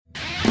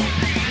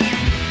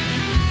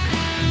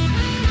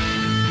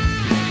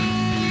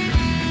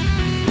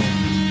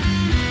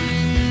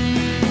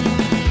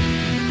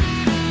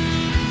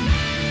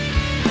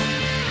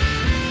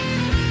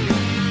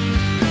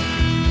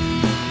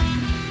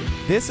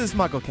This is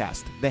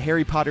MuggleCast, the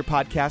Harry Potter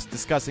podcast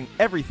discussing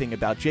everything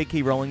about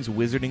J.K. Rowling's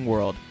Wizarding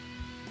World.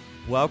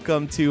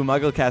 Welcome to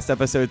MuggleCast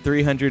episode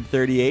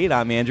 338.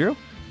 I'm Andrew.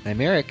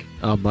 I'm Eric.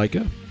 I'm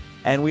Micah.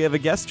 And we have a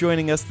guest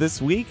joining us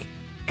this week,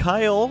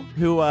 Kyle,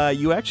 who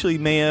you actually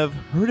may have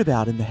heard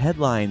about in the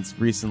headlines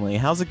recently.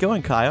 How's it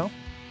going, Kyle?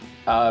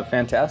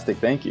 Fantastic,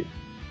 thank you.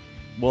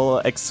 We'll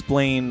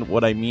explain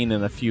what I mean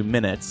in a few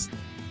minutes.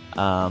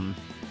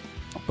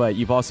 But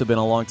you've also been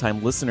a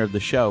longtime listener of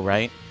the show,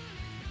 right?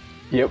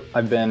 Yep,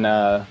 I've been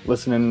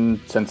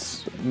listening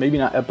since maybe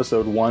not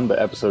episode 1, but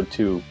episode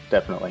 2,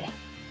 definitely.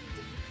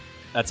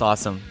 That's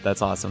awesome.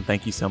 That's awesome.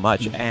 Thank you so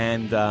much.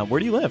 And where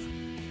do you live?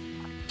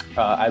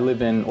 I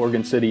live in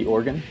Oregon City,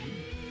 Oregon.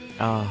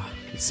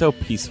 It's so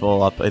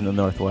peaceful up in the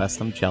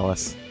Northwest. I'm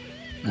jealous.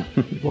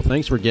 Well,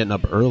 thanks for getting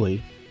up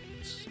early.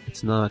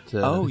 It's not...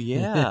 oh,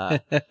 yeah.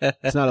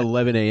 It's not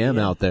 11 a.m.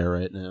 out there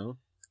right now.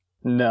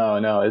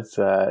 No, it's...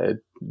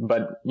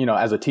 but, you know,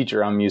 as a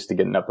teacher, I'm used to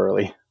getting up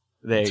early.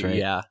 That's right.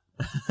 Yeah.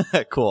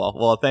 Cool.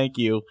 Well, thank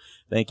you.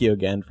 Thank you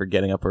again for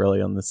getting up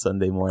early on this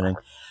Sunday morning.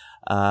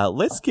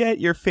 Let's get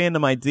your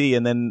fandom ID,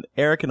 and then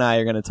Eric and I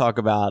are going to talk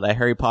about a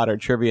Harry Potter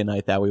trivia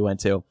night that we went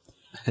to.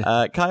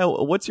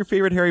 Kyle, what's your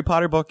favorite Harry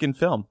Potter book and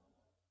film?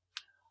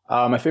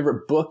 My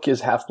favorite book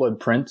is Half-Blood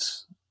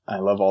Prince. I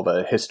love all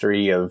the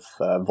history of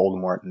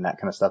Voldemort and that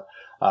kind of stuff.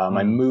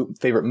 My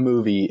favorite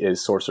movie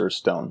is Sorcerer's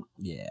Stone.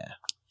 Yeah.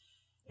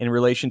 In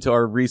relation to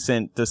our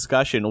recent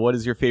discussion, what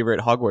is your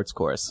favorite Hogwarts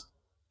course?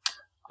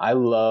 I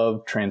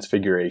love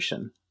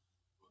Transfiguration.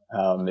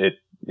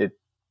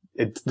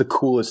 It's the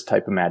coolest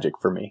type of magic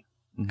for me.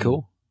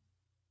 Cool.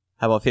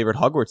 How about favorite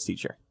Hogwarts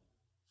teacher?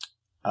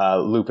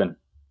 Lupin,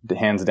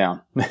 hands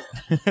down.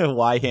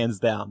 Why hands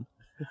down?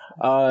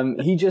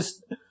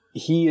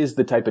 He is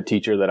the type of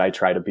teacher that I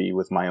try to be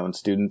with my own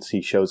students.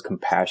 He shows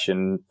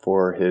compassion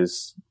for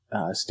his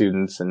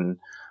students and,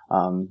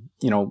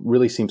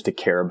 really seems to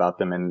care about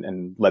them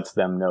and lets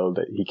them know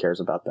that he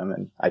cares about them.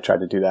 And I try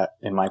to do that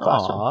in my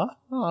classroom.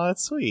 Aw,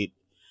 that's sweet.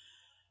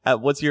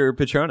 What's your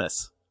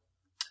Patronus?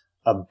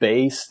 A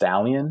bay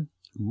stallion.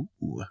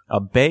 Ooh. A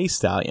bay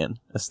stallion?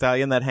 A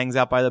stallion that hangs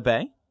out by the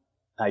bay?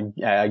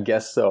 I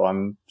guess so.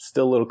 I'm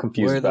still a little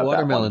confused about that. Where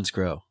the watermelons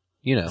grow.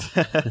 You know.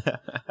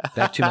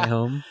 Back to my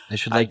home. I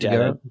should like to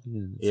go.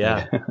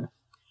 Yeah.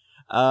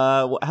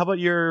 How about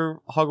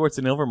your Hogwarts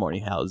and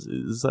Ilvermorny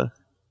houses?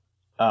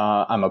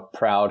 I'm a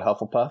proud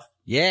Hufflepuff.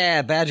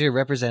 Yeah, Badger,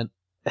 represent.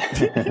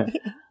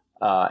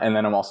 And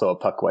then I'm also a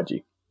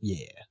Puckwudgie.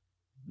 Yeah.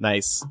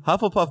 Nice.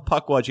 Hufflepuff,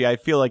 Puckwudgie, I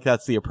feel like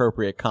that's the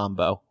appropriate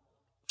combo.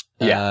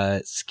 Yeah.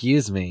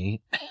 Excuse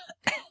me.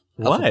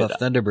 What? Hufflepuff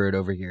Thunderbird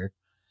over here.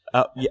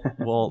 Yeah.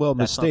 Well,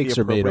 mistakes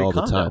are made all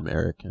the time,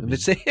 Eric. I mean.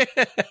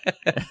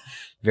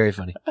 Very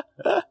funny.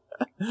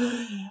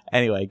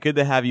 Anyway, good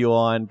to have you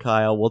on,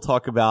 Kyle. We'll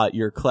talk about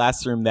your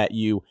classroom that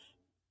you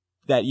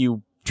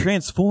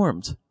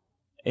transformed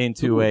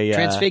into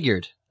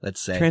transfigured, let's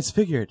say.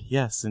 Transfigured,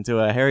 yes, into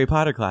a Harry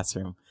Potter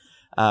classroom.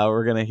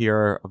 We're going to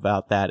hear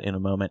about that in a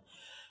moment.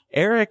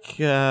 Eric,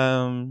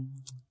 I'm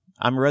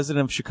a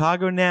resident of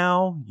Chicago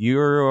now.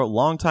 You're a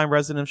longtime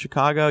resident of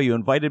Chicago. You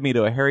invited me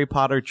to a Harry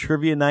Potter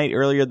trivia night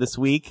earlier this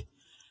week.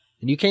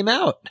 And you came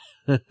out.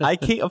 I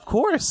came, of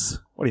course.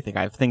 What do you think?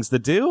 I have things to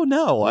do?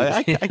 No,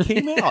 I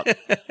came out.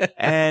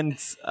 And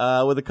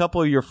with a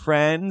couple of your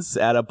friends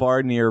at a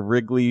bar near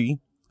Wrigley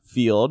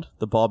Field,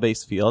 the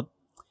ball-based field.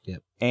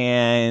 Yep.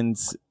 And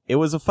it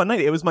was a fun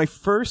night. It was my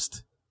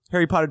first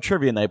Harry Potter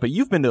trivia night, but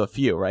you've been to a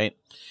few, right?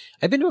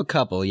 I've been to a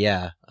couple,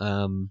 yeah.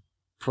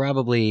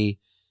 Probably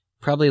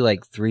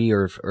like 3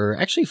 or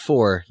actually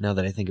 4 now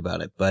that I think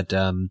about it. But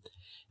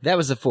that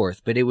was the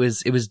 4th. But it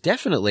was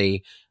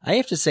definitely, I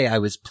have to say I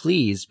was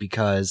pleased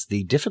because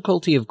the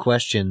difficulty of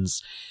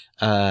questions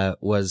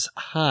was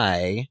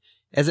high,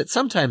 as it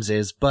sometimes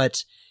is,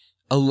 but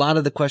a lot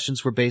of the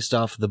questions were based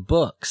off the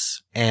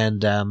books.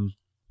 And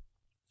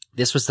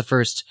this was the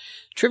first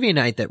trivia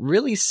night that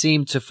really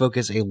seemed to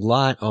focus a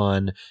lot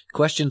on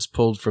questions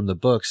pulled from the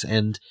books.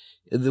 And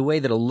the way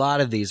that a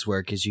lot of these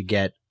work is you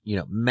get,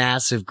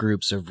 massive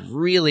groups of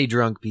really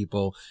drunk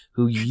people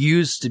who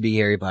used to be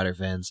Harry Potter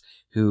fans,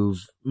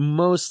 who've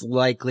most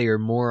likely or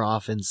more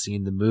often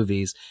seen the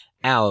movies,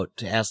 out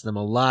to ask them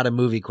a lot of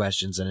movie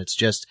questions. And it's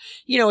just,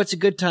 it's a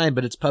good time,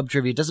 but it's pub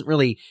trivia. It doesn't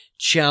really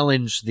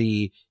challenge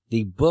the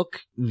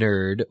book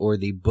nerd or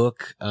the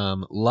book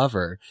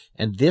lover.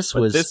 And this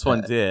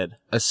one did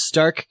a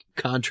stark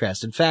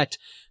contrast. In fact,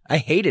 I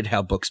hated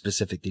how book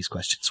specific these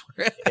questions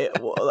were.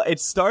 It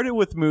started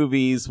with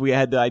movies. We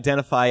had to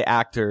identify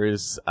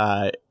actors,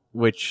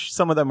 which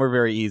some of them were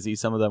very easy.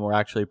 Some of them were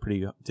actually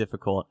pretty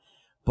difficult.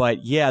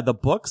 But yeah, the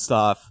book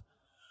stuff.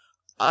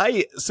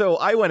 I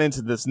went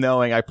into this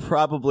knowing I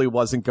probably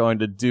wasn't going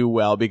to do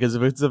well, because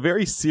if it's a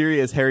very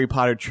serious Harry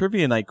Potter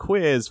trivia night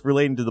quiz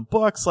relating to the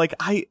books, like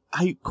I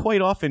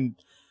quite often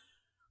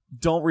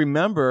don't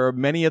remember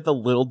many of the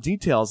little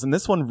details. And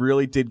this one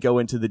really did go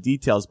into the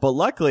details. But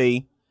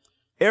luckily,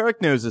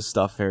 Eric knows his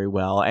stuff very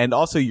well, and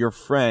also your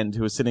friend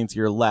who was sitting to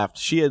your left,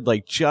 she had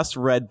like just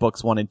read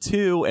books 1 and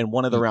 2, and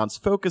one of the rounds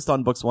focused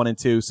on books 1 and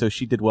 2, so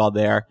she did well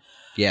there.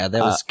 Yeah,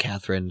 that was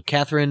Catherine,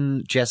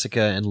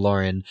 Jessica, and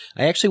Lauren.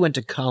 I actually went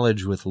to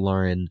college with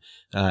Lauren,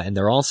 and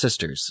they're all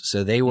sisters,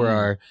 so they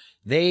were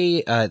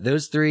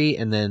those three,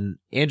 and then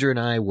Andrew and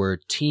I were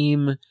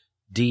Team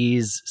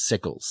D's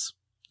Sickles,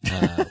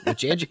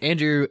 which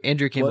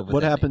Andrew came up with.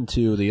 What happened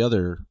to the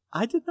other?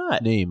 I did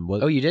not name.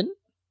 Oh, you didn't?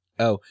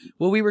 Oh,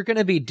 well, we were going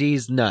to be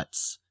D's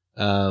Nuts.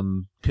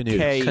 Canute.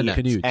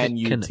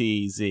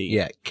 K-N-U-T-Z.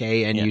 Yeah,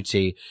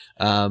 K-N-U-T.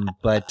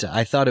 But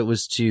I thought it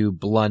was too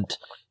blunt.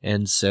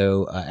 And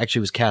so, actually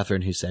it was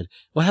Catherine who said,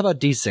 well, how about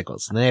D's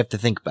Sickles? And they have to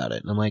think about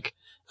it. And I'm like,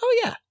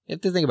 oh yeah, you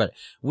have to think about it.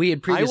 We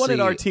had previously. I wanted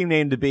our team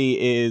name to be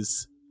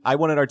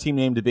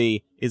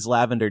Is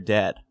Lavender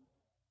Dead?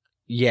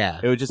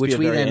 Yeah. It would just which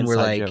be a very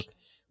inside joke.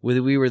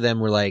 We were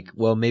like,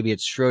 well, maybe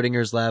it's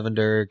Schrodinger's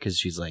Lavender because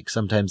she's like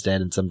sometimes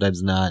dead and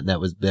sometimes not. And that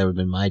would have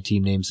been my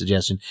team name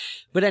suggestion.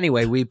 But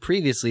anyway, we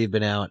previously have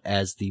been out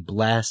as the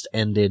Blast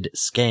Ended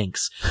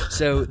Skanks.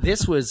 So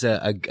this was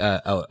a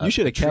you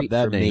should have kept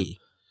that name. Me.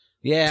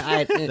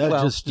 Yeah, that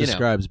just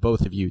describes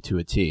both of you to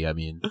a T. I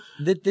mean,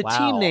 the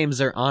team names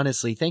are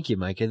honestly, thank you,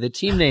 Micah. The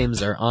team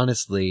names are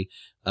honestly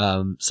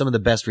some of the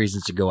best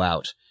reasons to go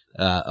out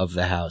of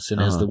the house. And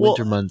as the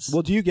winter months,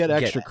 do you get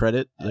extra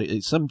credit? Like,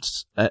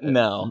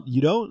 no,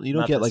 you don't. You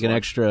don't get like an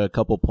extra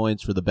couple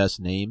points for the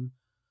best name.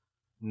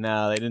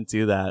 No, they didn't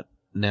do that.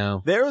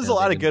 No, there was a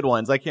lot of good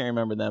ones. I can't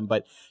remember them,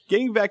 but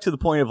getting back to the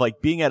point of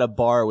like being at a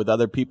bar with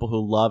other people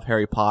who love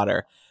Harry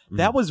Potter.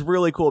 That was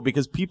really cool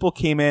because people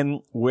came in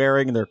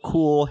wearing their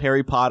cool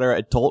Harry Potter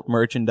adult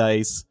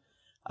merchandise.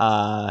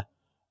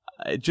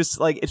 Just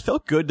like it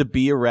felt good to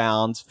be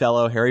around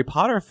fellow Harry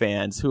Potter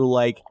fans who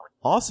like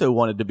also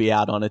wanted to be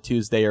out on a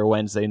Tuesday or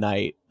Wednesday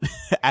night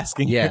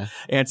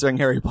answering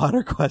Harry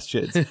Potter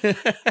questions.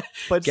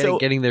 But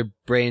getting their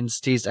brains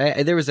teased.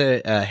 There was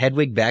a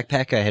Hedwig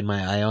backpack I had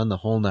my eye on the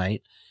whole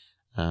night.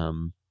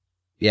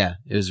 Yeah,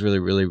 it was really,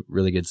 really,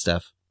 really good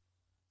stuff.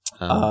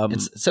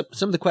 And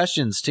some of the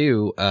questions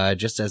too,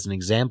 just as an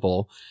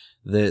example,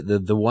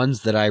 the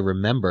ones that I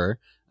remember,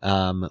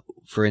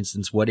 for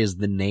instance, what is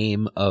the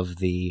name of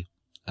the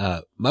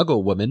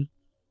Muggle woman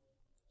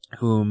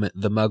whom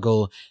the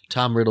Muggle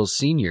Tom Riddle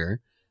Sr.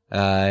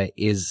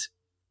 Is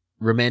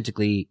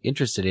romantically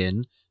interested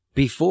in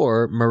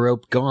before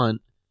Merope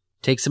Gaunt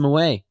takes him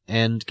away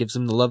and gives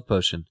him the love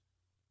potion?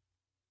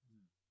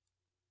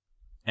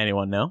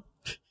 Anyone know?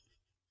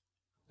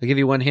 I'll give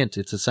you one hint.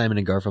 It's a Simon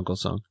and Garfunkel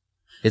song.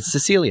 It's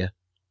Cecilia.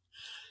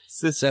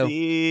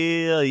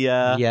 Cecilia.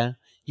 Yeah.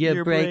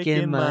 You're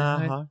breaking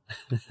my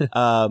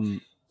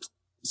heart.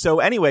 So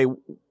anyway,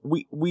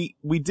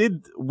 we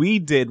did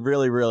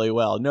really, really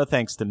well. No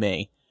thanks to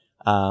me.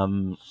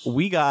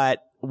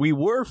 We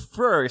were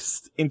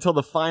first until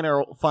the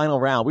final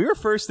round. We were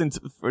first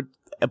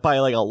by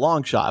like a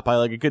long shot, by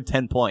like a good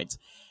 10 points.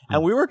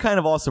 And we were kind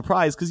of all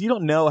surprised because you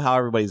don't know how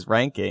everybody's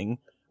ranking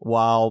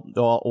while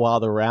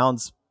the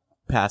rounds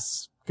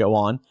go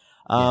on.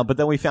 But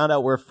then we found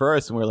out we're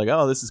first and we were like,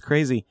 oh, this is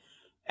crazy.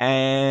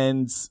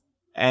 And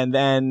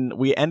then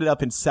we ended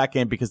up in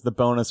second because the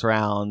bonus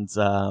rounds,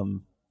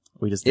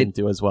 we just didn't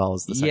do as well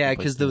as the second. Yeah,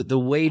 because the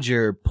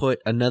wager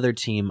put another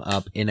team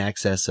up in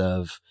excess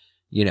of,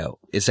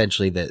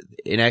 essentially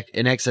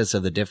in excess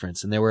of the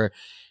difference. And there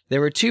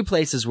were two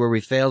places where we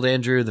failed,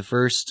 Andrew. The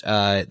first,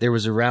 there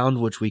was a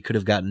round which we could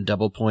have gotten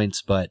double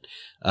points, but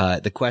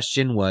the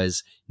question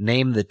was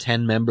name the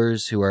 10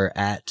 members who are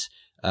at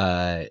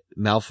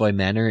Malfoy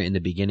Manor in the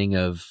beginning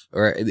or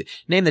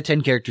name the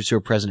 10 characters who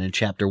are present in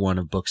chapter 1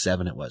 of book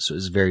 7 it was. So it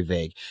was very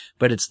vague,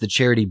 but it's the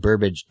Charity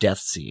Burbage death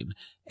scene.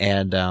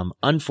 And,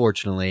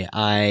 unfortunately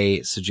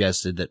I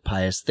suggested that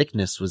Pius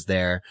Thickness was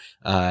there,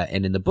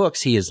 and in the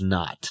books he is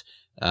not.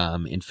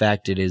 In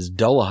fact, it is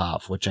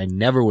Dolohov, which I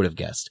never would have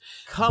guessed.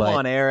 Come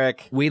on,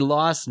 Eric. We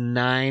lost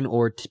 9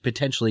 or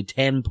potentially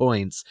 10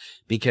 points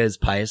because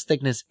Pius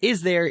Thickness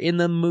is there in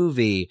the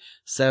movie.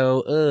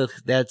 So,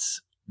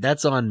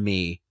 that's on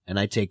me, and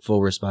I take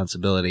full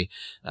responsibility.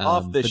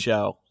 Off the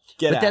show.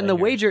 But then the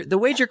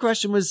wager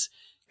question was,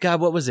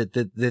 God, what was it?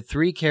 The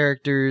 3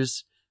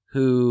 characters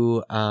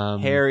who,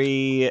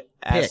 Harry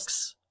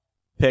picks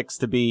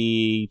to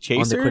be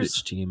chasers on the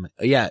Quidditch team.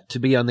 Yeah, to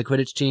be on the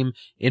Quidditch team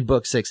in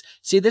book 6.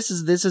 See, this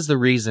is the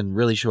reason,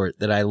 really short,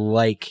 that I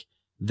like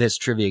this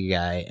trivia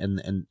guy,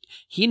 and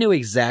he knew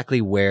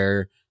exactly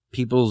where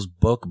people's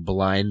book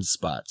blind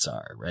spots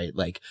are, right?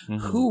 Like,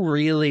 who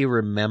really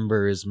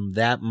remembers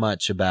that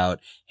much about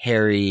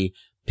Harry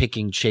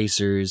picking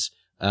chasers,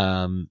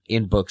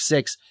 in book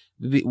 6?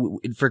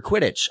 For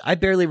Quidditch, I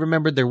barely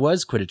remembered there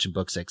was Quidditch in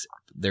book 6.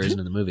 There isn't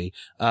in the movie.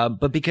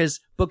 But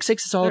because book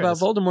 6 is all about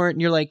Voldemort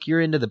and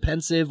you're into the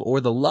pensive or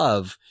the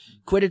love,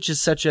 Quidditch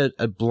is such a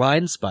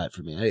blind spot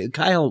for me.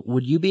 Kyle,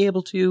 would you be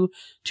able to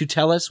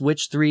tell us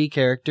which 3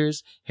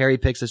 characters Harry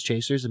picks as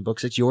chasers in book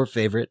 6, your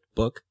favorite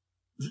book?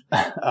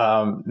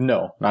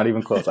 No, not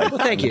even close. Well,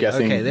 thank you.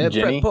 Okay,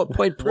 Ginny.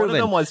 Point proven. One of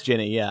them was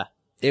Ginny, yeah.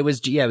 It was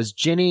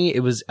Ginny.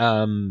 It was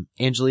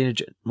Angelina.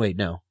 Wait,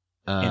 no.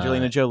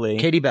 Angelina Jolie.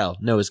 Katie Bell.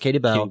 No, it was Katie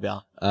Bell. Katie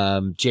Bell.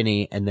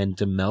 Ginny, and then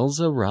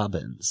Demelza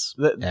Robbins.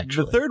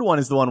 The third one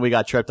is the one we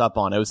got tripped up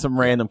on. It was some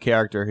random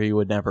character who you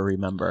would never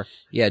remember.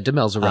 Yeah,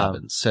 Demelza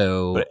Robbins.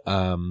 So,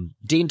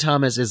 Dean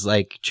Thomas is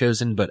like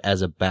chosen, but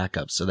as a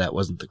backup, so that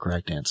wasn't the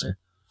correct answer.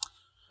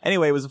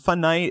 Anyway, it was a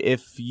fun night.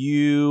 If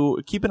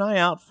you keep an eye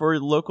out for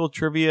local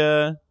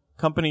trivia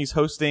companies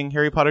hosting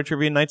Harry Potter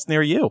trivia nights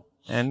near you.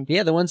 And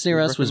yeah, the ones near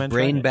us was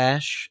Brain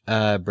Bash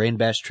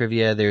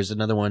Trivia. There's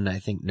another one, I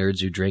think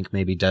Nerds Who Drink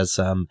maybe does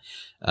some.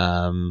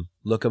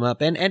 Look them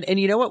up. And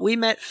you know what? We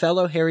met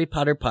fellow Harry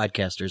Potter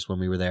podcasters when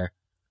we were there.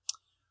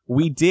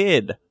 We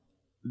did.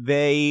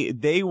 They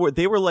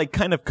were like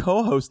kind of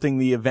co-hosting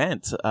the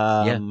event.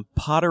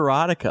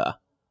 Potterotica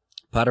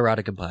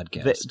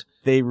podcast.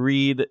 They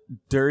read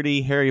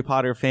dirty Harry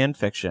Potter fan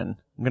fiction.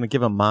 I'm going to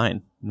give them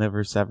mine.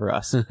 Never sever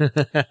us.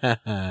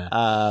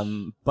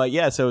 But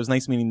yeah, so it was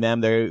nice meeting them.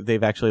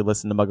 They've actually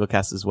listened to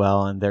MuggleCast as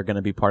well, and they're going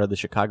to be part of the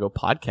Chicago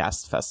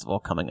Podcast Festival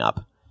coming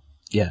up.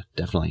 Yeah,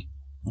 definitely.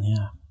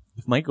 Yeah.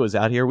 If Mike was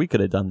out here, we could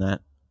have done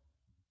that.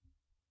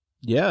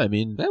 Yeah, I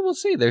mean, we'll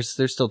see. There's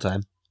still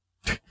time.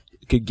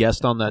 You could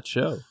guest on that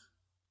show.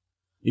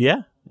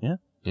 Yeah.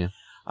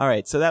 All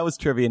right, so that was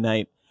trivia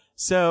night.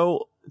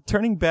 So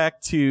turning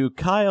back to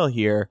Kyle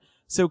here.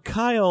 So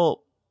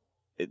Kyle,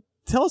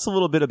 tell us a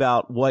little bit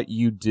about what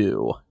you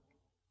do.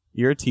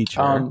 You're a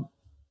teacher.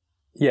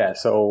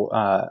 So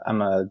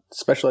I'm a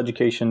special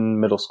education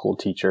middle school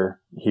teacher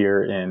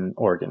here in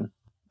Oregon.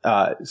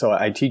 So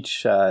I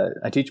teach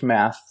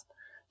math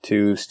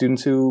to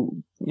students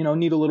who,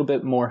 need a little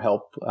bit more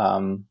help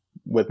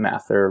with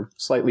math. They're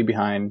slightly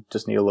behind,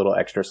 just need a little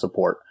extra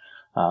support.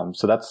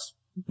 So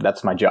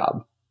that's my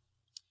job.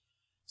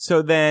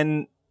 So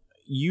then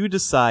you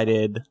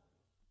decided,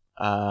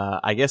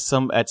 I guess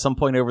at some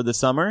point over the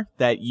summer,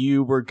 that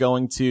you were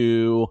going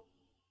to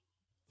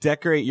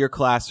decorate your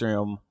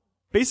classroom,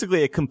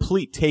 basically a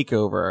complete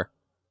takeover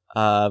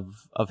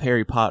of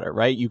Harry Potter,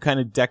 right? You kind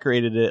of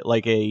decorated it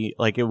like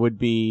it would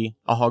be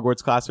a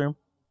Hogwarts classroom.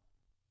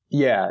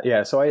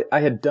 Yeah. So I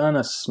had done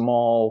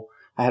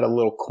I had a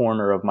little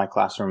corner of my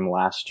classroom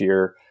last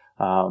year,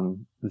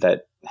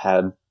 that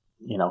had,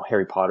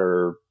 Harry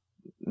Potter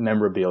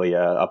memorabilia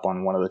up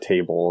on one of the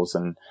tables,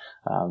 and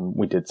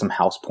we did some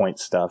house point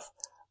stuff.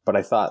 But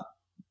I thought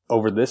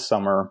over this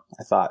summer,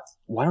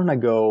 why don't I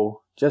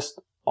go just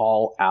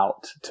all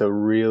out to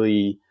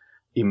really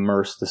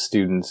immerse the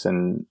students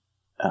and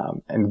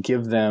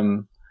give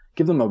them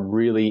a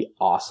really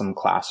awesome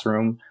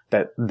classroom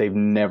that they've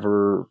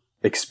never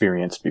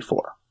experienced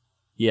before.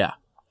 Yeah.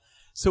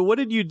 So what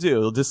did you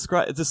do?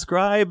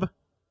 Describe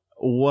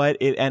what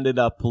it ended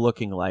up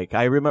looking like.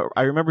 I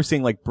remember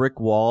seeing like brick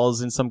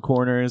walls in some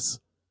corners.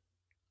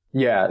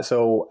 Yeah.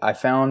 So I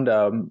found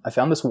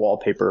this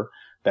wallpaper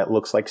that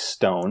looks like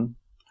stone,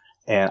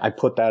 and I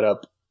put that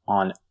up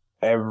on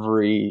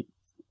every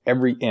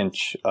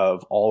inch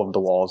of all of the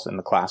walls in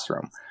the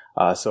classroom.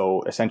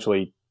 So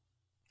essentially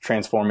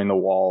transforming the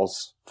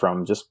walls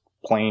from just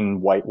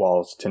plain white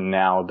walls to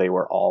now they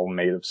were all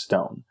made of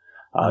stone,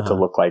 to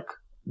look like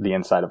the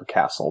inside of a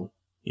castle.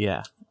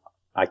 Yeah.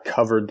 I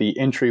covered the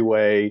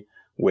entryway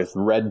with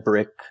red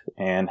brick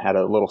and had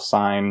a little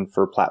sign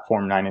for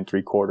platform 9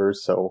 3/4.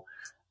 So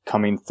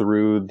coming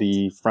through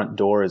the front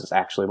door is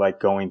actually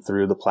like going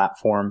through the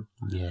platform.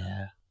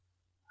 Yeah.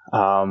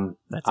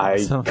 That's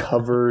awesome. I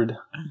covered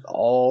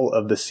all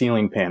of the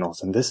ceiling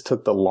panels, and this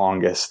took the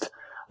longest.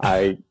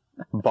 I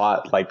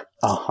bought like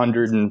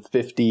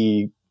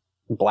 150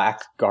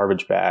 black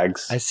garbage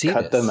bags. I see.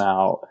 Cut them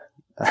out.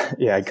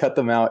 Yeah, I cut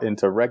them out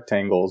into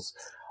rectangles,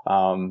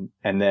 and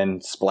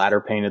then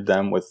splatter painted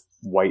them with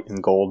white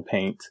and gold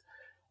paint,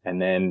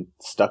 and then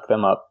stuck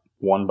them up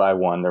one by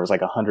one. There was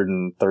like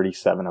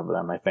 137 of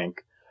them, I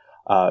think,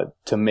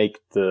 to make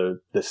the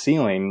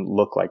ceiling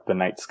look like the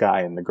night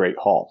sky in the Great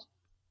Hall.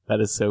 That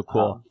is so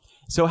cool.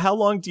 So how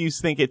long do you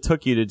think it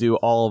took you to do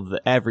all of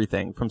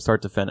everything from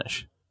start to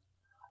finish?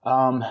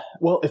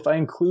 Well, if I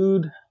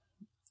include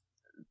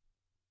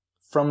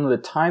from the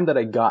time that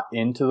I got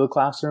into the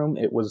classroom,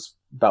 it was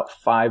about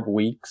 5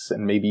 weeks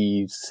and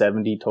maybe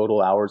 70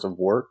 total hours of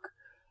work.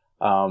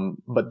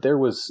 But there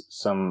was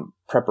some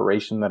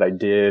preparation that I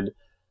did,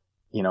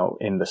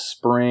 in the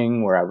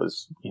spring where I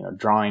was,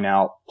 drawing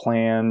out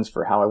plans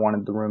for how I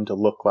wanted the room to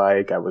look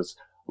like. I was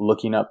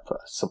looking up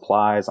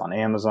supplies on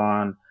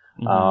Amazon.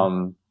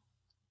 Mm-hmm.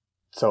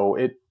 So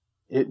it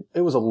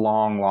was a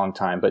long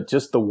time, but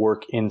just the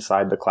work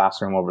inside the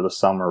classroom over the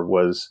summer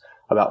was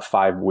about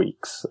 5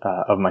 weeks,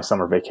 of my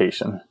summer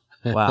vacation.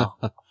 Wow.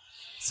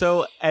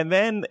 So, and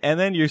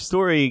then your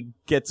story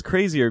gets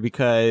crazier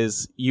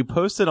because you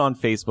posted on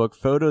Facebook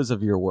photos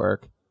of your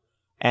work,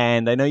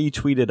 and I know you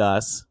tweeted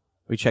us.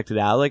 We checked it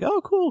out, like,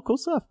 oh, cool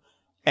stuff.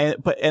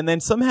 And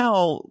then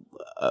somehow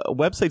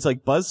websites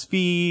like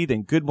BuzzFeed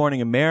and Good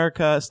Morning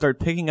America start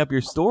picking up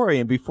your story,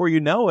 and before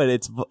you know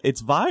it,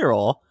 it's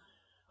viral.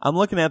 I'm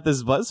looking at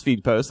this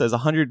BuzzFeed post. There's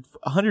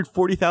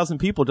 140,000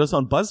 people just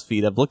on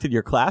BuzzFeed have looked at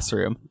your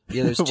classroom.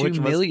 Yeah, there's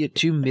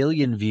 2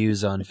 million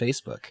views on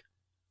Facebook.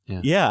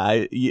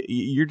 Yeah,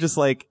 you're just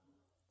like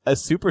a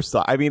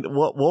superstar. I mean,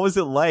 what was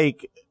it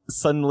like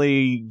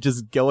suddenly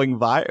just going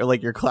viral,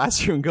 like your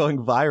classroom going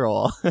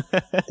viral?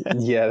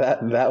 Yeah,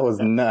 that was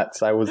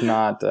nuts. I was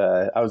not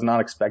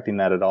expecting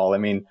that at all. I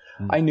mean,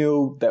 I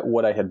knew that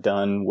what I had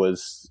done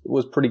was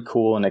pretty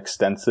cool and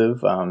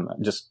extensive,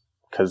 just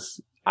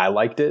because I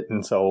liked it.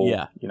 And so,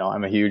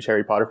 I'm a huge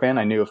Harry Potter fan.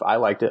 I knew if I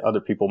liked it,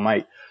 other people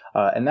might.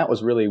 And that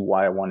was really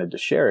why I wanted to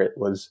share it,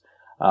 was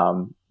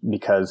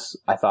because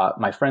I thought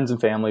my friends and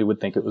family would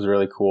think it was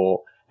really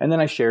cool. And then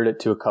I shared it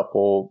to a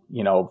couple,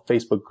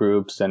 Facebook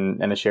groups,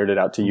 and I shared it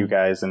out to you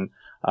guys, and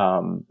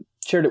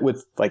shared it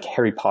with like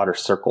Harry Potter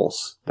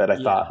circles that I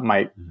thought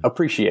might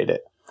appreciate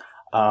it.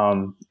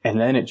 And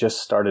then it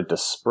just started to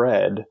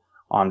spread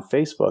on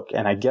Facebook.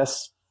 And I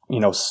guess,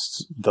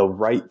 the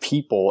right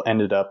people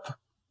ended up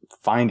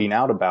finding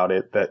out about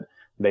it, that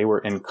they were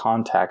in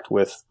contact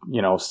with,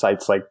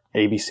 sites like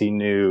ABC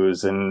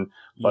News and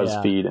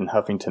BuzzFeed and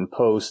Huffington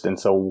Post. And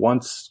so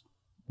once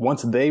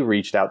they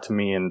reached out to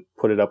me and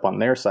put it up on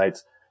their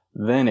sites,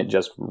 then it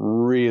just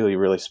really,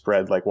 really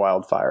spread like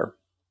wildfire.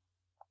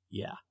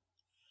 Yeah.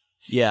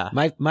 Yeah.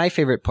 My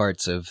favorite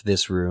parts of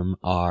this room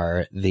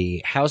are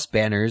the house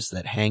banners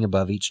that hang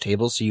above each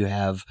table. So you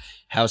have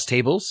house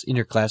tables in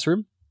your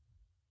classroom.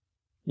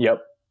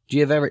 Yep. Do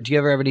you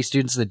ever have any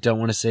students that don't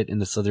want to sit in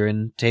the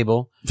Slytherin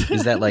table?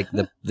 Is that like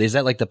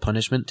the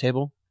punishment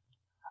table?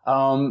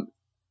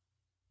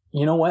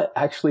 You know what?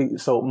 Actually,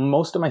 so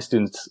most of my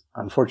students,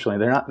 unfortunately,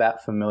 they're not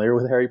that familiar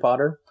with Harry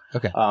Potter.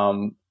 Okay.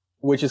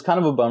 Which is kind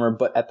of a bummer,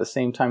 but at the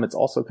same time, it's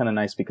also kind of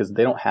nice because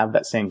they don't have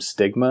that same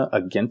stigma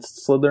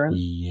against Slytherin.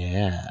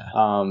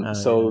 Yeah.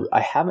 So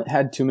I haven't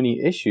had too many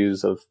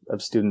issues of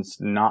students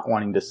not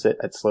wanting to sit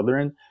at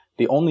Slytherin.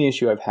 The only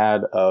issue I've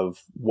had of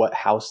what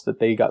house that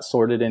they got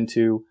sorted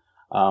into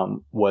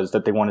was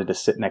that they wanted to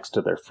sit next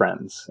to their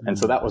friends. And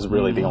so that was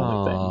really the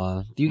only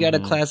thing. You got a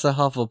class of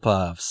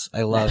Hufflepuffs.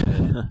 I love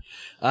it.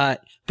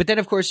 But then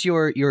of course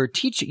your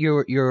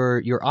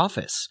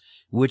office,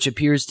 which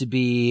appears to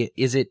be,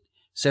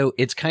 so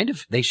it's kind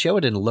of, they show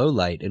it in low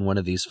light in one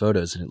of these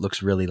photos, and it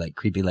looks really like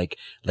creepy, like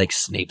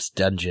Snape's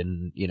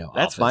dungeon,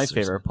 That's my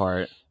favorite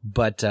part.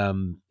 But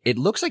it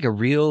looks like a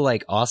real,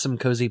 like, awesome,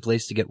 cozy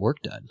place to get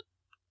work done.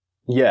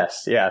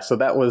 Yes, yeah. So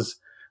that was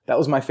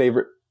my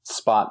favorite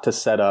spot to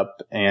set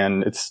up,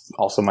 and it's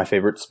also my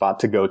favorite spot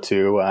to go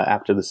to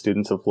after the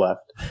students have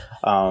left.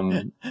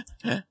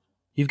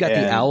 You've got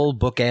the owl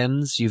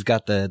bookends. You've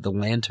got the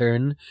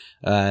lantern,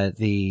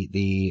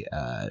 the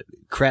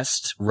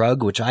crest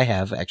rug, which I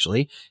have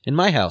actually in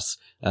my house,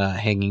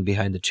 hanging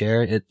behind the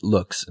chair. It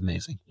looks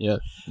amazing. Yeah.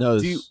 No.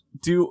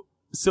 Do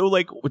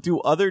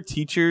other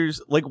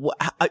teachers, like,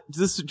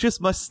 this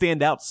just must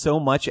stand out so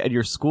much at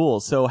your school.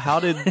 So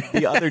how did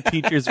the other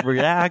teachers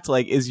react?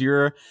 Like, is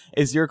your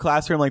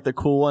classroom like the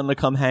cool one to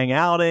come hang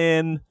out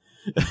in?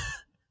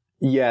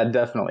 Yeah,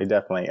 definitely.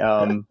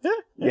 So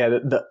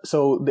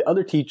the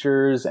other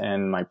teachers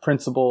and my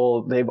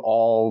principal, they've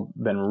all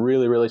been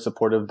really, really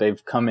supportive.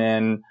 They've come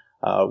in,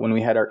 when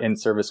we had our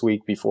in-service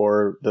week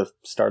before the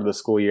start of the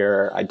school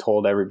year, I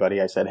told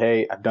everybody, I said,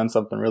 hey, I've done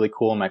something really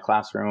cool in my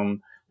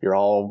classroom. You're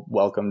all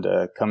welcome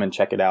to come and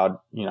check it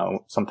out,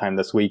 sometime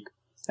this week.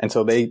 And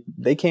so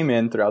they came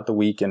in throughout the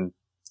week, and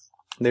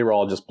they were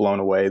all just blown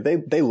away.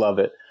 They love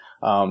it.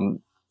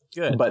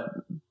 Good. But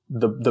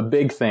the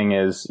big thing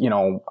is,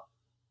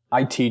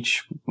 I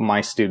teach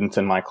my students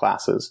in my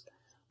classes,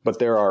 but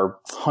there are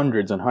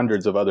hundreds and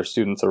hundreds of other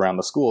students around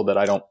the school that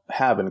I don't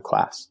have in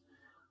class.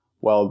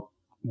 Well,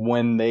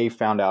 when they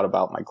found out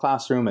about my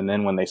classroom, and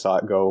then when they saw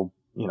it go,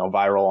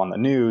 viral on the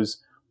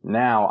news,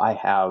 now I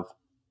have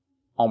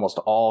almost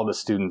all the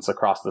students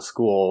across the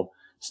school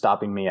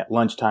stopping me at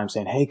lunchtime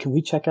saying, hey, can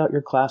we check out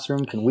your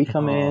classroom? Can we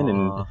come in?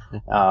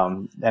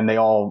 And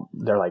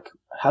they're like,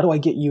 how do I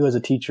get you as a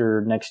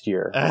teacher next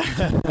year?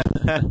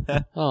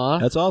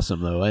 That's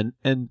awesome though.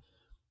 And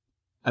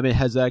I mean,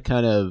 has that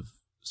kind of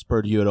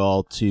spurred you at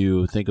all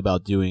to think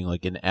about doing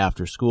like an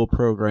after school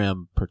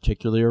program,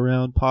 particularly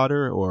around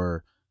Potter,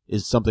 or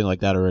is something like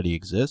that already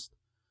exist?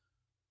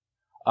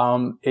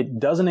 It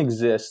doesn't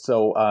exist.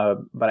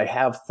 So, but I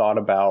have thought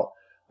about,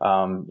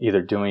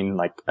 either doing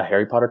like a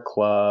Harry Potter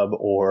club,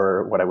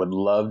 or what I would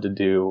love to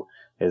do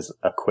is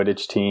a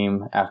Quidditch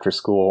team after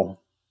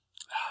school.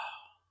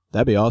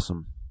 That'd be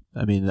awesome.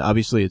 I mean,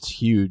 obviously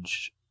it's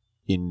huge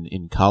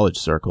in college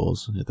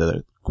circles,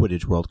 the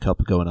Quidditch World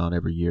Cup going on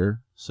every year.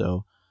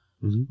 So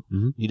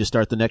you just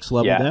start the next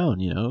level down,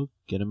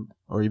 get them,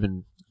 or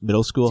even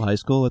middle school, high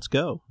school. Let's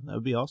go. That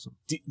would be awesome.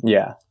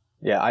 Yeah.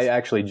 I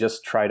actually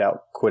just tried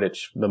out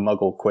Quidditch, the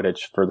Muggle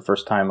Quidditch, for the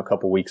first time a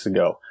couple weeks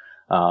ago.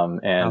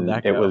 And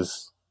it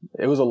was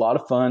a lot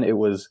of fun. It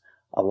was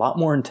a lot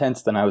more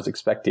intense than I was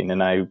expecting.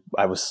 And I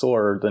was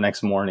sore the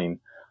next morning.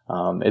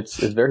 It's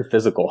very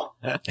physical.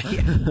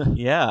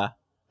 Yeah.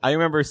 I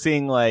remember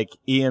seeing like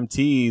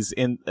EMTs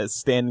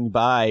standing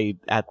by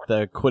at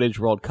the Quidditch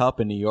World Cup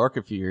in New York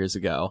a few years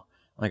ago.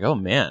 Like, oh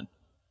man,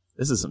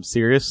 this is some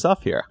serious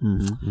stuff here.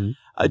 Mm-hmm.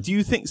 Do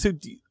you think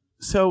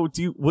so?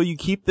 Will you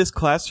keep this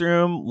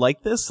classroom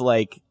like this,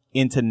 like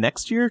into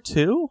next year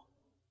too,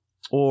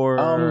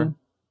 or?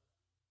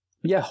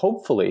 Yeah,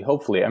 hopefully.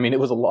 I mean, it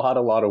was a lot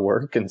of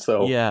work, and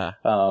so yeah,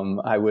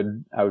 I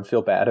would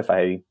feel bad if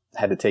I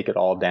had to take it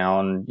all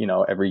down,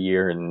 every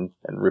year and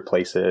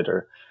replace it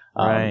or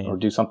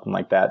do something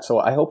like that. So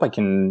I hope I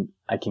can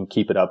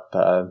keep it up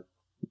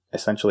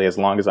essentially as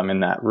long as I'm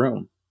in that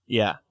room.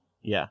 Yeah,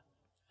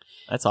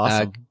 that's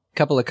awesome.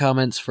 Couple of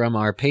comments from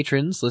our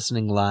patrons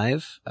listening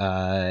live.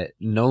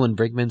 Nolan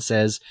Brigman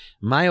says,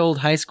 "My old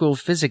high school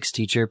physics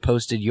teacher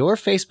posted your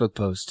Facebook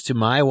post to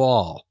my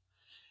wall."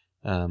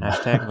 Hashtag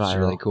viral. That's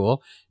really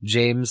cool.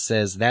 James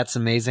says, "That's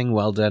amazing.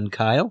 Well done,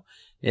 Kyle."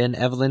 And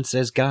Evelyn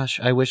says, "Gosh,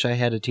 I wish I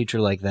had a teacher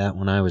like that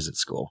when I was at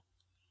school."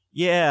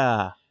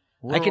 Yeah.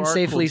 I can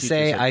safely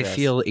say I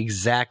feel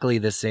exactly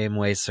the same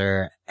way,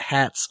 sir.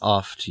 Hats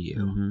off to you.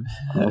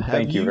 Mm-hmm. Well,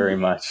 thank you very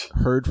much.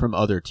 Heard from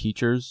other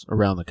teachers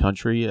around the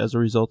country as a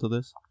result of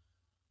this?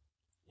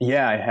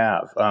 Yeah, I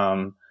have.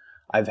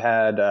 I've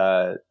had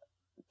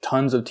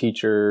tons of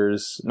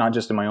teachers, not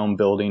just in my own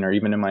building or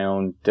even in my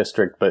own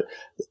district, but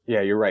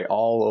yeah, you're right.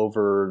 All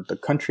over the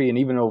country and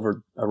even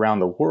around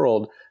the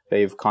world,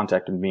 they've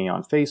contacted me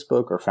on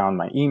Facebook or found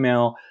my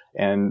email,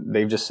 and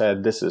they've just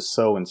said, "This is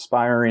so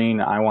inspiring.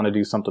 I want to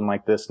do something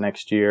like this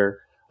next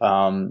year."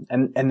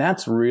 And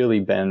that's really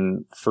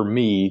been, for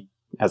me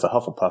as a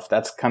Hufflepuff,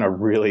 that's kind of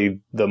really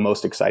the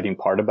most exciting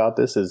part about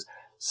this is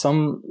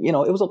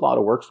it was a lot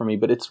of work for me,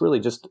 but it's really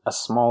just a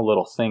small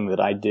little thing that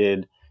I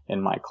did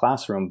in my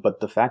classroom. But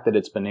the fact that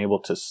it's been able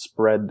to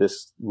spread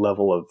this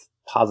level of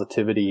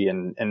positivity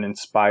and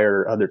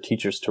inspire other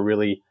teachers to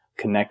really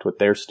connect with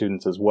their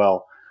students as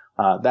well,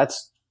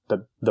 that's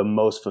the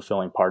most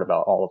fulfilling part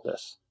about all of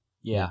this.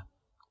 Yeah.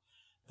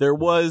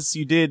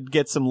 You did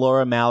get some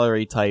Laura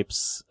Mallory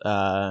types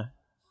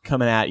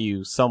coming at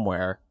you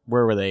somewhere.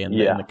 Where were they? In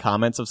the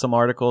comments of some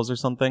articles or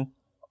something?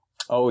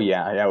 Oh,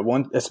 yeah.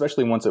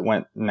 Especially once it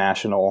went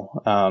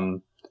national.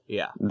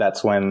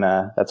 That's when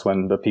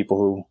the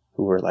people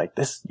who were like,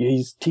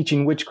 he's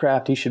teaching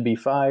witchcraft, he should be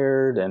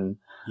fired. And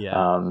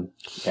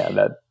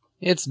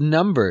it's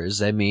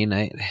numbers. I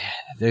mean,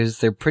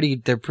 they're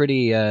pretty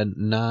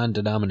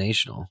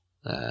non-denominational.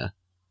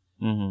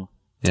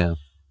 Yeah.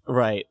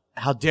 Right.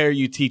 How dare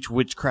you teach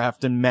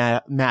witchcraft and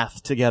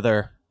math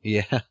together?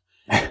 Yeah.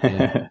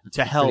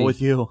 To hell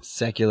with you.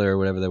 Secular or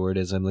whatever the word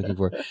is I'm looking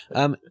for.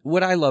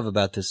 What I love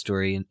about this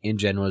story in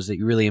general is that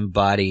you really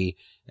embody,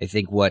 I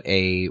think, what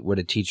a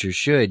teacher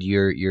should.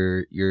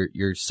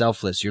 You're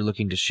selfless. You're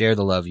looking to share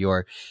the love.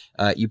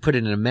 You put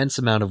in an immense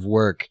amount of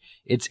work.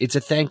 It's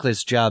a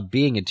thankless job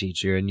being a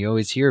teacher, and you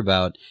always hear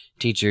about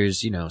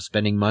teachers,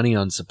 spending money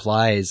on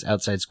supplies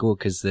outside school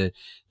because the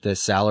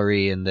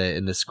salary and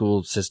the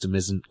school system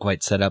isn't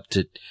quite set up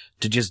to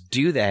just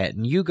do that.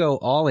 And you go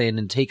all in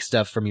and take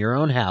stuff from your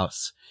own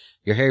house,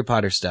 your Harry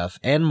Potter stuff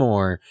and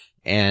more,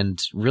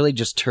 and really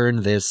just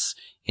turn this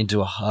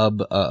into a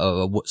hub,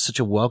 such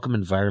a welcome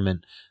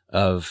environment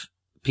of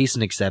peace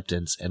and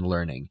acceptance and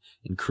learning,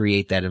 and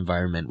create that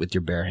environment with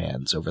your bare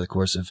hands over the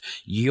course of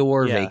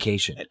your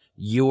vacation,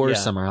 your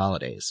summer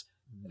holidays.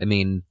 I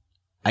mean,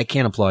 I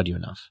can't applaud you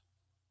enough.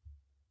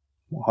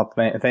 Well,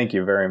 thank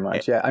you very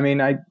much. Yeah. I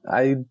mean,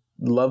 I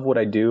love what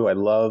I do. I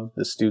love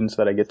the students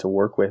that I get to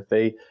work with.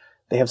 They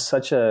have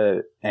such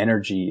a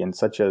energy and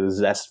such a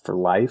zest for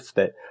life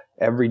that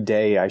every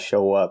day I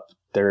show up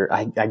there,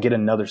 I get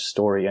another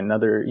story,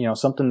 another,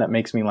 something that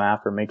makes me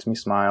laugh or makes me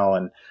smile.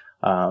 And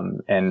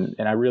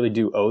I really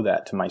do owe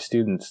that to my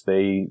students.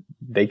 They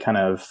kind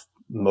of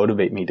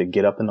motivate me to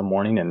get up in the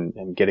morning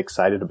and get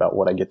excited about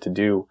what I get to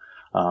do,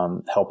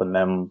 helping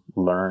them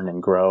learn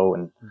and grow.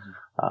 And,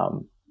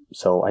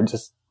 so I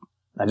just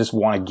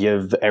want to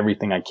give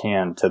everything I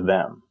can to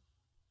them.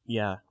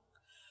 Yeah.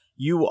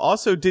 You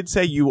also did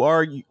say you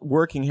are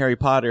working Harry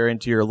Potter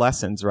into your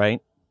lessons,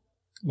 right?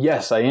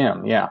 Yes, I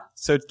am. Yeah.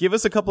 So give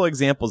us a couple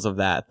examples of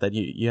that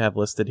you have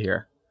listed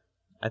here.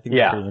 I think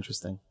that's pretty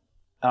interesting.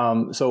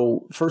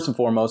 So first and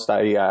foremost,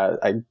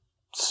 I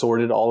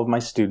sorted all of my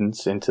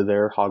students into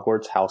their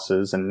Hogwarts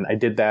houses, and I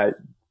did that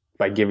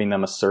by giving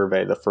them a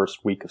survey the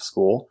first week of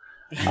school.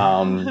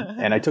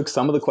 And I took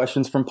some of the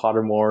questions from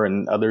Pottermore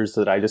and others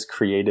that I just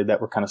created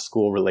that were kind of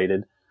school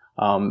related.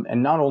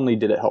 And not only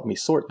did it help me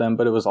sort them,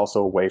 but it was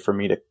also a way for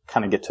me to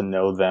kind of get to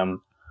know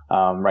them,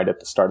 right at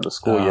the start of the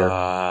school year.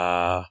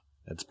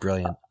 That's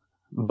brilliant.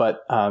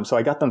 But, so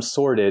I got them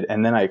sorted,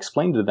 and then I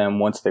explained to them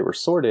once they were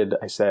sorted,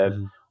 I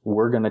said,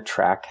 we're going to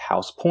track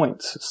house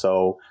points.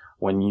 So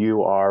when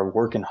you are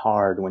working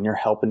hard, when you're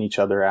helping each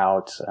other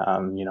out,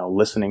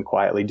 listening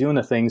quietly, doing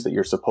the things that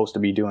you're supposed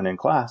to be doing in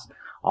class,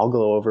 I'll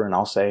go over and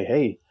I'll say,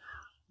 hey,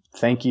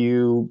 thank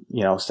you,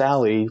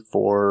 Sally,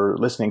 for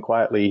listening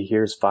quietly.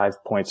 Here's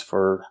 5 points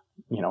for,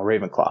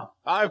 Ravenclaw.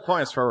 5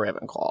 points for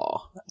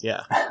Ravenclaw.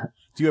 Yeah.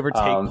 Do you ever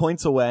take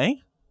points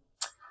away?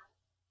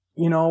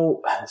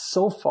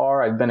 So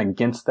far I've been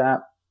against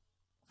that.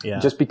 Yeah.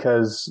 Just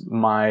because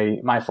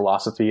my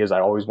philosophy is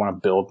I always want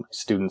to build my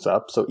students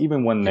up. So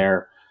even when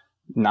they're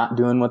not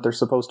doing what they're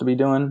supposed to be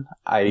doing,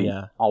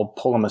 I'll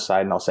pull them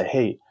aside and I'll say,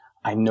 hey,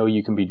 I know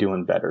you can be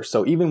doing better.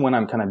 So even when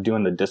I'm kind of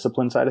doing the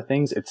discipline side of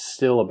things, it's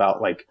still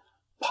about like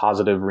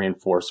positive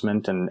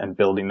reinforcement and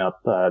building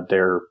up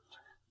their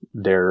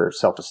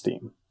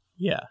self-esteem.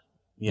 Yeah.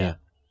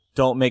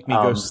 Don't make me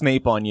go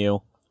Snape on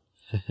you.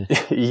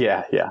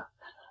 Yeah.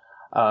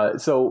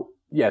 So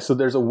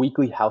there's a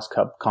weekly house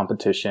cup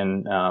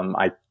competition.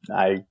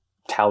 I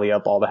tally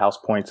up all the house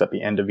points at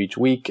the end of each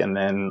week. And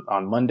then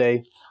on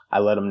Monday, I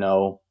let them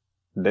know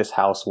this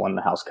house won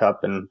the house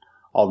cup, and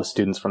all the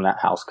students from that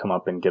house come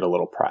up and get a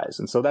little prize.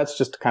 And so that's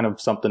just kind of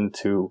something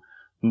to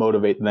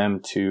motivate them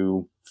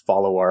to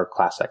follow our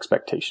class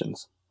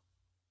expectations.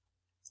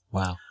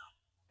 Wow.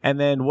 And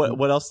then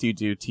what else do you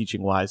do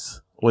teaching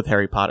wise with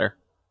Harry Potter?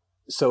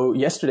 So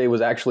yesterday was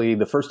actually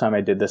the first time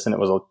I did this, and it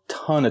was a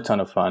ton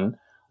of fun.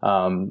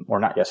 Or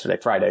not yesterday,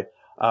 Friday.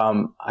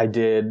 I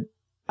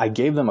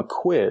gave them a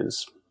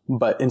quiz,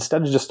 but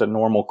instead of just a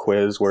normal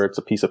quiz where it's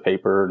a piece of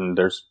paper and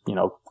there's,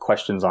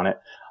 questions on it,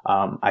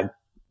 I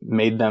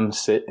made them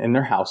sit in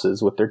their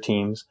houses with their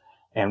teams,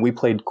 and we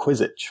played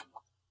Quizzitch.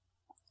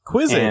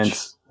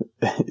 Quizzitch.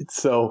 And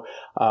so,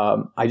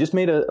 I just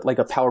made a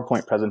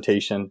PowerPoint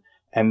presentation,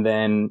 and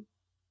then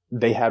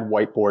they had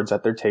whiteboards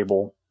at their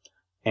table,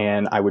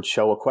 and I would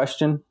show a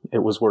question.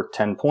 It was worth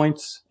 10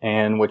 points,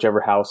 and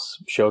whichever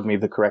house showed me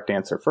the correct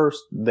answer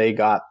first, they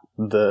got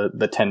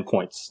the 10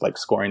 points, like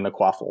scoring the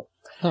quaffle.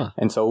 Huh.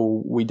 And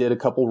so we did a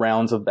couple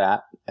rounds of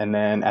that. And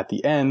then at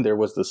the end, there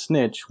was the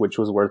snitch, which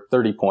was worth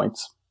 30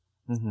 points.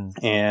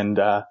 Mm-hmm.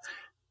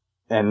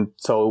 And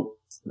so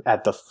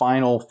at the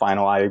final,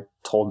 I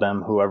told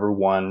them whoever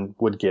won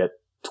would get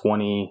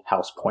 20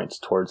 house points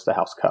towards the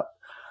house cup.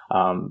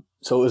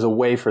 So it was a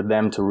way for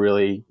them to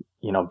really,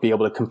 be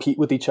able to compete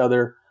with each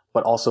other,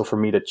 but also for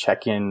me to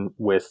check in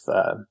with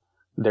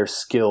their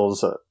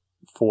skills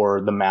for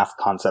the math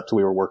concepts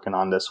we were working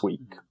on this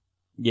week.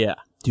 Yeah.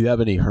 Do you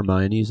have any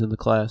Hermiones in the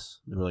class?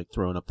 They're like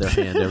throwing up their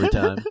hand every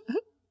time.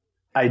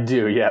 I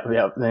do. Yeah.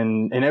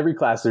 And in every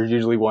class, there's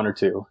usually one or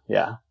two.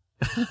 Yeah.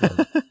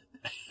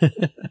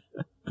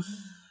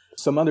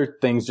 Some other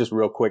things just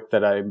real quick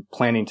that I'm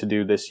planning to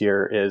do this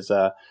year is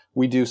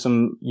we do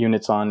some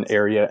units on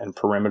area and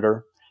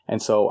perimeter.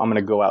 And so I'm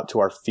going to go out to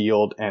our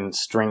field and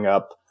string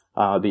up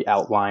the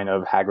outline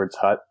of Hagrid's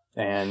hut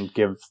and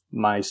give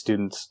my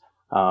students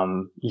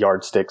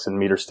yardsticks and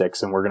meter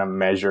sticks, and we're going to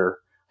measure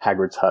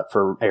Hagrid's hut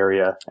for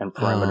area and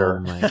perimeter. Oh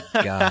my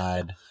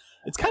God.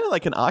 It's kind of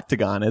like an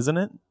octagon, isn't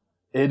it?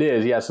 It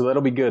is, yeah. So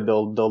that'll be good.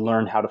 They'll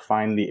learn how to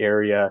find the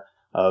area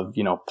of,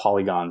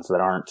 polygons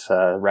that aren't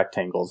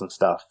rectangles and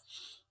stuff.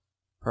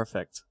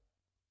 Perfect.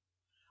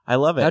 I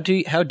love it.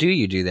 How do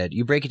you do that?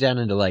 You break it down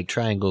into like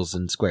triangles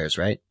and squares,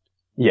 right?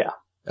 Yeah.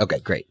 Okay,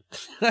 great.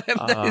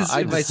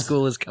 My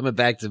school is coming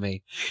back to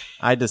me.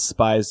 I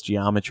despised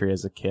geometry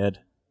as a kid.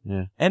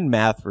 Yeah. And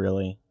math,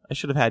 really. I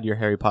should have had your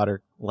Harry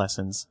Potter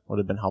lessons. Would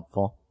have been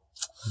helpful.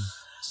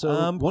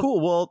 So cool.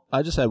 Well,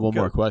 I just had one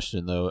more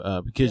question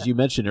though, because you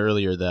mentioned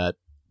earlier that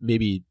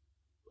maybe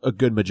a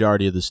good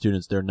majority of the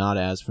students, they're not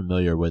as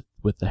familiar with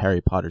the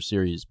Harry Potter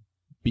series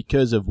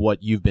because of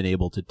what you've been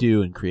able to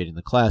do in creating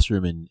the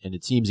classroom and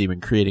it seems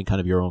even creating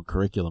kind of your own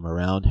curriculum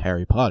around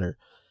Harry Potter.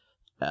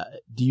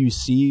 Do you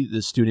see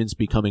the students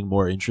becoming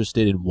more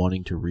interested in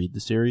wanting to read the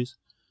series?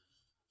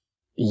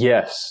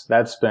 Yes,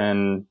 that's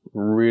been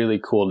really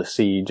cool to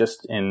see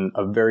just in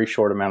a very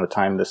short amount of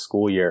time this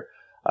school year.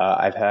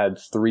 I've had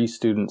 3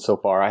 students so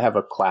far. I have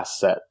a class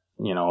set,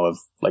 of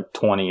like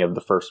 20 of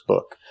the first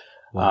book.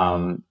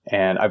 Wow.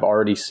 And I've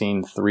already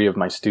seen 3 of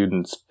my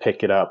students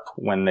pick it up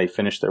when they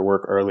finish their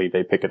work early.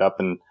 They pick it up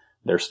and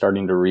they're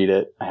starting to read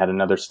it. I had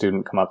another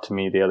student come up to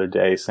me the other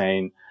day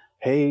saying,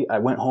 hey, I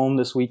went home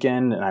this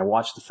weekend and I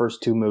watched the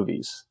first 2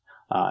 movies.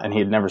 And he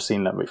had never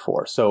seen them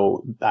before.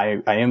 So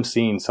I am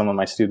seeing some of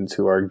my students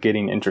who are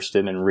getting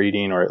interested in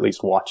reading or at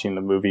least watching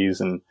the movies.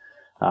 And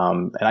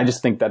I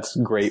just think that's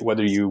great,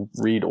 whether you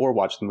read or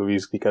watch the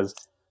movies, because,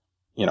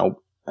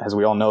 as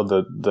we all know,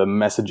 the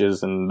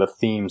messages and the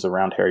themes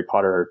around Harry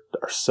Potter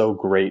are so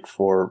great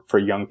for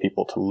young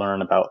people to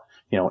learn about,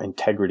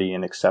 integrity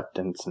and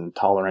acceptance and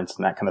tolerance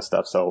and that kind of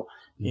stuff. So,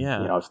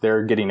 yeah, if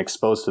they're getting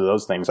exposed to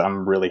those things,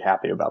 I'm really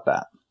happy about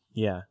that.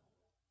 Yeah.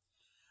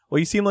 Well,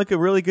 you seem like a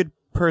really good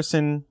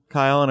person,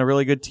 Kyle, and a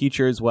really good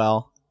teacher as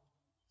well.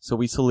 So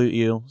we salute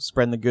you,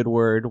 spreading the good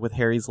word with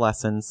Harry's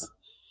lessons.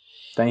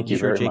 Thank you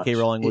very much. J.K.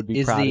 Rowling would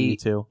be proud of you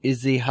too.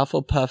 Is the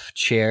Hufflepuff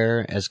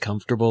chair as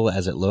comfortable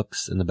as it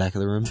looks in the back of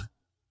the room?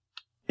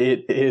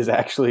 It is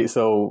actually.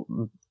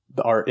 So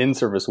our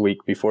in-service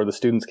week before the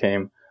students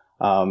came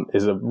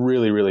is a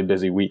really, really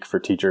busy week for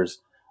teachers.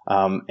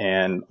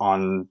 And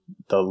on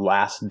the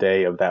last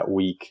day of that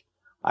week,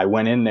 I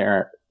went in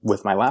there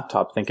with my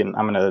laptop thinking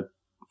I'm going to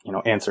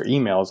answer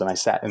emails, and I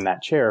sat in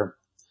that chair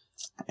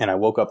and I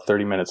woke up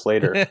 30 minutes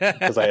later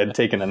because I had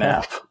taken a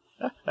nap.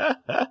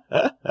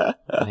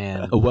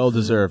 Man, a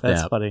well-deserved nap.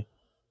 That's funny.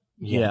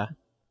 Yeah.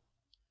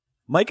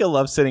 Micah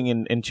loves sitting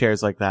in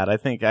chairs like that. I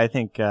think.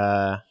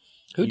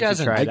 Who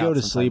doesn't? I go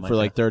to sleep for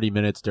like 30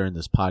 minutes during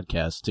this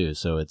podcast too,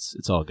 so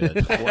it's all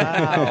good.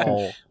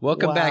 Wow.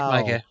 Welcome back,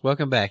 Micah.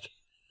 Welcome back.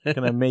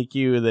 Gonna make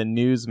you the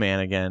newsman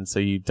again, so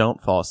you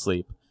don't fall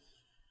asleep.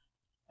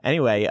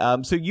 Anyway,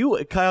 so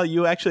Kyle,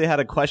 you actually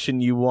had a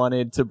question you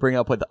wanted to bring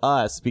up with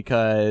us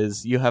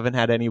because you haven't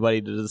had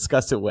anybody to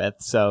discuss it with,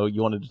 so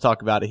you wanted to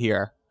talk about it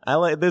here.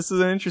 This is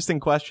an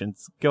interesting question.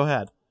 Go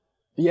ahead.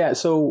 Yeah,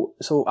 so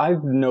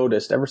I've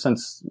noticed ever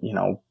since,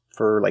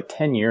 for like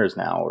 10 years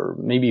now, or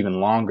maybe even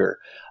longer,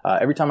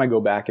 every time I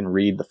go back and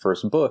read the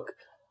first book,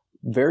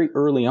 very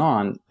early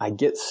on, I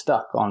get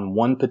stuck on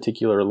one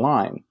particular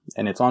line,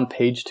 and it's on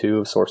page 2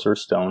 of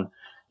Sorcerer's Stone.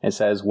 It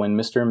says, when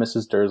Mr. and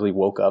Mrs. Dursley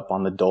woke up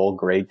on the dull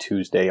gray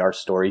Tuesday our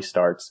story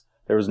starts,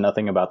 there was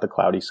nothing about the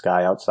cloudy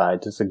sky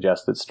outside to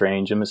suggest that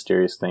strange and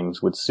mysterious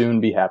things would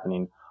soon be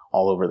happening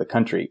all over the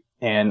country.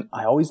 And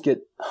I always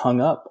get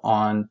hung up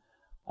on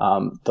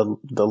the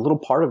little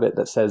part of it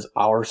that says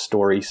our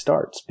story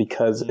starts,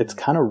 because it's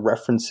kind of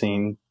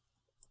referencing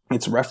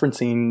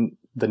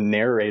the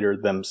narrator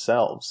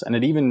themselves. And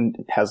it even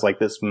has like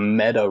this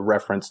meta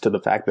reference to the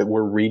fact that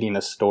we're reading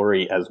a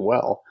story as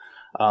well,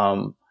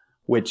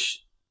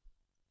 which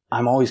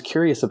I'm always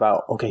curious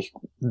about. Okay,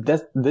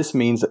 this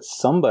means that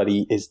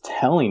somebody is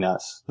telling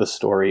us the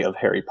story of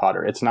Harry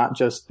Potter. It's not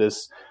just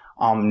this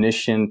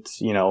omniscient,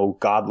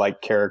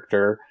 godlike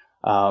character,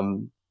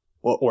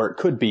 or it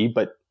could be,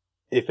 but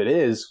if it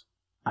is,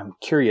 I'm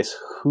curious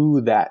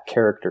who that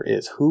character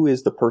is. Who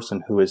is the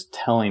person who is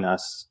telling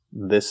us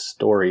this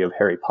story of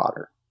Harry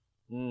Potter?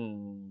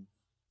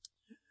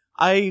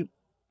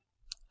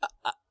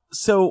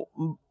 So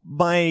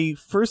my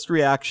first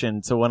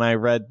reaction to when I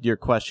read your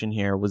question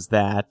here was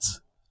that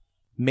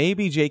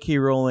maybe J.K.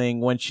 Rowling,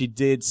 when she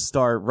did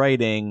start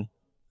writing,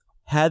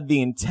 had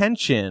the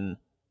intention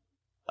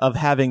of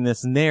having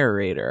this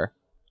narrator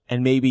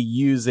and maybe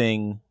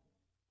using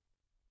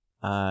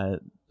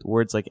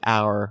words like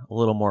our a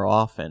little more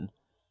often.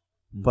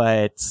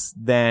 But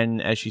then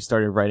as she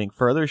started writing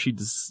further, she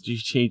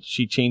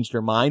changed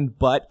her mind,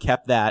 but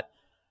kept that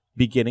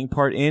beginning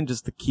part in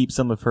just to keep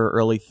some of her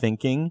early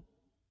thinking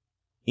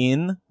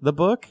in the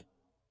book.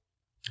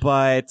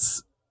 But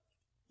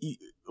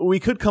we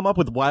could come up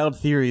with wild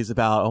theories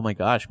about, oh my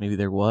gosh, maybe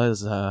there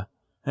was a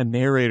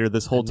narrator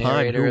this whole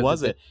time. Who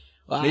was it?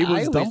 Maybe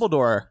it was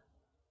Dumbledore.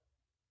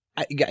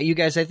 You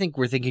guys, I think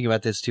we're thinking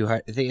about this too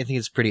hard. I think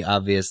it's pretty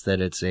obvious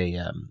that it's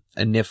a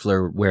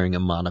Niffler wearing a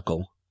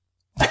monocle.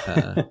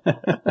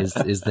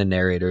 Is the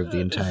narrator of the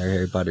entire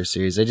Harry Potter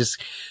series.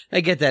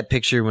 I get that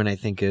picture when I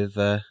think of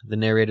the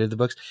narrator of the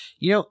books.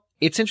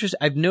 It's interesting.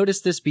 I've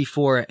noticed this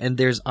before, and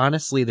there's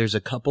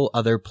a couple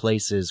other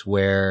places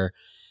where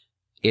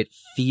it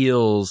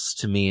feels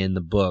to me in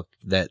the book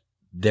that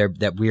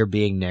we're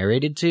being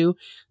narrated to.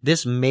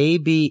 This may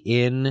be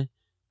in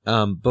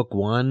book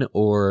 1,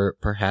 or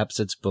perhaps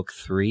it's book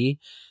 3,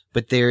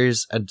 but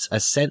there's a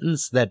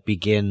sentence that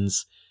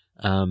begins,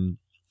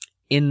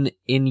 in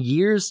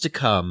years to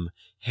come,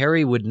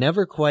 Harry would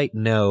never quite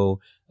know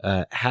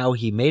how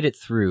he made it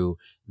through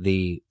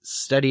the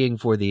studying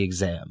for the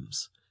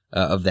exams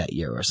of that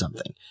year or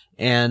something.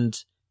 And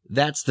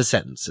that's the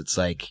sentence. It's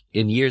like,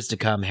 in years to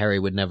come, Harry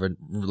would never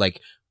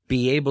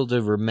be able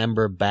to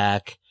remember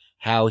back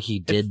how he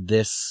did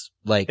this.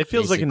 It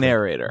feels like a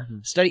narrator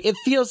study. It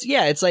feels,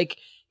 yeah, it's like,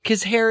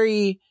 because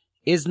Harry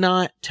is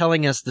not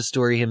telling us the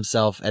story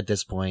himself at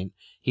this point.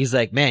 He's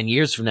like, man,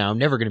 years from now, I'm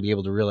never going to be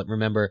able to really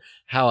remember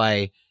how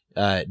I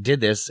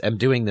did this. I'm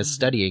doing this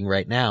studying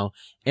right now.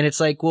 And it's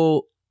like,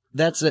 well,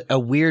 that's a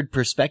weird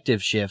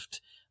perspective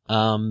shift,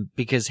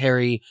 because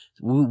Harry,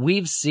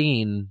 we've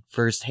seen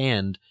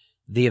firsthand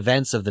the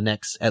events of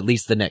at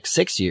least the next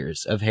 6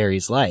 years of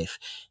Harry's life.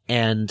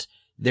 And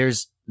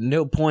there's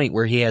no point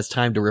where he has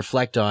time to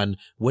reflect on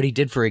what he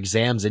did for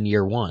exams in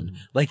year 1.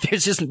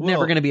 There's just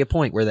never going to be a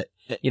point where that,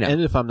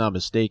 And if I'm not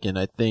mistaken,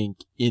 I think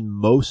in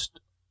most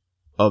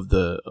of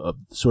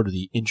sort of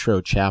the intro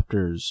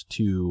chapters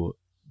to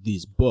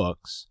these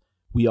books,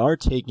 we are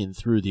taken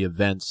through the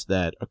events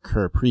that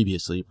occur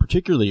previously,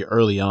 particularly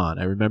early on.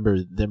 I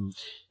remember them,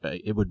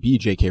 it would be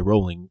J.K.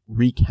 Rowling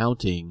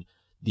recounting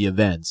the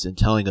events and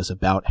telling us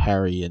about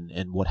Harry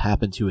and what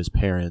happened to his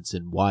parents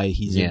and why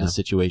he's in the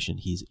situation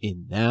he's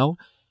in now.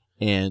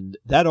 And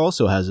that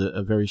also has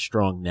a very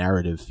strong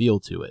narrative feel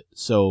to it.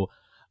 So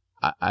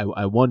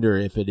I wonder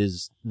if it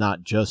is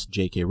not just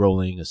J.K.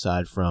 Rowling,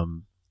 aside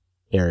from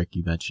Eric,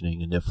 you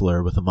mentioning a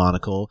Niffler with a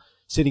monocle,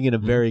 sitting in a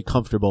very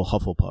comfortable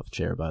Hufflepuff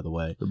chair, by the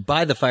way.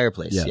 By the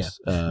fireplace, yes.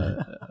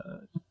 Yeah.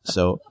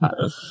 So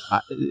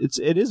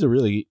it is a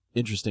really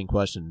interesting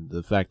question,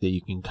 the fact that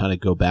you can kind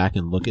of go back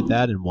and look at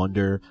that and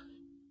wonder,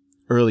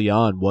 early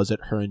on, was it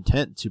her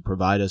intent to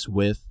provide us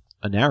with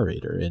a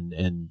narrator? And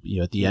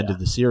at the end of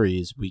the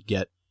series, we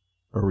get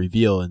a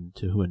reveal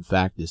into who, in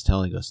fact, is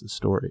telling us the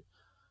story.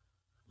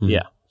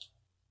 Yeah.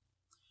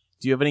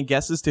 Do you have any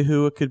guesses to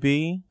who it could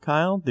be,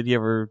 Kyle? Did you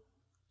ever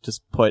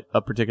just put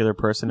a particular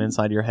person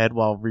inside your head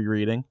while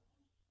rereading?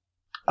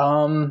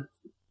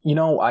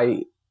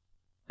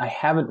 I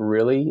haven't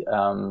really.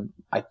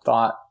 I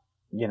thought,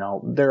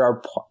 there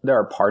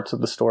are parts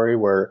of the story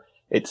where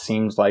it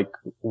seems like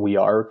we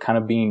are kind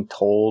of being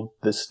told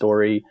this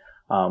story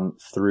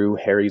through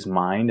Harry's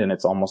mind, and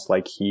it's almost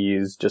like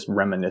he's just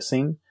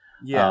reminiscing.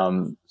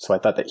 Yeah. So I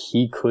thought that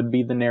he could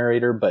be the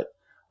narrator, but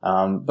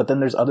then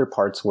there's other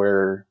parts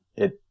where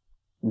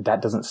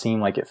that doesn't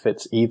seem like it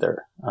fits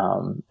either.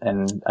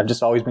 And I've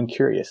just always been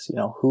curious,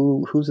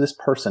 who's this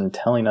person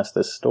telling us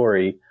this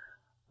story?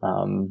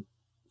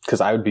 'Cause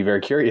I would be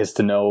very curious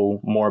to know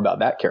more about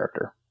that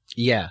character.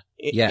 Yeah.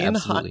 Yeah,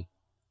 absolutely.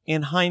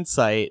 In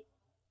hindsight,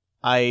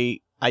 I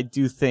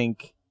do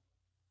think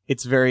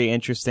it's very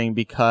interesting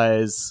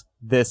because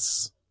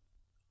this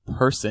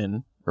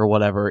person or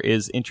whatever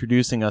is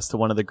introducing us to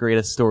one of the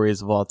greatest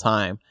stories of all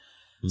time.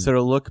 Mm-hmm. So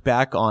to look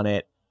back on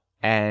it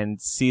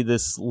and see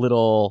this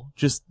little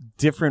just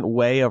different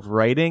way of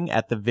writing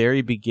at the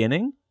very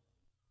beginning,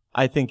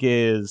 I think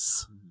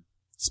is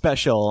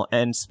special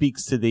and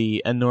speaks to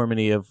the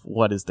enormity of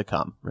what is to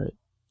come. Right.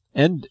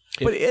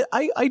 But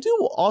I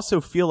do also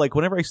feel like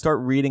whenever I start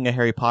reading a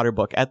Harry Potter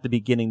book at the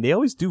beginning, they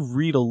always do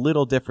read a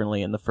little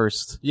differently in the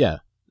first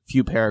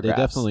few paragraphs.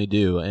 They definitely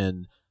do.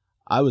 And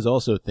I was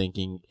also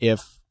thinking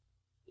if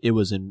it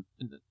was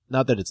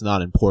not that it's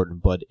not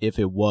important, but if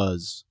it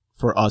was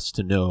for us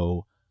to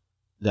know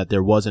that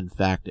there was in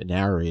fact a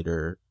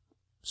narrator,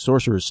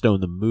 Sorcerer's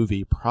Stone, the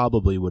movie,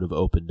 probably would have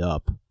opened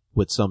up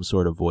with some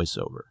sort of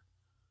voiceover.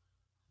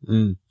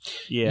 Mm.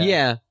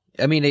 Yeah.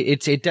 I mean,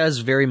 it does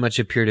very much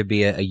appear to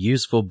be a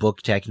useful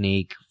book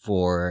technique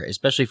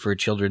especially for a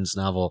children's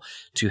novel,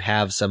 to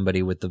have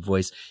somebody with the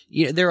voice.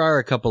 There are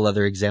a couple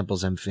other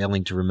examples I'm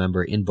failing to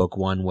remember in book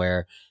one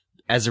where,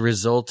 as a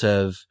result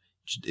of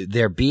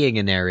there being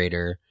a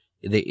narrator,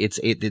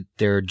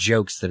 there are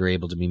jokes that are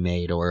able to be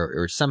made,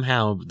 or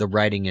somehow the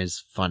writing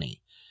is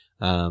funny,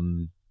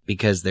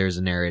 because there's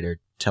a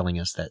narrator telling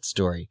us that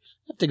story.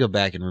 I have to go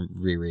back and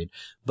reread,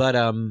 but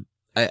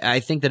I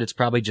think that it's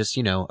probably just,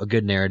 a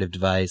good narrative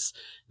device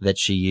that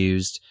she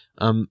used.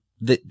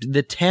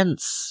 The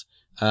tense,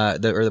 or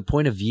the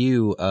point of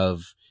view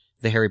of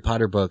the Harry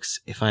Potter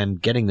books, if I'm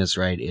getting this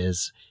right,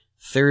 is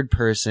third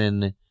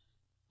person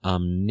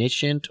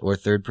omniscient or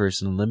third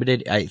person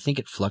limited. I think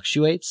it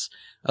fluctuates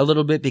a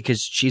little bit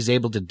because she's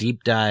able to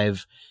deep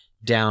dive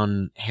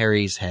down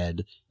Harry's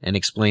head and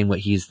explain what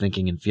he's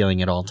thinking and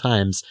feeling at all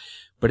times,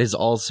 but is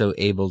also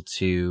able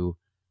to,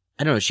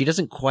 I don't know, she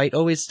doesn't quite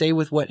always stay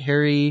with what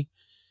Harry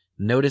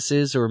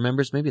notices or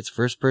remembers. Maybe it's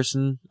first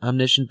person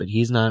omniscient, but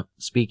he's not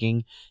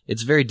speaking.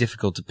 It's very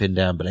difficult to pin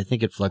down, but I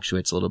think it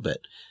fluctuates a little bit.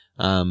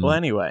 Well,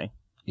 anyway.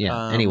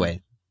 Yeah,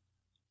 anyway.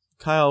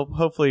 Kyle,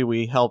 hopefully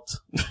we helped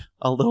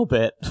a little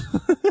bit.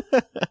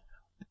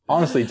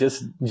 Honestly,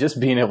 just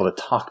being able to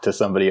talk to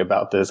somebody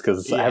about this,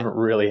 because I haven't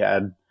really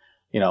had,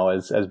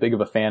 as big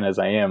of a fan as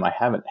I am, I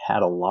haven't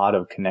had a lot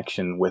of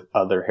connection with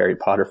other Harry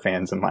Potter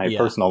fans in my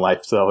personal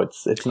life. So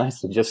it's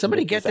nice to just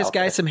somebody get this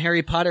guy some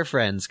Harry Potter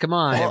friends. Come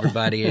on,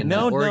 everybody in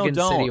Oregon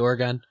City,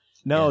 Oregon.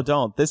 No,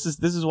 don't. This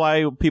is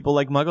why people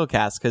like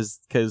MuggleCast,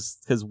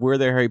 because we're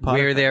their Harry Potter.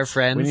 We're their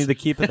friends. We need to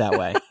keep it that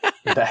way.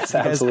 That's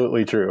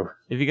absolutely true.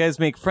 If you guys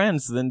make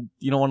friends, then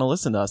you don't want to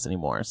listen to us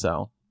anymore.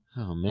 So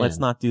let's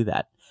not do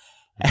that.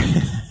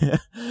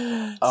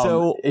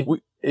 So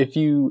if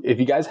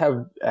you guys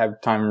have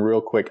time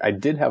real quick, I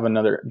did have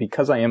another,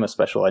 because I am a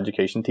special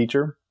education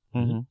teacher.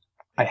 Mm-hmm.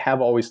 I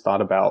have always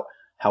thought about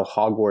how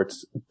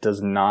Hogwarts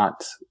does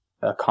not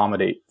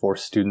accommodate for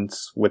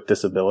students with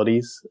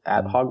disabilities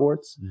at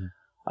Hogwarts.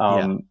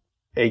 Mm-hmm.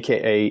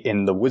 AKA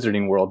in the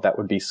wizarding world, that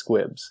would be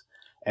squibs.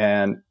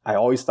 And I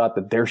always thought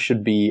that there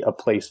should be a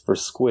place for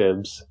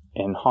squibs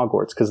in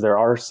Hogwarts, because there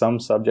are some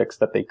subjects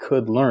that they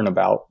could learn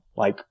about,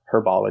 like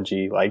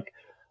herbology, like,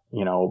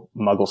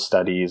 Muggle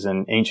studies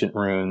and ancient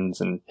runes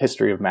and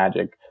history of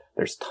magic.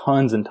 There's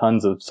tons and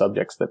tons of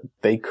subjects that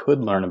they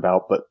could learn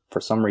about, but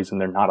for some reason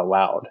they're not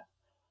allowed.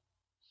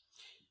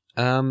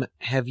 Do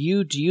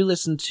you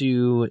listen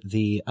to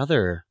the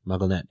other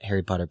MuggleNet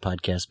Harry Potter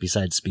podcast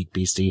besides Speak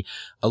Beastie,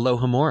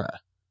 Alohomora?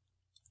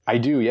 I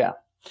do, yeah.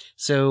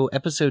 So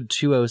episode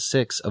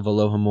 206 of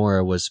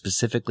Alohomora was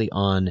specifically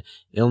on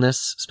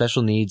illness,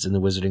 special needs in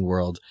the wizarding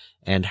world,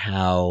 and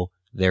how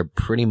they're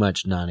pretty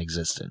much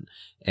non-existent.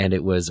 And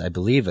it was, I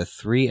believe, a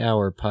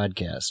 3-hour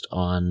podcast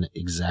on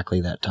exactly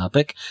that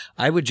topic.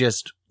 I would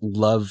just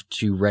love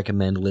to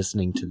recommend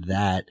listening to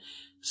that,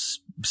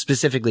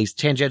 specifically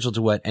tangential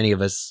to what any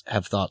of us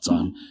have thoughts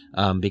on,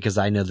 because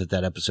I know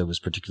that episode was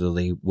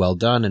particularly well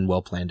done and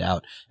well planned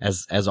out,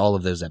 as all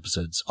of those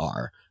episodes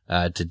are,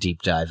 to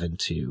deep dive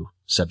into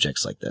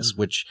subjects like this,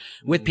 which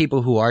with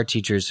people who are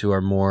teachers who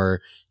are more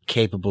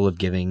capable of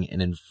giving an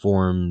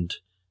informed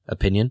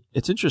opinion.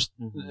 It's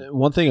interesting.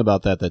 One thing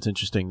about that's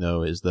interesting,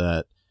 though, is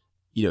that,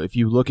 if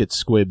you look at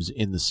Squibs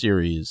in the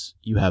series,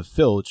 you have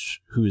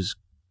Filch, who's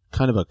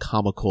kind of a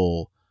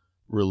comical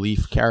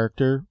relief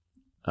character,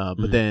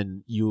 but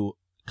then you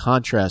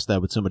contrast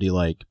that with somebody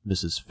like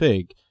Mrs.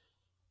 Fig,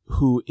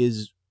 who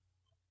is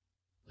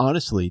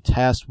honestly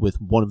tasked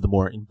with one of the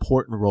more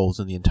important roles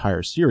in the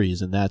entire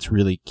series, and that's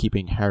really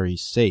keeping Harry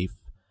safe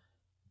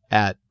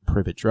at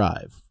Privet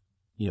Drive,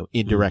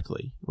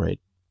 indirectly, right?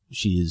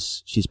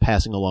 She's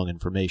passing along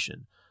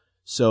information.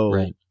 So,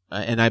 Right.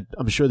 And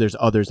I'm sure there's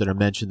others that are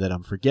mentioned that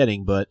I'm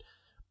forgetting, but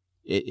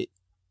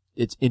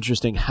it's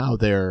interesting how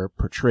they're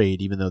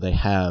portrayed, even though they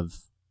have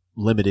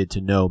limited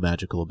to no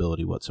magical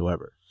ability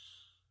whatsoever.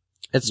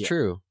 It's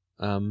true.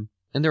 And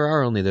there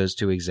are only those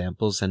two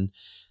examples, and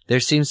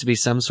there seems to be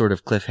some sort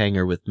of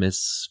cliffhanger with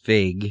Mrs.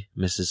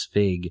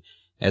 Fig,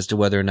 as to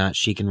whether or not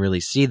she can really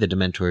see the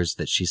Dementors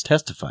that she's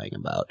testifying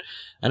about.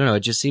 I don't know, it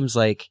just seems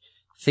like,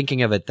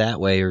 thinking of it that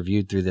way or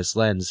viewed through this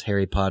lens,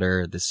 Harry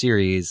Potter, the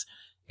series,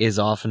 is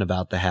often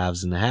about the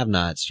haves and the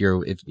have-nots.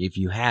 If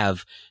you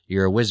have,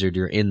 you're a wizard,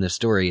 you're in the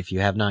story. If you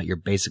have not, you're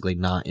basically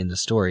not in the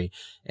story.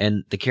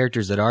 And the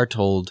characters that are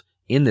told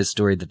in this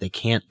story that they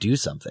can't do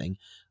something,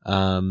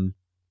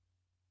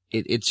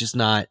 it's just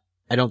not,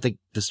 I don't think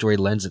the story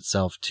lends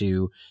itself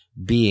to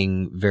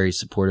being very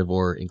supportive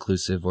or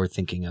inclusive or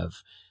thinking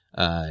of,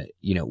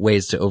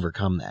 ways to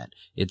overcome that.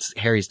 It's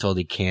Harry's told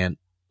he can't,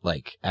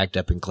 act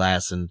up in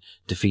class and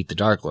defeat the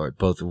Dark Lord,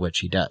 both of which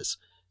he does.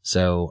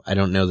 So I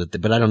don't know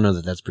but I don't know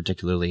that that's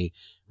particularly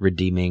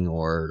redeeming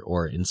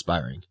or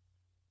inspiring.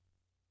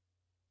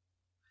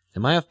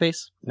 Am I off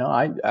base? No,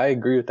 I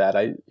agree with that.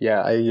 Like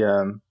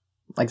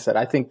I said,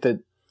 I think that,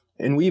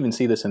 and we even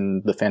see this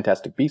in the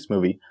Fantastic Beasts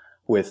movie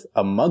with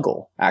a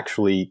Muggle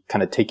actually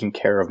kind of taking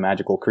care of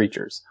magical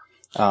creatures.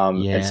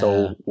 And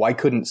so why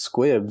couldn't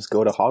squibs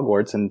go to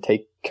Hogwarts and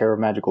take care of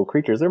magical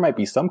creatures? There might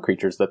be some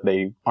creatures that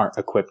they aren't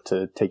equipped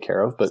to take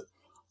care of, but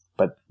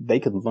they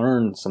could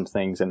learn some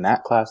things in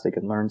that class. They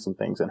could learn some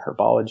things in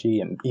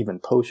herbology and even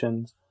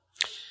potions.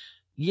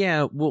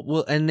 Yeah,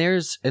 well, and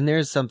there's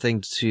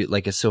something to,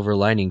 like, a silver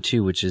lining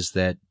too, which is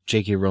that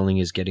J.K. Rowling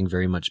is getting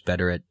very much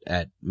better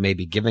at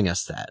maybe giving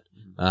us that.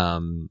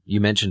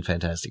 You mentioned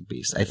Fantastic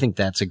Beasts. I think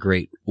that's a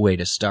great way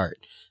to start,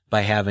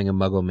 by having a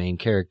Muggle main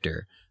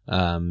character,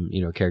 a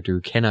character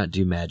who cannot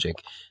do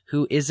magic,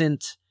 who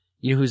isn't,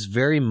 who's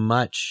very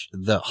much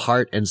the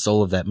heart and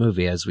soul of that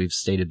movie, as we've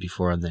stated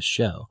before on this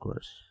show. Of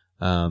course.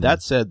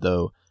 That said,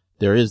 though,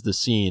 there is the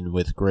scene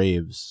with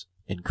Graves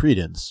and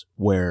Credence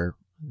where,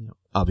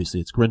 obviously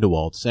it's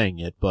Grindelwald saying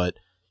it, but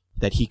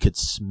that he could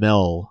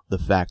smell the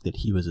fact that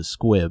he was a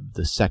squib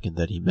the second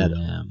that he met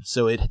him.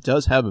 So it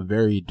does have a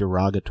very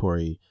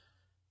derogatory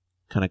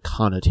kind of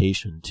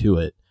connotation to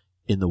it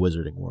in the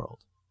wizarding world.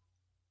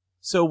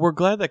 So we're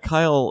glad that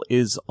Kyle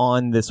is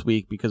on this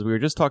week, because we were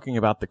just talking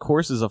about the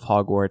courses of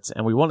Hogwarts,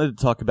 and we wanted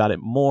to talk about it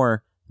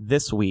more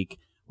this week.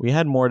 We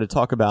had more to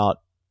talk about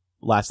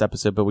last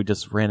episode, but we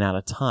just ran out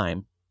of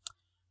time.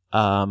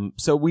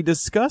 So we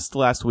discussed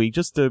last week,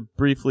 just to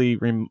briefly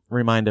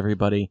remind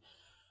everybody,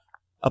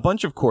 a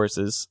bunch of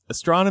courses: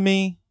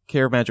 astronomy,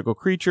 care of magical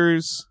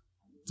creatures,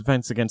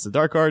 defense against the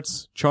dark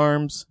arts,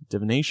 charms,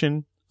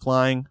 divination,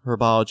 flying,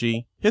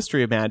 herbology,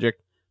 history of magic,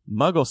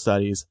 Muggle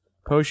studies,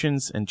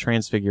 potions, and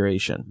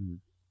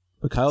transfiguration.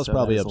 But Kyle's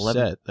probably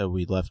upset that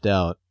we left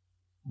out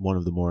one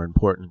of the more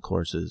important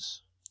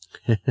courses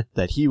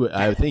that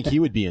I think he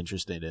would be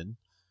interested in.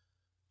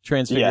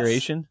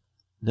 Transfiguration?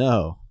 Yes.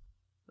 No.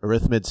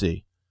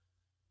 Arithmancy.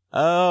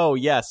 Oh,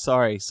 yes.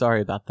 Sorry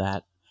about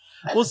that.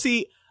 Well,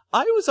 see,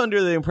 I was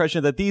under the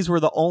impression that these were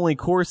the only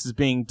courses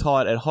being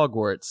taught at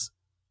Hogwarts.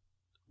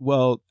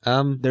 Well,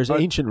 there's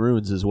ancient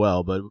runes as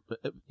well, but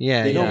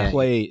they don't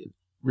play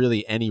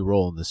really any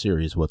role in the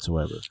series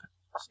whatsoever.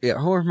 Yeah,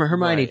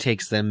 Hermione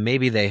takes them.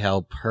 Maybe they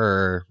help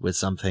her with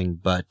something,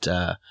 but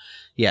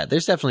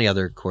there's definitely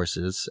other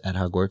courses at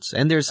Hogwarts,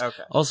 and there's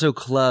also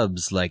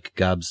clubs like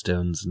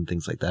gobstones and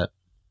things like that.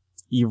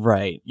 You're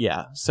right.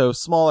 Yeah. So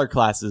smaller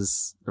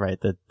classes, right,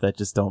 that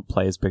just don't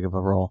play as big of a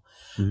role.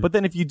 Mm-hmm. But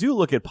then if you do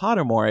look at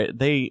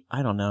Pottermore,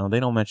 I don't know, they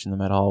don't mention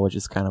them at all, which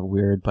is kind of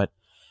weird. But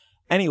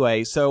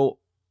anyway, so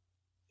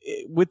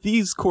with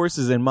these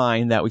courses in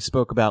mind that we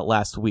spoke about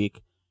last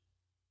week,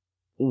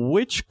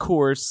 which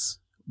course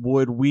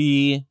would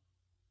we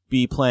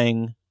be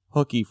playing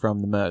hooky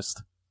from the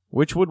most?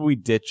 Which would we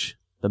ditch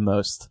the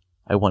most?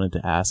 I wanted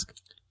to ask.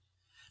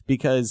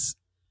 Because,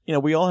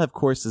 we all have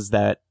courses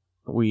that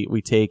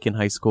we take in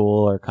high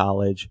school or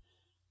college,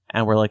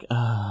 and we're like,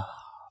 oh,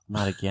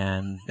 not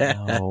again.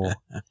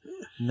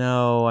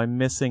 No, I'm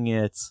missing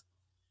it.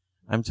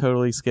 I'm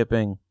totally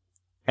skipping.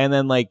 And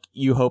then,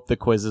 you hope the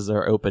quizzes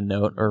are open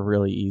note or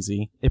really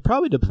easy. It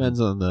probably depends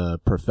on the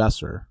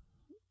professor.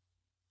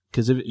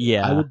 Because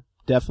I would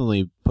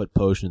definitely put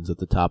potions at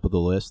the top of the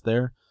list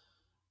there.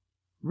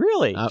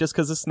 Really? Just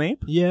because of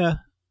Snape? Yeah.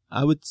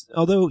 I would,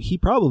 although he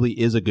probably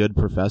is a good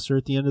professor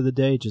at the end of the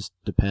day, just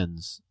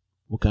depends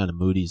what kind of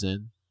mood he's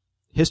in.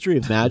 History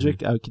of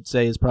Magic, I could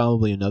say, is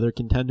probably another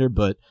contender,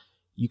 but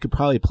you could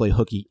probably play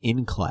hooky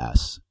in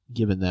class,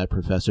 given that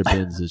Professor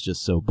Binns is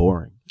just so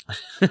boring.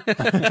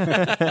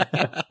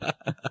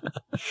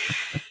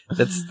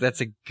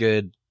 That's a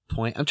good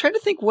point. I'm trying to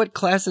think what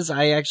classes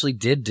I actually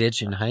did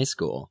ditch in high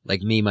school.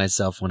 Like me,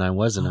 myself, when I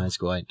was in high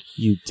school.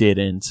 You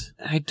didn't.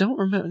 I don't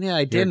remember. Yeah,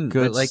 I didn't.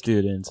 You're a good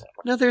student.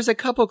 No, there's a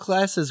couple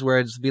classes where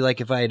it'd be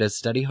like if I had a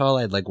study hall,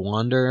 I'd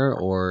wander,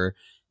 or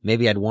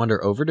maybe I'd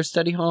wander over to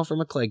study hall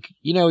from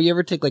you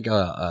ever take like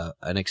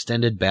an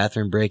extended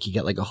bathroom break, you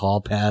get like a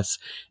hall pass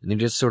and you're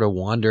just sort of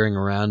wandering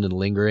around and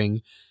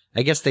lingering.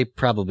 I guess they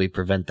probably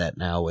prevent that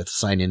now with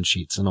sign-in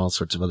sheets and all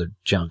sorts of other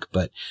junk.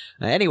 But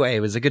anyway,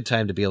 it was a good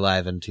time to be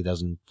alive in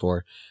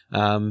 2004.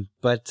 I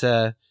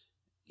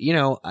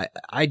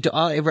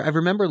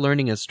remember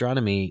learning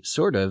astronomy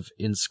sort of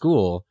in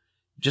school.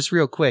 Just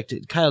real quick,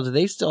 Kyle, do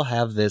they still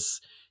have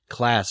this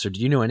class, or do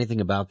you know anything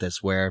about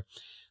this where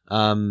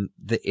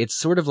it's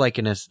sort of like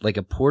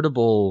a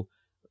portable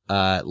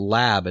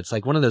lab? It's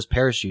like one of those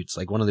parachutes,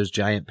 like one of those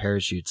giant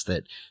parachutes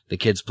that the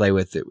kids play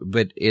with,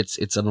 but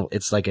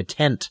it's like a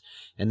tent,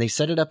 and they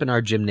set it up in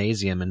our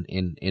gymnasium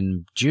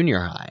in junior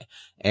high.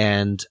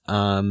 And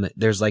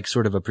there's like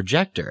sort of a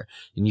projector,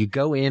 and you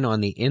go in on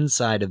the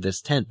inside of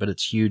this tent, but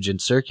it's huge and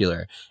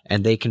circular,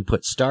 and they can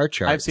put star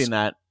charts. I've seen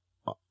that.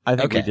 I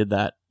think we did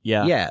that.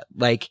 Yeah. Yeah.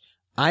 Like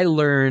I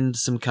learned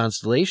some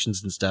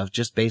constellations and stuff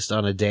just based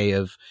on a day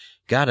of,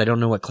 God, I don't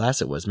know what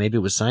class it was. Maybe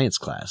it was science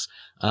class.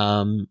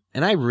 And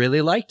I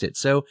really liked it.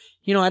 So,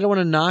 I don't want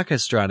to knock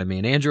astronomy.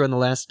 And Andrew, on the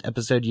last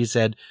episode, you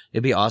said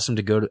it'd be awesome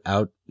to go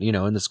out,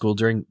 in the school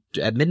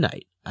at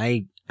midnight.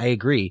 I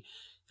agree.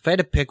 If I had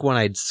to pick one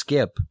I'd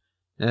skip,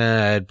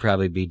 it'd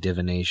probably be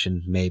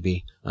divination,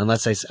 maybe.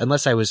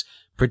 Unless I was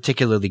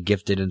particularly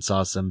gifted and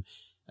saw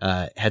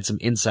had some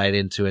insight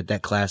into it.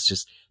 That class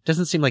just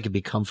doesn't seem like it'd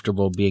be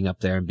comfortable being up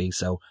there and being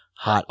so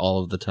hot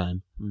all of the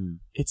time.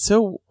 It's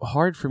so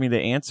hard for me to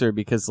answer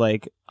because,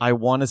 like, I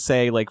want to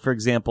say, like, for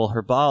example,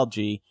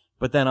 herbology,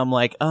 but then I'm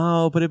like,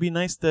 oh, but it'd be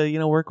nice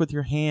to, work with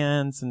your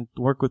hands and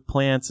work with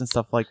plants and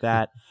stuff like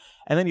that.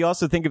 And then you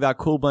also think about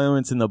cool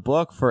moments in the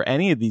book for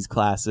any of these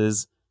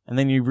classes, and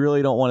then you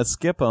really don't want to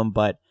skip them.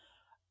 But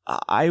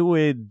I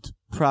would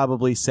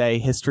probably say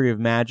history of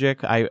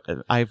magic.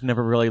 I've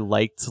never really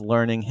liked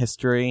learning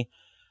history.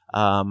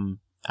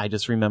 I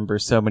just remember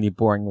so many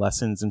boring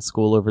lessons in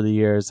school over the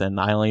years, and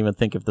I don't even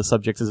think if the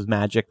subject is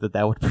magic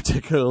that would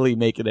particularly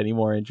make it any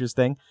more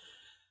interesting.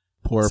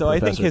 So I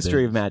think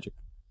history of magic.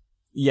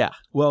 Yeah.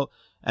 Well,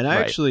 and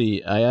I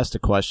asked a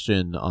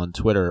question on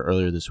Twitter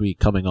earlier this week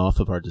coming off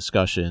of our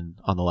discussion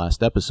on the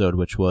last episode,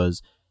 which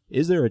was,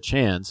 is there a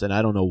chance, and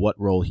I don't know what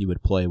role he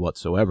would play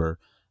whatsoever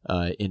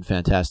in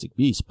Fantastic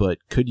Beasts, but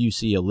could you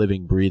see a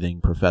living,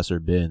 breathing Professor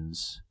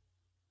Binns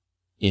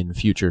in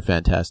future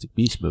Fantastic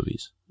Beasts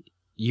movies?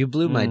 You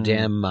blew my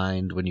damn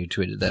mind when you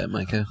tweeted that,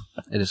 Micah.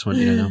 I just want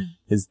you to know.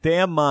 His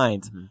damn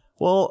mind. Mm-hmm.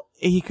 Well,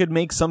 he could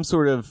make some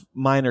sort of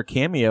minor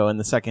cameo in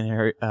the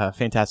second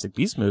Fantastic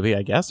Beasts movie,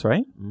 I guess,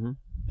 right?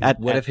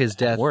 Mm-hmm. What if his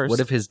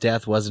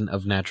death wasn't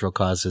of natural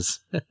causes?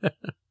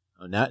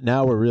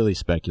 Now we're really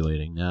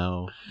speculating.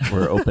 Now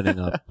we're opening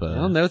up.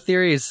 Well, no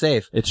theory is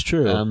safe. It's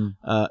true.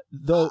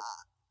 Though,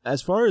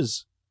 as far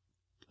as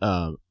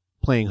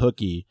playing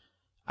hooky,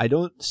 I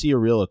don't see a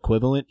real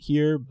equivalent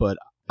here, but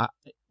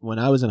when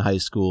I was in high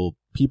school,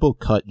 people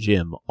cut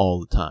gym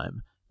all the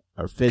time,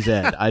 or phys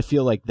ed. I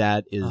feel like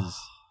that is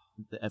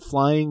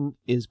flying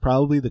is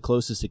probably the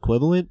closest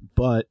equivalent.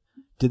 But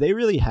do they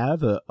really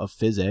have a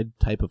phys ed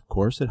type of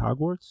course at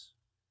Hogwarts?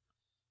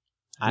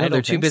 No,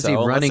 they're too busy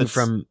running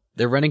from.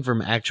 They're running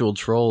from actual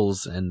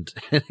trolls and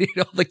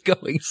all the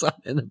goings on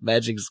in the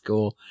magic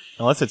school.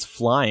 Unless it's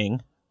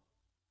flying.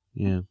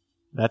 Yeah,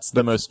 that's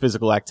the most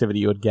physical activity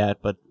you would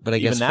get. But I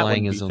guess that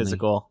flying wouldn't is be only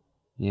physical.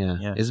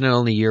 Yeah. Isn't it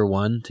only year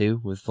 1 too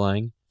with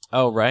flying?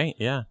 Oh, right.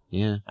 Yeah.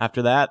 Yeah.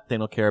 After that, they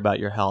don't care about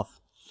your health.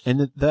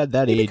 And at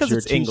that age, you're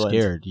too England.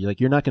 scared.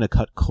 You're not going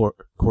to cut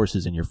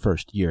courses in your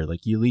first year.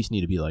 Like, you at least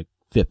need to be like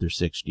 5th or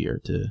 6th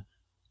year to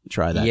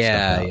try that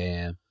stuff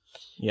out.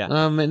 Yeah.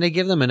 And they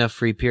give them enough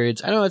free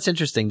periods. I don't know. It's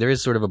interesting. There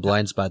is sort of a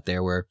blind spot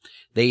there where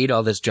they eat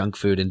all this junk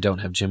food and don't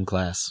have gym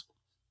class.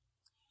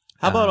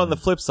 How about on the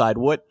flip side?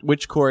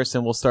 Which course?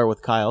 And we'll start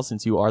with Kyle,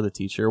 since you are the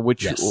teacher.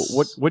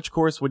 Which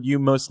course would you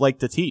most like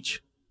to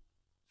teach?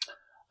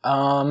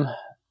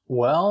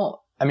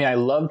 Well, I mean, I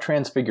love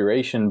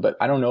Transfiguration, but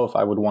I don't know if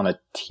I would want to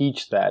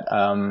teach that.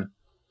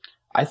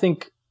 I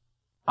think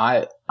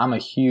I'm a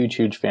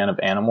huge fan of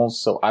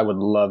animals, so I would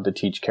love to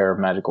teach care of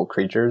magical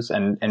creatures.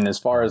 And as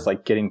far as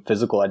like getting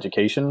physical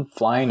education,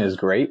 flying is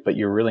great, but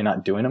you're really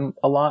not doing them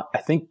a lot. I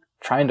think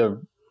trying to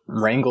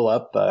wrangle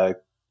up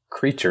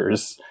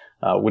creatures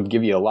would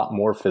give you a lot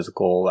more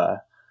physical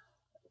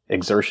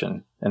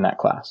exertion in that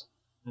class.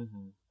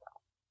 Mm-hmm.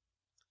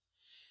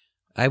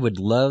 I would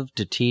love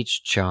to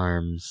teach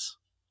charms.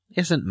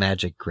 Isn't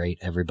magic great,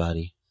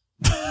 everybody?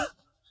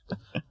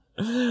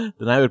 Then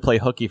I would play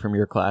hooky from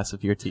your class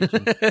if you're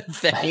teaching.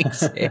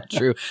 Thanks,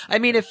 Andrew. I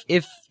mean,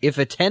 if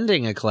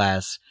attending a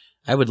class,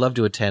 I would love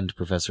to attend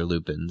Professor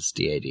Lupin's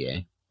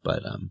DADA,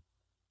 but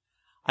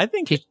I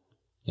think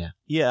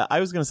yeah. I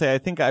was gonna say I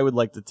think I would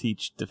like to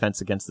teach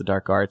Defense Against the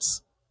Dark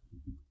Arts.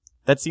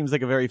 That seems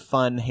like a very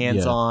fun,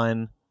 hands-on.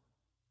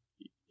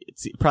 Yeah.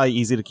 It's probably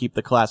easy to keep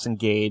the class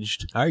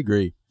engaged. I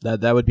agree.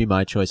 That would be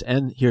my choice.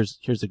 And here's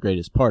the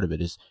greatest part of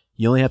it is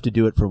you only have to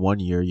do it for 1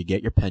 year. You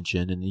get your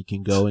pension and you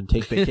can go and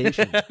take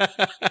vacation.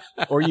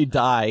 Or you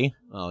die.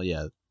 Oh,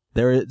 yeah.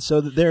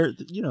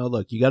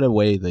 Look, you got to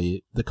weigh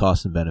the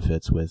costs and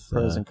benefits with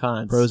pros and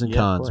cons. Pros and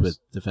cons with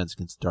Defense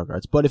Against Dark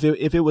Arts. But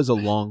if it was a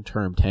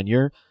long-term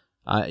tenure,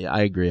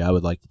 I agree. I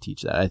would like to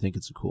teach that. I think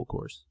it's a cool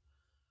course.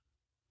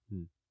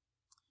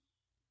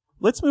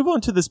 Let's move on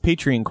to this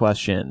Patreon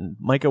question.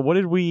 Micah, what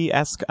did we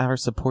ask our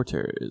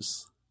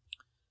supporters?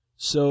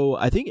 So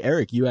I think,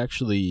 Eric, you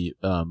actually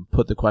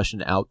put the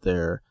question out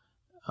there.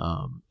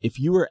 If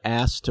you were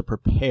asked to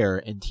prepare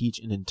and teach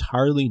an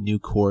entirely new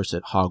course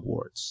at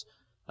Hogwarts,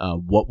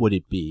 what would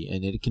it be?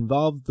 And it can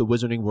involve the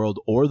Wizarding World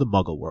or the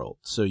Muggle World,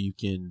 so you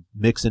can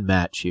mix and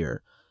match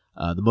here.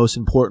 The most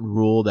important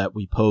rule that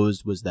we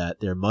posed was that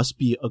there must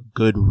be a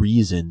good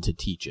reason to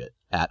teach it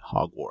at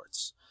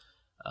Hogwarts.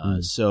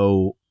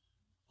 So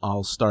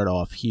I'll start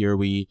off here.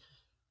 We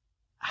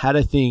had,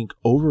 I think,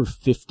 over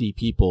 50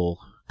 people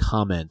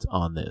comment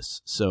on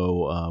this.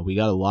 So we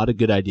got a lot of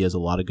good ideas, a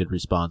lot of good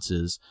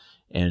responses.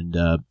 And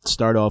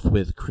start off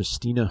with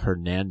Christina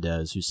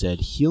Hernandez, who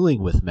said,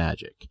 healing with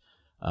magic.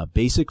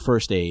 Basic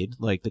first aid,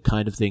 like the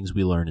kind of things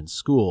we learn in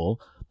school,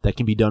 that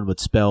can be done with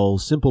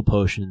spells, simple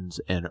potions,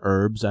 and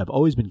herbs. I've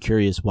always been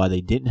curious why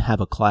they didn't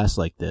have a class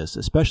like this,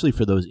 especially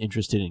for those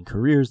interested in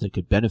careers that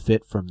could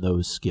benefit from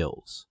those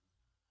skills.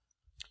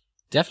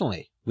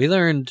 Definitely. We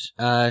learned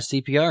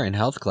CPR in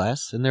health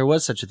class, and there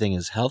was such a thing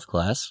as health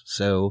class,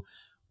 so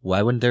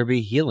why wouldn't there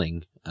be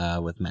healing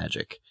with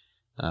magic?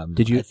 I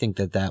think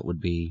that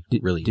would be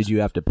really useful. Did you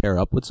have to pair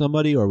up with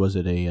somebody, or was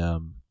it a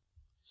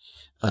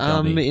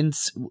dummy?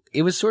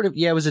 It was sort of,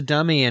 it was a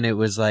dummy, and it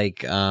was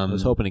like, I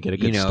was hoping to get a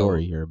good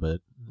story here,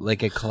 but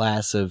like a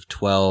class of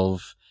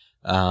 12,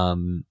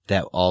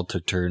 that all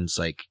took turns,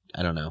 like,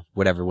 I don't know,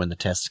 whatever, when the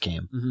test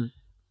came. Mm-hmm.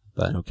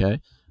 But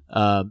okay.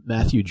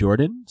 Matthew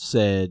Jordan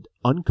said,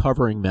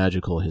 uncovering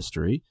magical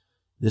history.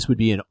 This would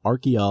be an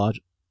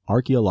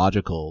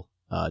archaeological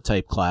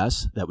type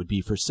class that would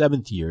be for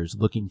 7th years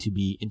looking to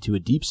be into a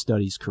deep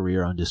studies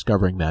career on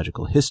discovering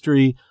magical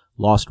history,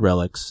 lost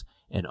relics,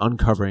 and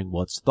uncovering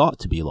what's thought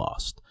to be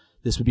lost.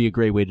 This would be a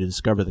great way to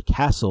discover the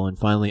castle and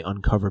finally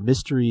uncover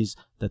mysteries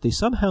that they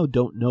somehow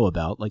don't know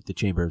about, like the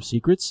Chamber of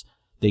Secrets.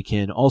 They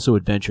can also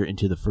adventure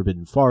into the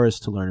Forbidden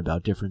Forest to learn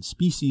about different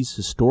species'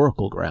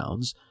 historical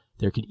grounds.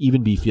 There can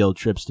even be field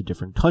trips to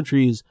different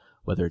countries,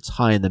 whether it's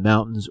high in the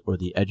mountains or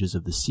the edges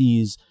of the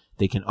seas.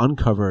 They can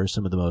uncover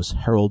some of the most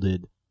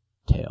heralded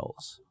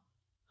tales.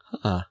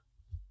 Huh.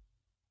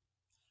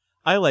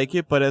 I like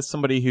it, but as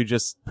somebody who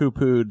just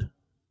poo-pooed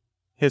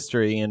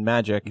history and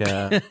magic,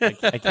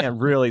 I can't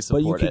really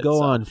support it. But you could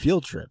go on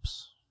field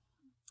trips.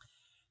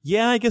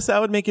 Yeah, I guess that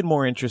would make it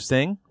more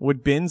interesting.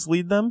 Would Binns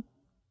lead them?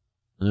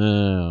 I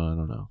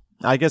don't know.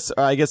 I guess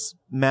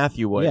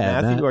Matthew would.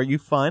 Yeah, Matthew, are you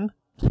fun?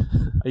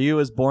 Are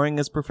you as boring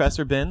as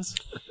Professor Binns?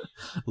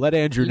 Let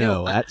Andrew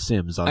know at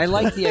Sims on Twitter.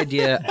 like the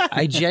idea.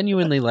 I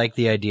genuinely like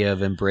the idea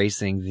of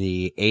embracing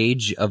the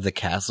age of the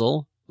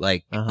castle,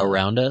 like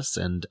around us.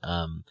 And,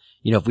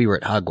 if we were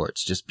at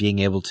Hogwarts, just being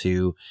able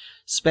to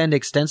spend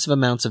extensive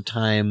amounts of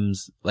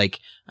times, like,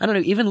 I don't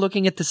know, even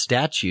looking at the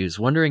statues,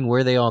 wondering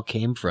where they all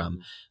came from,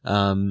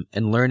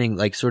 and learning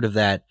like sort of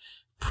that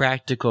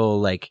practical,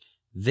 like,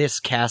 this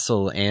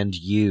castle and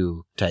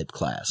you type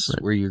class,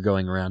 right, where you're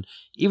going around,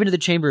 even to the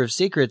Chamber of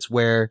Secrets,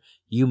 where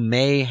you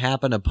may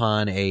happen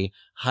upon a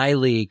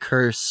highly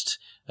cursed,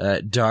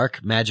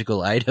 dark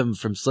magical item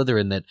from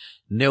Slytherin that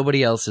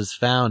nobody else has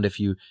found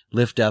if you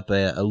lift up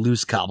a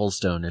loose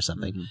cobblestone or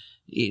something.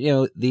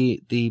 Mm-hmm.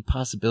 The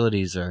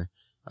possibilities are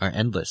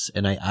endless,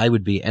 and I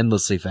would be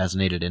endlessly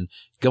fascinated in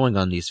going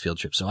on these field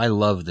trips. So I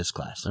love this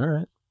class.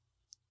 All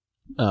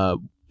right.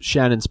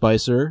 Shannon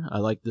Spicer, I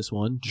like this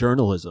one.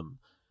 Journalism.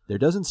 There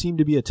doesn't seem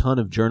to be a ton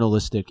of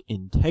journalistic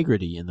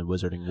integrity in the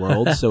wizarding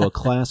world, so a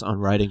class on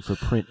writing for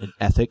print and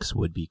ethics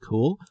would be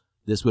cool.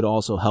 This would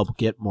also help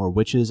get more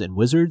witches and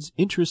wizards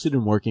interested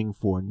in working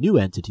for new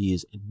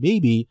entities and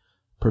maybe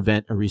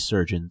prevent a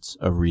resurgence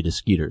of Rita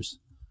Skeeters.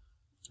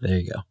 There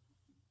you go.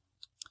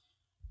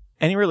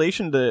 Any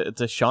relation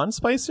to Sean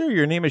Spicer?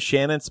 Your name is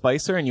Shannon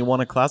Spicer and you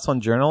want a class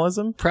on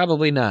journalism?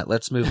 Probably not.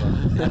 Let's move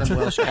on. Adam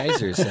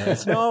Welsh-Kaiser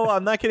says. No,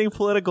 I'm not getting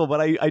political, but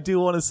I do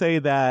want to say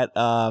that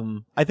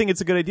I think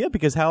it's a good idea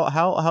because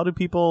how do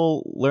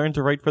people learn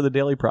to write for the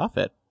Daily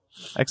Prophet,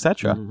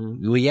 etc.?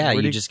 Mm-hmm. Well, yeah,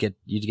 you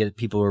get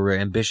people who are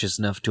ambitious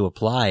enough to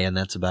apply, and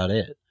that's about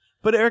it.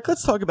 But Eric,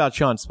 let's talk about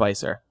Sean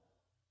Spicer.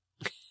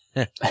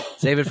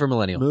 Save it for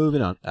Millennial.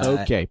 Moving on.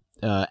 Okay.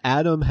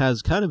 Adam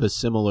has kind of a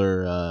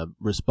similar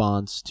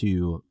response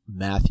to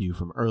Matthew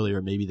from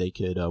earlier. Maybe they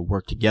could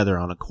work together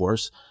on a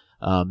course.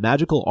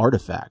 Magical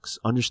artifacts.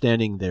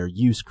 Understanding their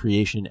use,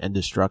 creation, and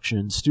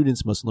destruction.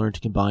 Students must learn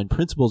to combine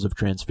principles of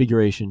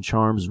transfiguration,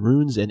 charms,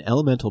 runes, and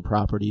elemental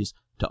properties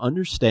to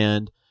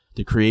understand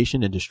the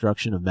creation and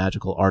destruction of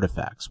magical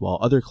artifacts. While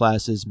other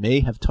classes may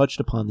have touched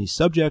upon these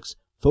subjects,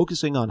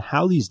 focusing on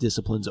how these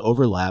disciplines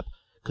overlap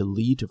could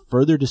lead to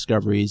further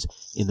discoveries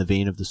in the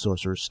vein of the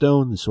Sorcerer's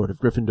Stone, the Sword of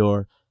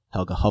Gryffindor,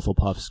 Helga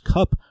Hufflepuff's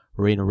cup,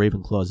 Rowena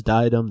Ravenclaw's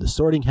diadem, the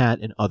Sorting Hat,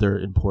 and other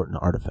important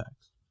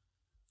artifacts.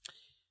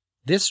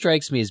 This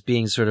strikes me as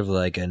being sort of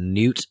like a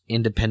Newt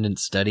independent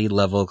study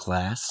level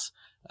class,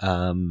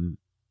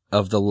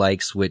 of the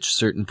likes which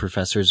certain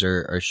professors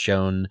are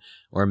shown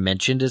or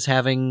mentioned as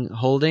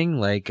holding,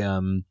 like,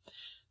 I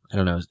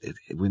don't know,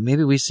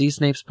 maybe we see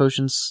Snape's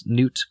Potions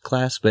Newt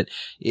class, but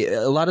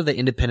a lot of the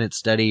independent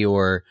study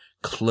or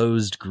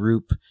closed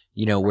group,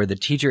 where the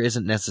teacher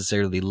isn't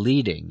necessarily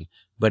leading,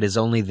 but is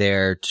only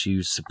there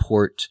to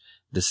support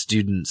the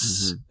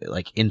students'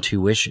 like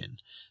intuition.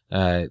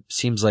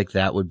 Seems like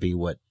that would be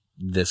what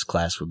this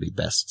class would be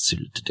best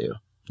suited to do.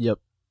 Yep.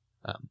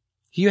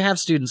 You have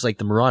students like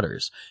the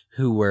Marauders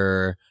who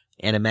were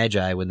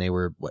animagi when they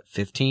were,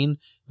 15?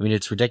 I mean,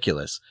 it's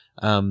ridiculous.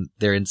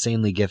 They're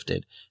insanely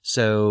gifted.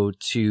 So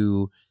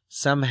to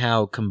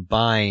somehow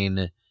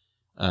combine,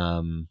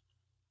 the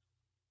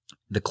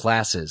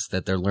classes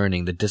that they're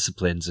learning, the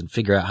disciplines, and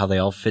figure out how they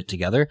all fit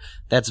together,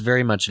 that's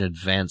very much an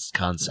advanced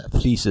concept.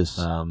 Thesis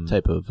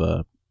type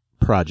of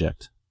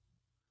project.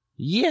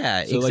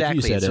 Yeah, so exactly. Like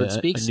you said, so it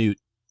speaks a Newt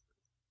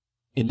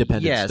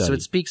independent study. So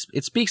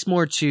it speaks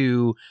more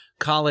to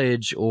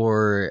college,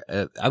 or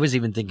I was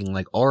even thinking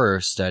like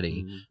horror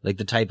study, like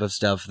the type of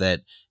stuff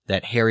that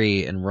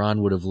Harry and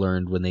Ron would have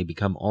learned when they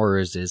become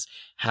Aurors, is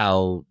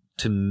how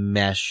to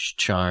mesh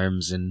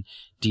charms and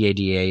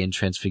DADA and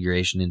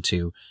transfiguration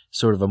into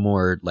sort of a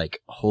more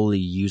like wholly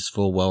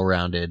useful,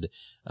 well-rounded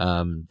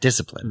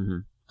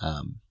discipline.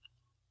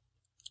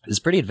 It's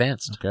pretty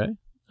advanced. Okay.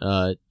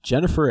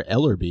 Jennifer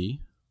Ellerby,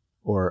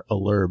 or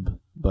Ellerb,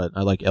 but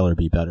I like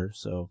Ellerby better,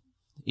 so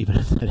even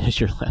if that is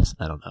your last,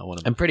 I don't know.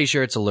 I'm pretty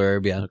sure it's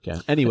Ellerb, yeah. Okay.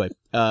 Anyway,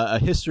 a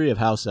history of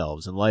house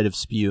elves. In light of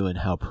Spew and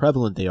how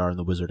prevalent they are in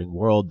the wizarding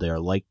world, there are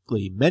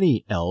likely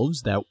many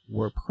elves that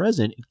were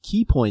present at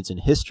key points in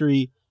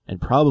history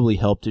and probably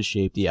helped to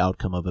shape the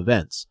outcome of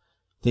events.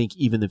 Think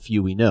even the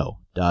few we know,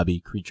 Dobby,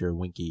 Creature,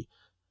 Winky.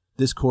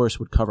 This course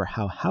would cover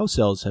how house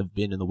elves have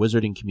been in the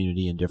wizarding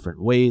community in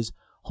different ways,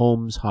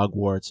 Holmes,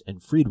 Hogwarts,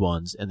 and Freed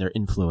ones, and their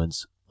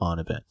influence on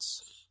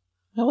events.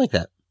 I like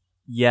that.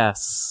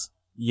 Yes.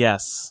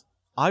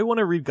 I want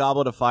to read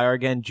Goblet of Fire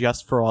again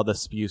just for all the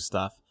Spew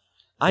stuff.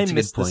 I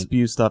miss the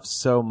Spew stuff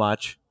so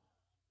much.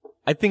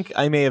 I think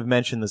I may have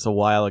mentioned this a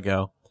while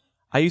ago.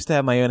 I used to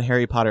have my own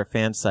Harry Potter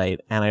fan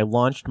site, and I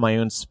launched my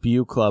own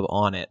Spew club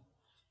on it.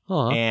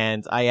 Aww.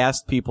 And I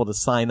asked people to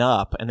sign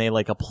up, and they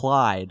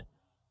applied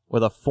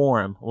with a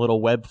form, a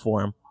little web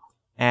form.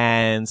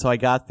 And so I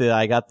got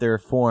their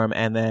form,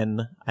 and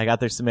then I got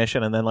their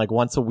submission, and then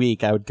once a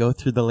week I would go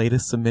through the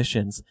latest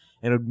submissions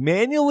and would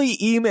manually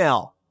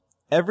email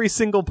every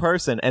single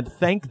person and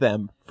thank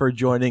them for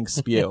joining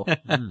Spew.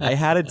 I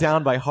had it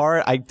down by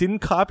heart. I didn't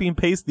copy and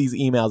paste these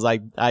emails.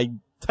 I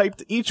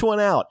typed each one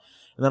out,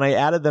 and then I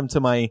added them to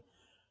my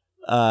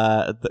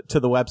to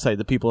the website.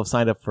 The people have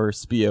signed up for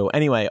Spew.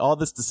 Anyway, all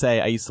this to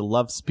say, I used to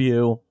love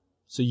Spew.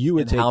 So you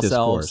would take this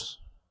course.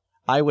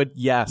 I would,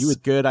 yes.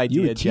 Good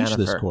idea, You would teach Jennifer.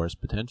 this course,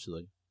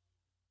 potentially.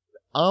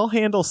 I'll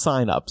handle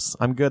sign-ups.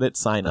 I'm good at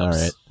sign-ups.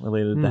 All right.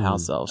 Related to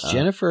house elves.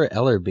 Jennifer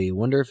Ellerby.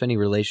 Wonder if any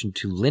relation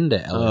to Linda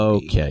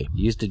Ellerby. Okay.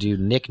 Used to do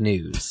Nick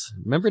News.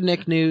 Remember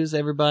Nick News,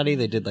 everybody?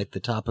 They did the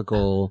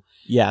topical...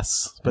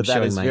 Yes, but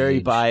that is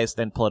very biased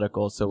and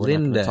political, so we're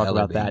not going to talk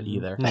about that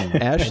either.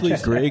 Ashley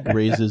Grigg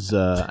raises,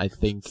 I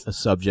think, a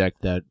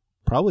subject that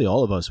probably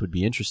all of us would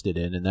be interested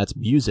in, and that's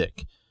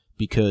music,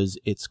 because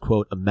it's,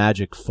 quote, a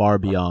magic far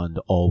beyond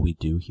all we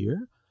do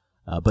here.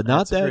 But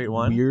not that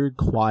weird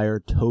choir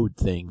toad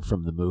thing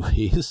from the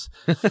movies.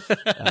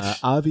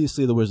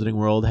 Obviously, the Wizarding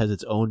World has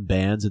its own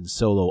bands and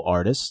solo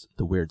artists,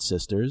 the Weird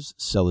Sisters,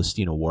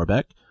 Celestina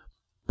Warbeck.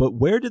 But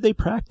where do they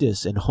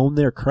practice and hone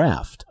their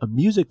craft? A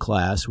music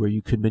class where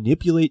you could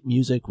manipulate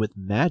music with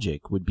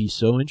magic would be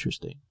so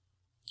interesting.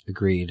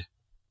 Agreed.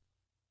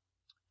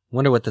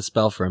 Wonder what the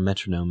spell for a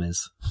metronome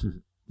is.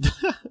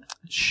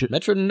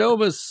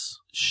 Metronomus!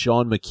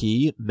 Sean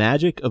McKee,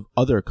 Magic of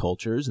Other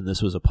Cultures, and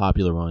this was a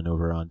popular one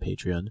over on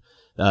Patreon.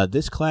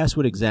 This class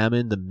would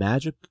examine the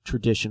magic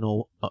tradition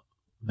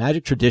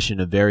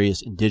of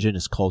various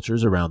indigenous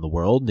cultures around the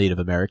world, Native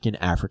American,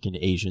 African,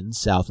 Asian,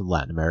 South and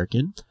Latin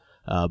American,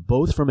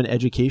 both from an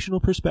educational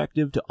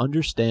perspective to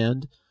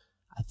understand,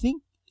 I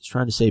think it's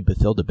trying to say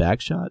Bathilda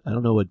Bagshot. I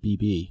don't know what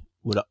BB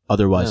would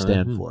otherwise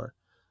stand for.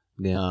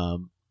 Yeah.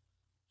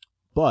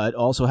 But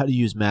also how to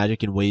use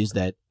magic in ways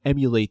that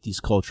emulate these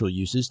cultural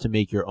uses to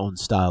make your own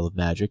style of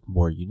magic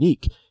more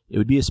unique. It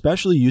would be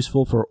especially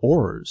useful for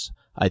Aurors,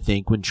 I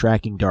think, when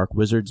tracking dark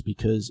wizards,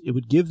 because it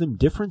would give them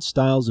different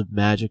styles of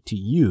magic to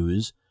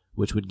use,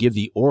 which would give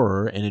the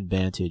Auror an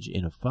advantage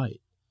in a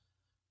fight.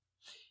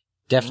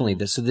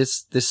 Definitely. So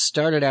this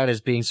started out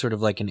as being sort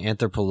of like an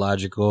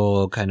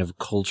anthropological kind of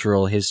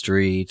cultural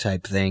history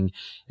type thing,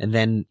 and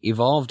then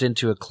evolved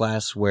into a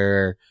class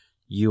where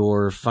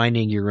you're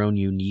finding your own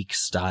unique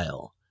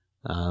style.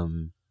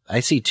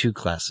 I see two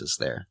classes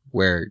there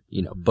where,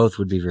 both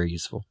would be very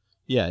useful.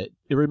 Yeah,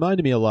 it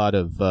reminded me a lot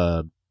of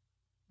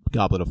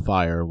Goblet of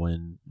Fire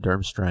when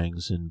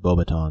Durmstrangs and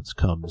Beauxbatons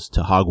comes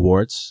to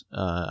Hogwarts.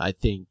 I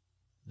think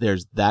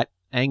there's that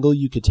angle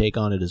you could take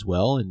on it as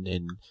well, and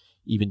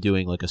even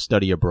doing like a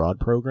study abroad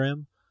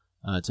program.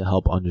 to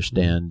help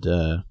understand,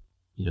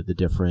 the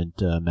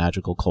different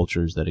magical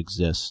cultures that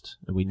exist.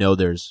 And we know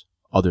there's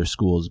other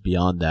schools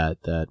beyond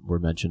that were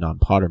mentioned on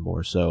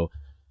Pottermore. So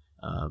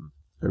I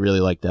really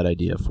like that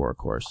idea for a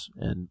course.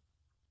 And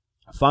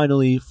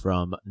finally,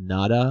 from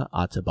Nada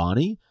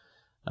Atabani,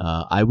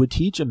 I would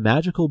teach a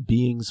magical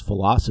beings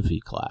philosophy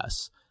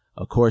class,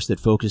 a course that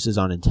focuses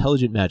on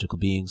intelligent magical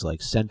beings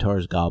like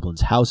centaurs,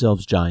 goblins, house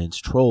elves, giants,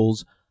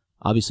 trolls,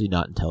 obviously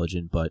not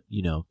intelligent, but,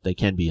 they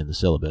can be in the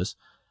syllabus,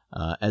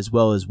 as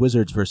well as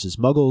wizards versus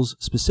muggles,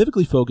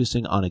 specifically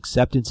focusing on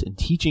acceptance and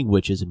teaching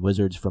witches and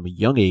wizards from a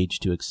young age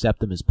to accept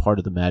them as part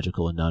of the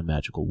magical and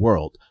non-magical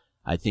world.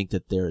 I think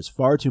that there is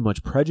far too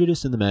much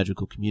prejudice in the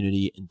magical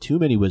community, and too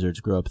many wizards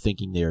grow up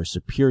thinking they are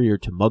superior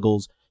to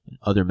muggles and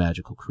other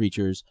magical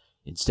creatures,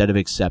 instead of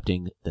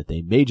accepting that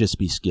they may just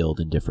be skilled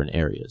in different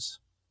areas.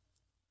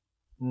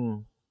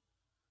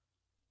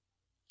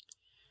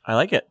 I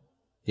like it.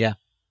 Yeah.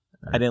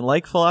 I didn't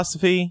like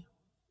philosophy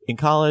in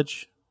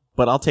college,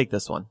 but I'll take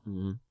this one.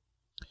 Mm-hmm.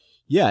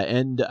 Yeah,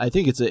 and I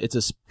think it's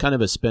a kind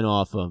of a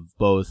spin-off of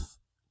both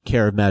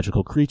Care of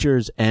Magical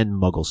Creatures and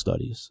Muggle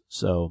Studies.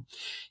 So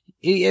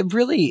it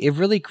really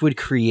would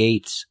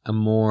create a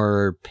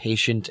more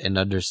patient and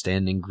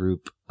understanding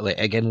group,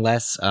 again,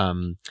 less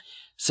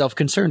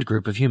self-concerned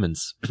group of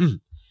humans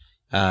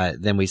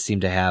than we seem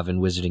to have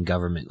in wizarding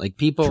government. Like,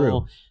 people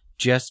True.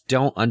 just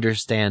don't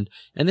understand.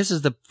 And this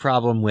is the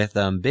problem with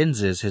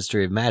Binns'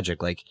 History of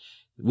Magic. Like,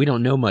 we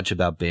don't know much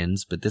about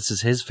Binns, but this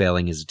is his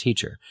failing as a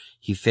teacher.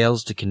 He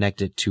fails to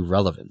connect it to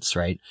relevance,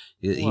 right?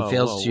 He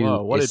fails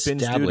to What did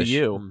Binns do to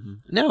you?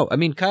 No, I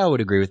mean, Kyle would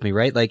agree with me,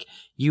 right? Like,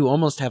 you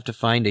almost have to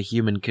find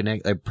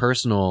a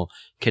personal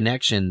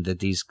connection that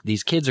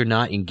these kids are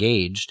not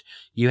engaged.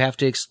 You have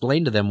to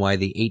explain to them why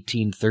the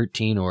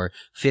 1813 or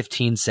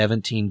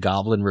 1517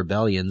 Goblin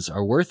rebellions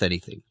are worth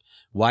anything,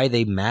 why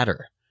they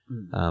matter.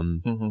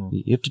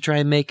 You have to try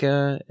and make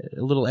a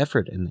little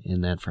effort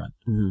in that front,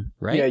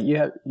 right?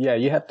 Yeah,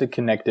 you have to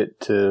connect it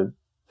to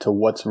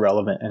what's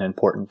relevant and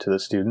important to the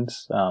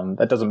students.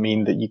 That doesn't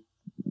mean that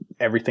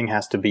everything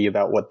has to be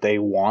about what they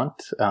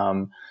want,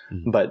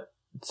 but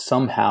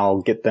somehow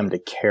get them to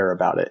care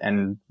about it.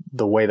 And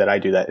the way that I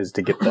do that is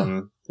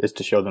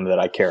to show them that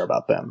I care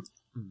about them.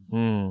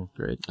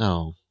 Great.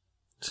 Oh,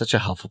 such a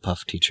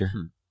Hufflepuff teacher.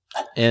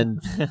 And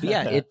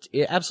yeah, it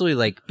absolutely,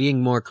 like,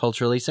 being more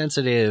culturally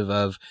sensitive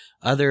of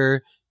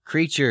other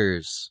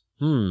creatures.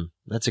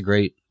 That's a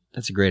great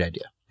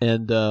idea.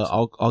 And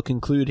I'll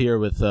conclude here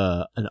with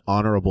an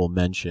honorable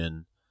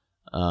mention.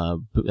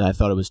 I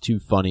thought it was too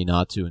funny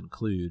not to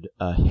include.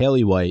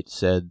 Haley White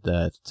said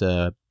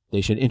that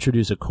they should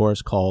introduce a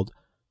course called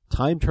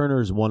Time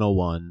Turners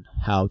 101: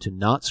 How to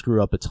Not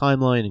Screw Up a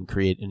Timeline and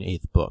Create an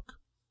Eighth Book.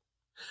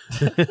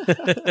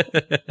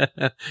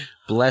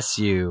 Bless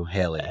you,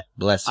 Haley.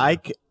 Bless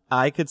you.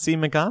 I could see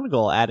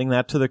McGonagall adding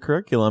that to the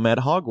curriculum at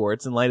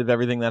Hogwarts in light of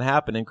everything that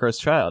happened in Cursed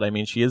Child. I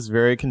mean, she is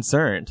very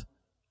concerned.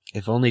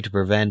 If only to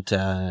prevent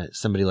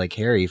somebody like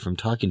Harry from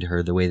talking to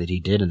her the way that he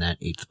did in that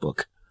 8th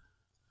book.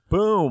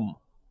 Boom.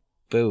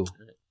 Boo.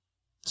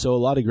 So a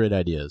lot of great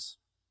ideas.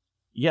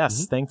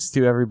 Yes, thanks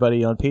to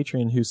everybody on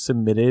Patreon who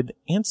submitted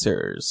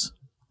answers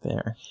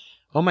there.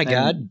 Oh my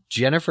God,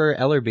 Jennifer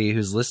Ellerby,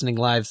 who's listening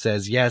live,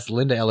 says, yes,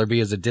 Linda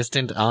Ellerby is a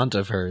distant aunt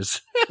of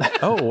hers.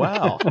 Oh,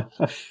 wow.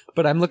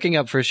 But I'm looking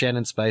up for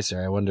Shannon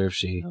Spicer. I wonder if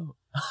she...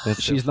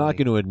 She's not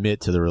going to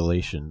admit to the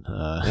relation.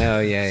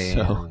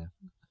 Yeah.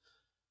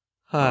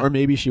 Or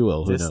maybe she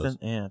will. Who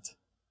Distant knows?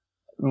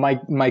 aunt.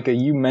 Micah,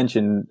 you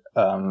mentioned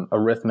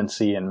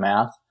arithmancy and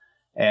math,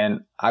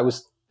 and I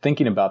was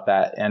thinking about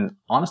that, and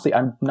honestly,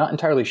 I'm not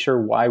entirely sure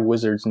why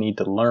wizards need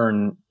to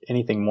learn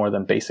anything more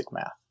than basic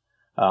math.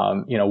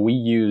 We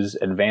use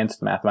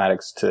advanced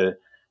mathematics to,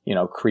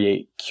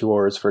 create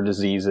cures for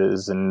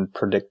diseases and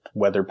predict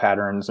weather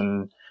patterns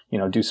and,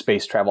 do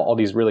space travel, all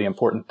these really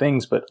important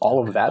things. But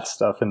all of that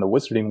stuff in the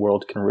wizarding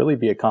world can really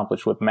be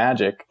accomplished with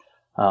magic.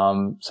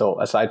 So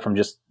aside from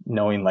just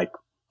knowing like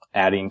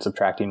adding,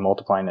 subtracting,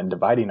 multiplying, and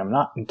dividing, I'm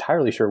not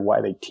entirely sure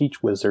why they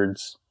teach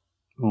wizards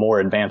more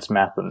advanced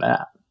math than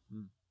that.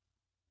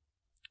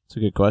 It's a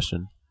good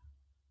question.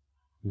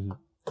 Mm-hmm.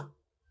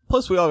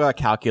 Plus, we all got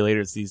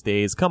calculators these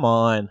days. Come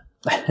on.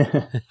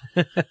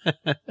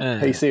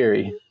 Hey,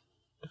 Siri.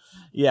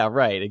 Yeah,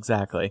 right.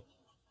 Exactly.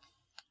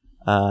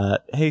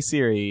 Hey,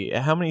 Siri,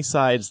 how many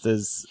sides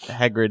does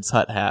Hagrid's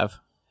hut have?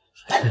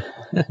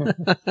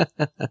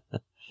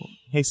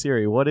 Hey,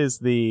 Siri, what's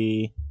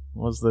the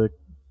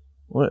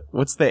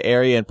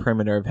area and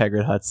perimeter of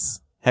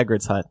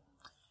Hagrid's hut?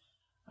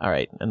 All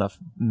right, enough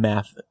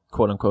math,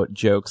 quote unquote,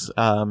 jokes.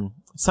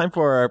 It's time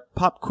for our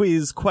pop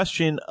quiz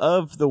question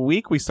of the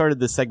week. We started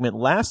this segment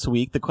last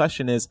week. The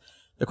question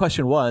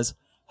was,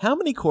 how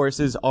many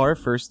courses are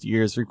first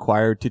years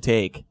required to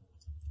take?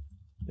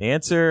 The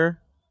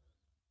answer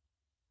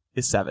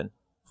is 7.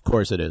 Of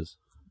course it is.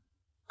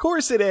 Of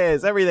course it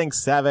is.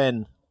 Everything's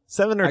 7.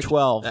 7 or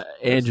 12.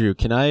 Andrew,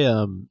 can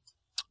I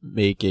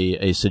make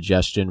a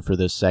suggestion for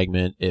this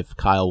segment if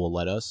Kyle will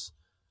let us?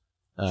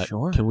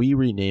 Sure. Can we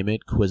rename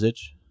it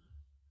Quizzitch?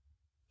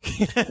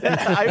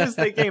 I was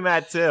thinking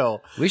that too.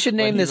 We should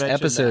name this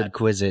episode that.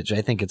 Quizzitch.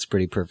 I think it's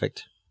pretty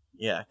perfect.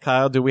 Yeah.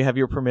 Kyle, do we have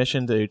your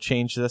permission to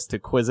change this to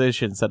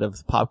Quizzitch instead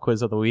of Pop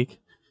Quiz of the Week?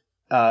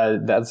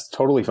 That's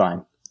totally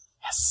fine.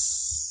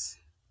 Yes.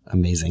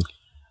 Amazing.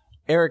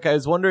 Eric, I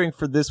was wondering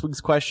for this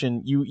week's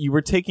question, you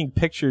were taking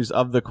pictures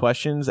of the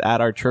questions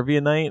at our trivia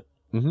night.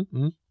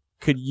 Mm-hmm.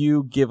 Could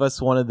you give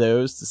us one of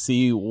those to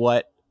see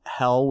what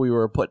hell we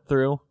were put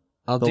through?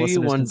 I'll do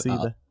you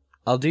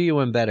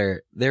one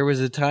better. There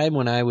was a time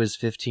when I was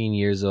 15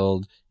 years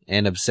old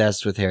and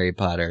obsessed with Harry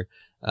Potter,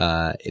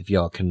 if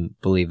y'all can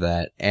believe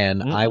that.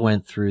 And I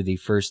went through the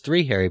first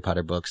 3 Harry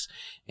Potter books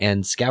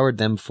and scoured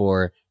them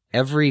for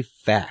every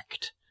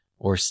fact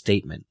or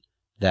statement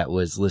that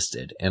was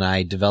listed. And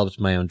I developed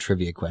my own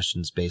trivia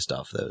questions based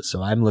off those.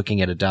 So I'm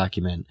looking at a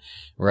document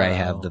where I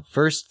have the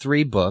first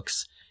 3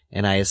 books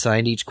and I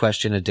assigned each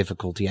question a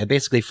difficulty. I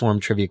basically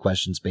formed trivia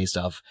questions based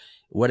off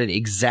what it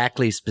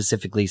exactly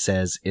specifically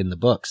says in the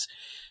books.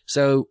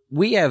 So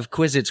we have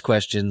Quizzitch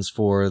questions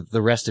for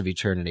the rest of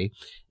eternity.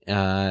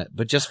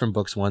 But just from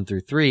books 1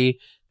 through 3,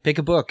 pick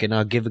a book and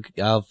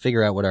I'll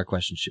figure out what our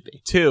question should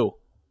be. 2.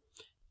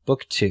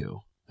 Book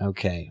 2.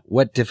 Okay.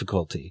 What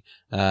difficulty?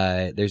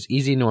 There's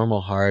easy,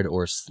 normal, hard,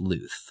 or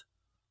sleuth.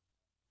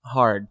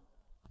 Hard.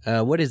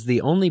 What is the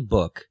only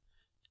book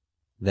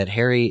that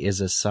Harry is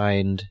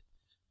assigned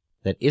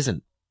that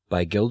isn't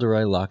by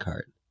Gilderoy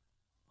Lockhart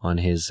on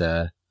his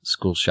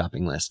school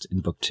shopping list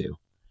in book 2?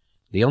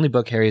 The only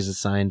book Harry is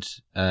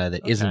assigned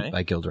that isn't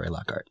by Gilderoy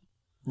Lockhart.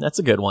 That's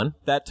a good one.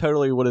 That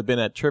totally would have been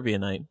at trivia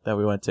night that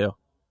we went to.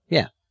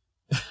 Yeah.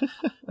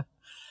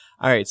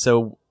 All right,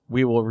 so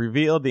we will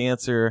reveal the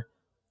answer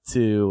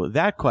to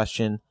that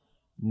question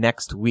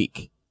next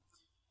week.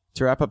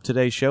 To wrap up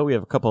today's show, we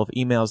have a couple of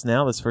emails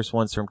now. This first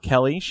one's from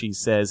Kelly. She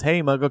says,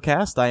 "Hey,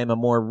 MuggleCast, I am a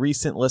more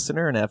recent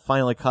listener and have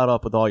finally caught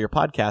up with all your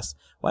podcasts.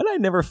 Why did I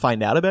never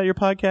find out about your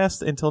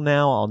podcast until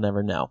now? I'll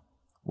never know."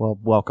 Well,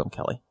 welcome,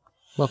 Kelly.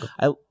 Welcome.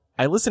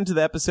 I listened to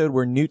the episode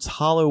where Newt's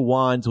hollow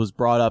wands was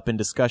brought up in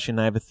discussion,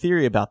 and I have a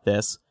theory about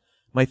this.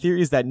 My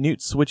theory is that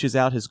Newt switches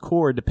out his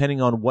core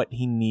depending on what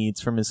he needs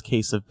from his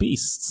case of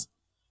beasts.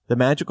 The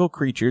magical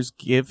creatures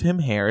give him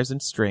hairs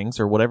and strings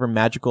or whatever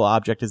magical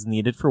object is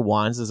needed for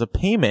wands as a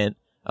payment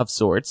of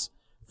sorts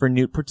for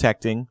Newt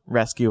protecting,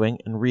 rescuing,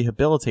 and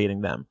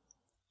rehabilitating them.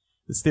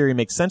 This theory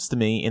makes sense to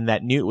me in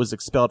that Newt was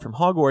expelled from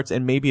Hogwarts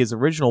and maybe his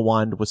original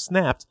wand was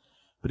snapped,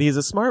 but he is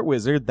a smart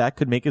wizard that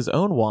could make his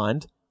own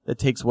wand that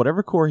takes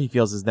whatever core he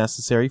feels is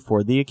necessary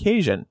for the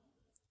occasion.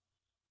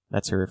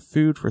 That's her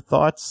food for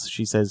thoughts.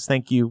 She says,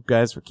 "Thank you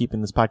guys for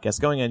keeping this podcast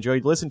going. I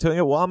enjoyed listening to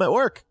it while I'm at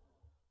work."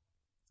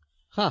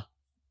 Huh.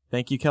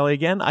 Thank you, Kelly,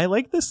 again. I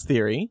like this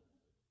theory.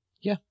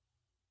 Yeah.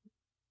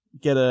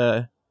 Get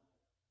a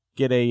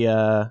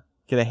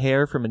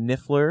hair from a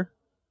niffler,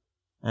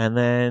 and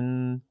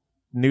then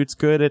Newt's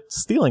good at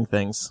stealing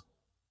things.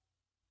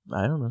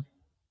 I don't know.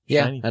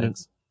 Yeah, Shiny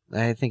things.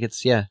 I think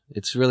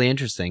it's really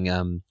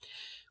interesting.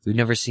 We've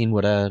never seen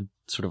what a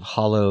sort of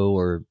hollow,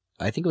 or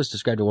I think it was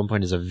described at one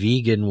point as a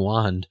vegan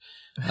wand,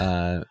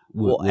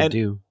 would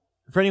do.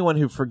 For anyone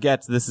who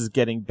forgets, this is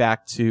getting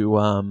back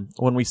to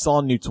when we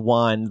saw Newt's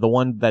wand, the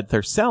one that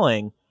they're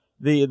selling.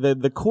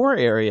 The core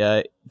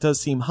area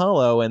does seem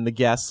hollow, and the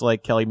guest,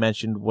 like Kelly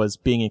mentioned, was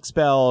being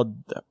expelled.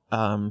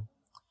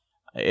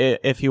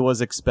 If he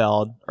was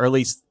expelled, or at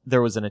least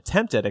there was an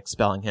attempt at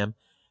expelling him,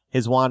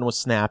 his wand was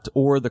snapped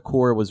or the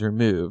core was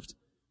removed.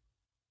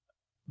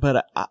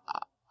 But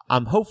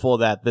I'm hopeful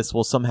that this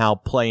will somehow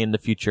play into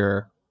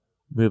future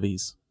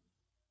movies.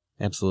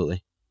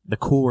 Absolutely. The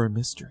core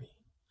mystery.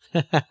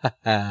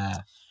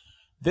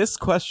 This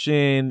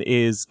question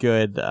is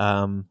good.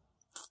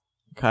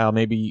 Kyle,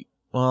 maybe,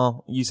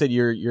 well, you said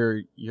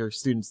your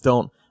students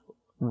don't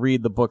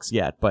read the books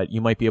yet, but you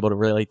might be able to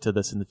relate to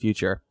this in the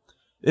future.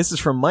 This is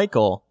from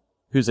Michael,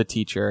 who's a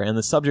teacher, and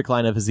the subject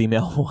line of his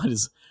email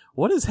was,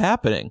 "What is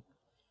happening?"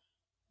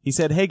 He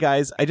said, "Hey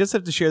guys, I just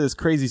have to share this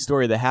crazy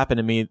story that happened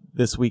to me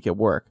this week at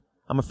work.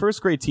 I'm a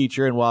first grade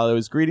teacher, and while I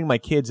was greeting my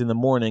kids in the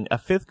morning, a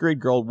 5th grade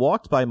girl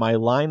walked by my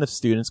line of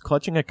students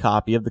clutching a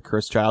copy of the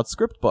Cursed Child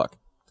script book.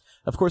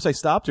 Of course, I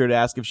stopped her to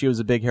ask if she was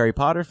a big Harry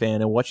Potter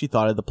fan and what she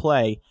thought of the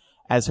play,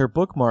 as her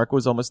bookmark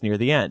was almost near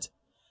the end.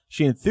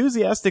 She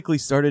enthusiastically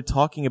started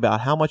talking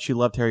about how much she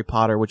loved Harry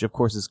Potter, which of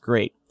course is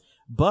great.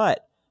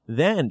 But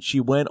then she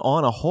went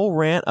on a whole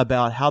rant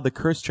about how The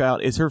Cursed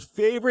Child is her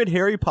favorite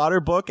Harry Potter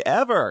book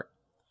ever.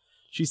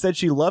 She said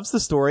she loves the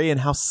story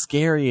and how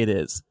scary it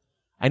is.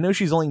 I know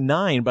she's only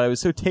 9, but I was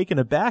so taken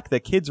aback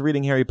that kids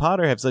reading Harry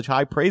Potter have such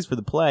high praise for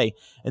the play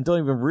and don't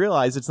even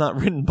realize it's not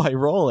written by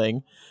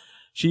Rowling.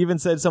 She even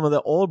said some of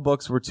the old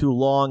books were too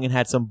long and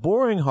had some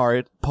boring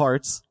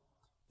parts.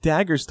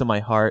 Daggers to my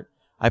heart.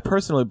 I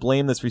personally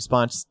blame this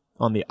response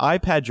on the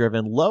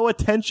iPad-driven, low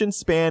attention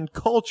span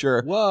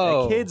culture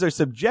that kids are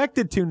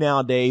subjected to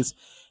nowadays.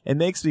 It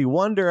makes me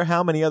wonder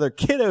how many other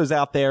kiddos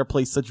out there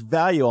place such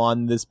value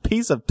on this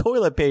piece of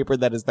toilet paper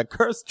that is The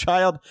Cursed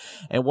Child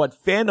and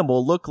what fandom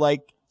will look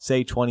like,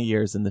 say, 20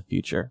 years in the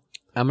future."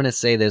 I'm going to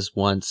say this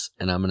once,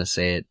 and I'm going to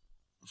say it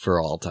for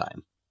all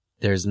time.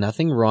 there's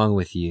nothing wrong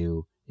with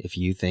you if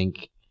you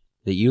think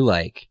that you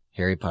like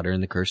Harry Potter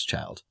and the Cursed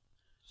Child.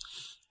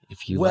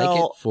 If you like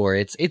it for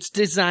it's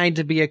designed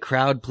to be a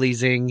crowd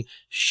pleasing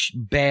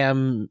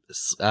slam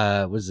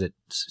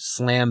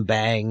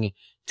bang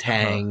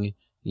tang,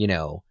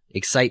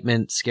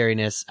 excitement,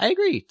 scariness. I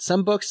agree.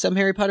 Some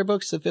Harry Potter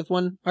books, the fifth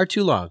one, are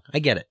too long. I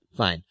get it.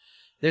 Fine.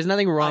 There's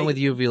nothing wrong with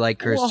you if you like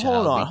Cursed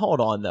Child.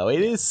 Hold on though.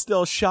 It is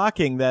still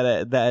shocking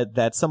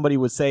that somebody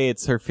would say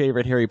it's her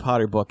favorite Harry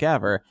Potter book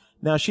ever.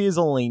 Now she is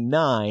only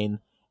 9.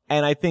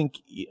 And I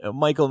think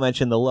Michael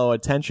mentioned the low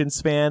attention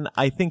span.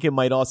 I think it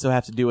might also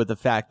have to do with the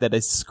fact that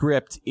a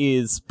script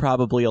is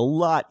probably a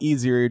lot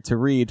easier to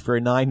read for a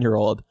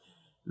 9-year-old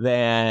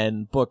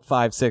than book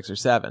 5, 6, or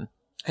 7.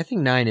 I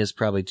think 9 is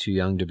probably too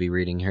young to be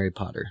reading Harry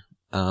Potter.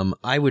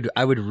 I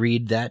would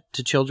read that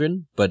to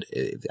children, but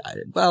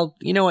well,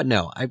 you know what?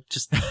 No,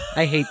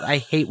 I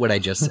hate what I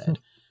just said.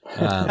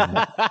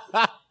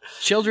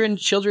 Children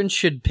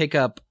should pick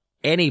up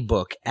any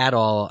book at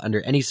all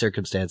under any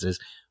circumstances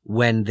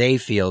when they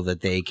feel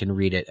that they can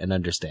read it and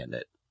understand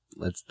it.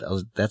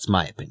 That's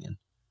my opinion.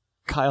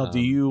 Kyle, do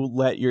you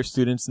let your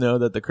students know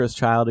that the Cursed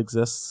Child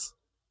exists?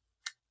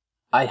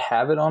 I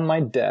have it on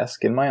my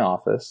desk in my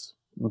office,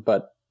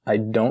 but I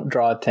don't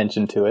draw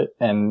attention to it.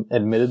 And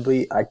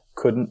admittedly, I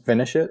couldn't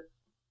finish it.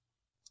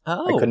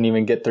 Oh. I couldn't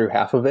even get through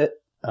half of it.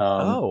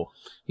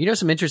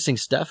 Some interesting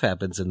stuff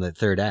happens in the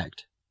third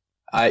act.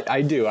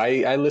 I do.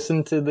 I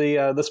listened to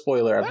the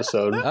spoiler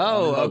episode.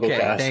 Oh, okay.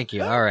 Thank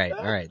you. All right.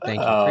 Thank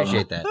you.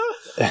 Appreciate that.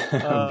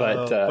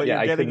 but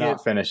yeah, I could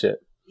not finish it.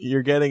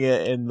 You're getting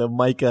it in the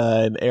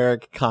Micah and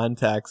Eric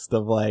context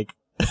of like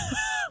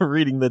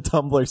reading the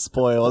Tumblr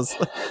spoilers.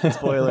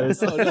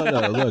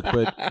 No. Look,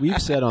 but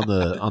we've said on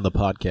the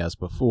podcast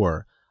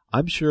before,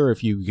 I'm sure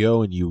if you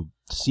go and you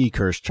see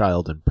Cursed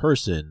Child in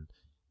person,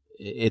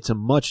 it's a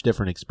much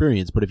different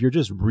experience. But if you're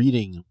just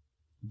reading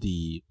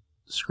the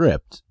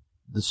script,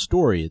 the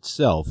story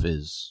itself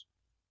is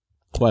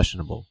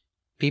questionable.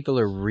 People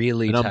are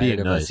really tired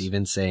of us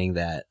even saying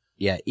that.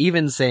 Yeah,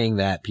 even saying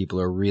that,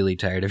 people are really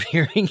tired of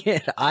hearing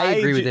it. I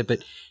agree with it, but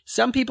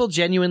some people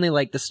genuinely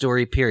like the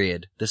story,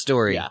 period. The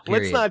story, period.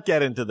 Let's not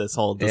get into this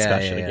whole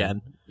discussion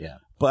again. Yeah.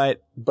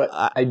 But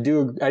I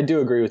do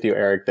agree with you,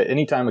 Eric, that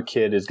anytime a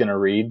kid is going to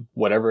read,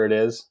 whatever it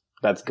is,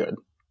 that's good.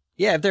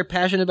 Yeah, if they're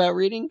passionate about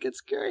reading,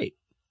 it's great.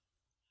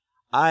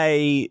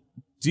 I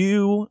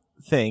do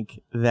think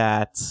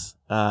that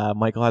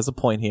Michael has a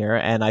point here,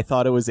 and I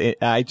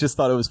just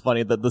thought it was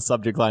funny that the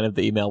subject line of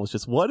the email was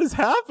just, "What is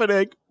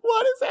happening?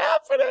 What is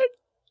happening?"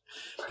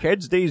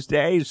 Kids these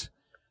days,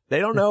 they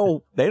don't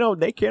know.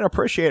 They can't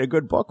appreciate a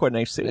good book when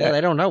they see it. Yeah,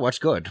 they don't know what's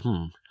good.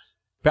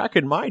 Back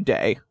in my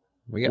day,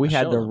 we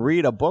had to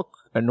read a book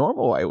a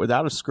normal way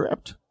without a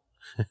script.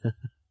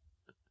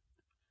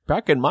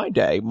 Back in my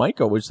day,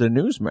 Micah was the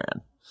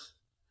newsman.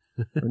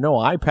 There were no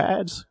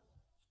iPads.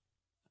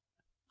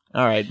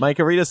 All right,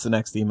 Micah, read us the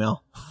next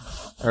email.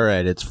 All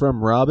right, it's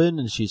from Robin,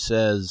 and she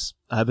says,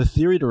 I have a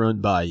theory to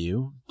run by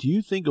you. Do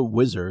you think a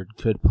wizard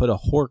could put a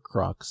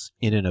Horcrux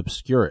in an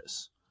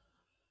Obscurus?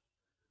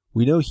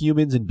 We know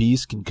humans and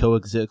beasts can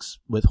coexist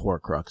with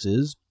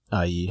Horcruxes,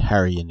 i.e.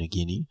 Harry and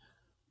Nagini.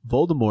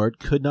 Voldemort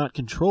could not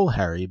control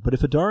Harry, but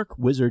if a dark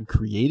wizard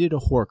created a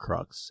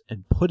Horcrux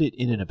and put it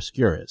in an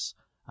Obscurus,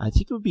 I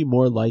think it would be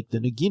more like the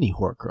Nagini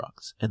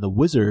Horcrux, and the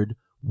wizard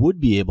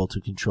would be able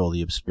to control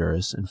the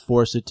Obscurus and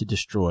force it to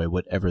destroy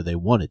whatever they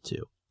wanted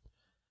to.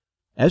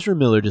 Ezra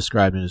Miller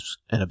described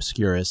an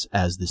Obscurus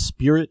as the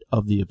spirit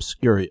of the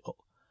Obscurial,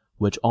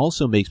 which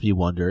also makes me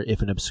wonder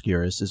if an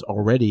Obscurus is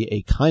already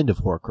a kind of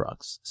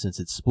Horcrux, since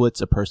it splits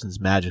a person's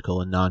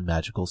magical and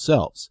non-magical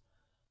selves.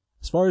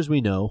 As far as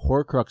we know,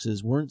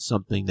 Horcruxes weren't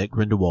something that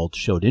Grindelwald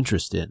showed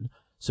interest in,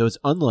 so it's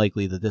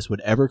unlikely that this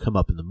would ever come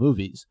up in the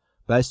movies,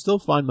 but I still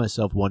find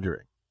myself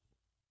wondering.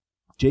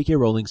 J.K.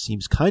 Rowling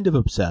seems kind of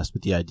obsessed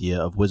with the idea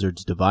of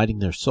wizards dividing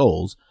their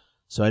souls,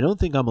 so I don't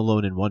think I'm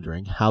alone in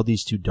wondering how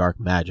these two dark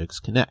magics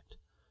connect.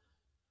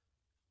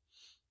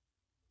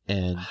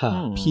 And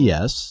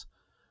P.S.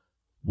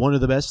 One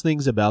of the best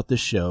things about this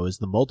show is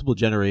the multiple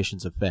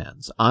generations of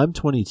fans. I'm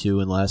 22,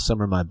 and last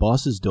summer my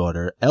boss's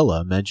daughter,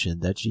 Ella,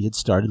 mentioned that she had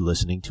started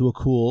listening to a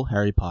cool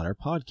Harry Potter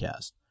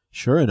podcast.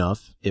 Sure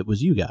enough, it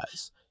was you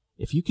guys.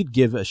 If you could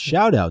give a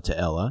shout out to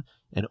Ella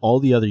and all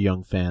the other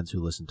young fans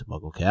who listen to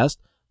MuggleCast,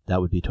 that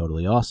would be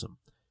totally awesome.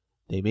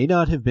 They may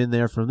not have been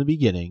there from the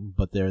beginning,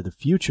 but they're the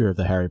future of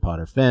the Harry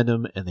Potter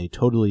fandom, and they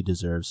totally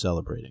deserve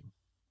celebrating.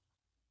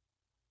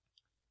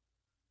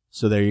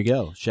 So there you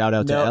go. Shout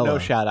out to Ella. No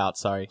shout out,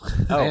 sorry.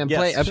 I'm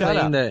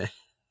playing the...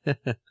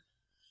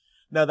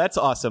 No, that's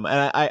awesome.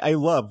 And I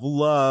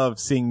love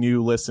seeing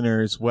new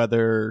listeners,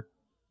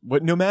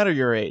 no matter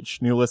your age,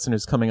 new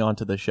listeners coming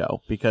onto the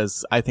show,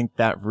 because I think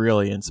that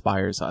really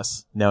inspires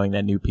us, knowing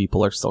that new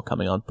people are still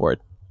coming on board.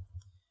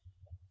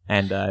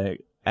 And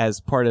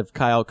as part of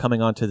Kyle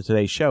coming onto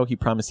today's show, he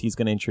promised he's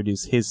going to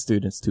introduce his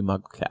students to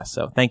MuggleCast.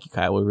 So thank you,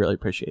 Kyle. We really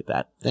appreciate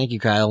that. Thank you,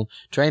 Kyle.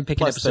 Try and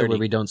pick an episode where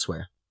we don't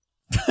swear.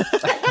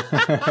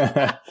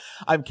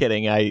 I'm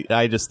kidding.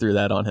 I just threw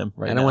that on him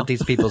right now. I don't want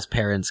these people's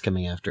parents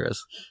coming after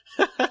us.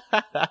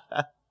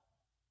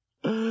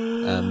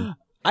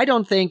 I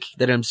don't think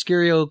that an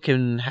Obscurial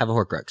can have a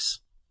Horcrux.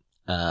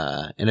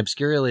 An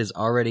Obscurial is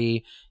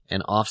already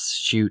an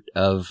offshoot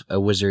of a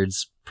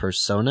wizard's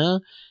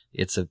persona.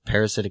 It's a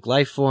parasitic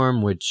life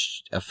form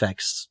which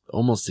affects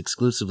almost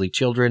exclusively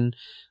children.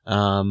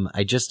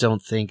 I just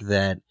don't think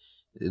that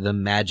the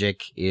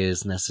magic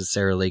is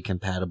necessarily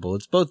compatible.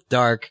 It's both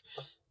dark,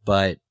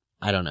 but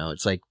I don't know.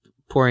 It's like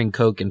pouring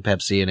Coke and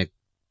Pepsi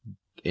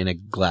in a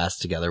glass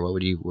together. What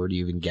would you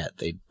even get?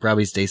 They'd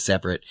probably stay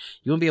separate.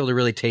 You wouldn't be able to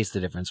really taste the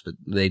difference, but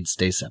they'd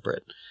stay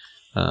separate.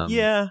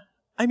 Yeah.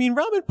 I mean,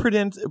 Robin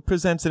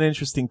presents an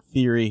interesting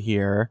theory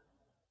here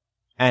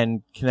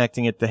and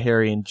connecting it to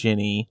Harry and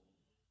Ginny,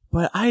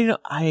 but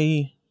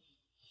I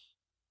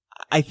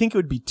think it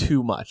would be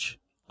too much.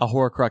 A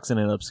Horcrux and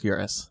an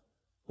Obscurus.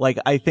 Like,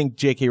 I think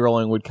J.K.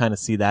 Rowling would kind of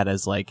see that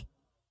as like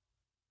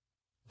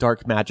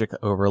dark magic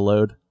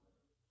overload.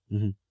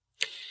 Mm-hmm.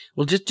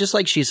 Well, just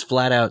like she's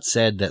flat out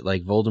said that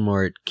like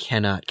Voldemort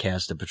cannot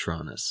cast a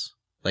Patronus.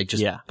 Like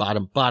just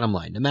bottom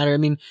line. No matter, I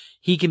mean,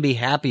 he can be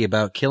happy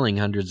about killing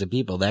hundreds of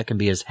people. That can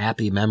be his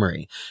happy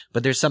memory.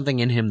 But there's something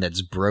in him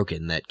that's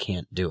broken that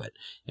can't do it.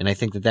 And I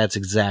think that that's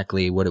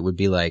exactly what it would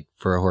be like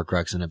for a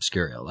Horcrux and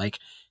Obscurial. Like,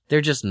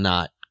 they're just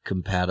not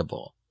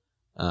compatible.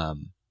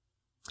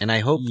 And I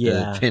hope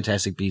the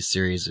Fantastic Beasts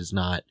series is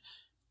not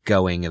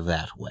going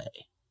that way.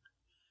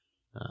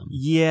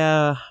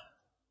 Yeah.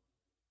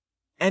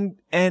 And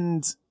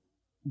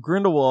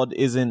Grindelwald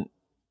isn't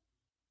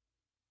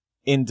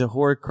into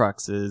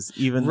Horcruxes,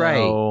 even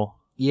though...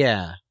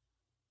 Yeah.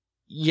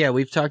 Yeah,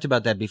 we've talked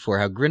about that before,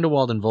 how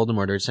Grindelwald and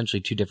Voldemort are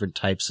essentially two different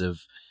types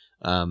of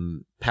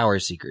power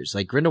seekers.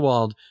 Like,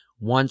 Grindelwald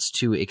wants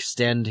to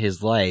extend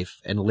his life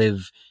and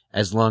live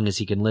as long as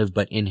he can live,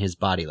 but in his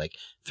body, like,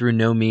 through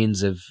no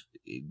means of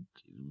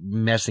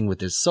messing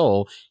with his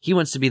soul. He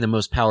wants to be the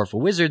most powerful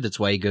wizard. That's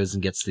why he goes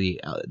and gets the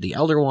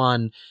Elder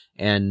Wand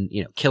and,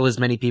 you know, kill as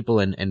many people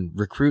and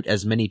recruit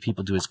as many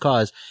people to his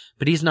cause.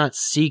 But he's not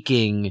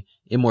seeking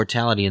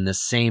immortality in the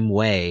same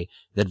way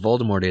that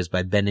Voldemort is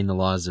by bending the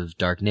laws of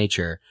dark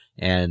nature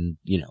and,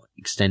 you know,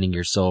 extending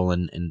your soul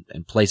and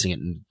placing it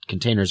in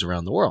containers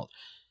around the world.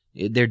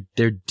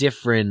 They're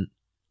different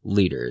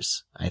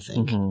leaders, I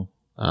think.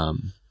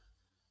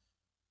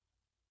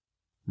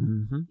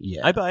 Mm-hmm.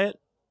 Yeah. I buy it.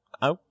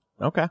 Oh,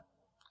 okay.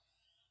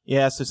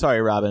 Yeah, so sorry,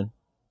 Robin.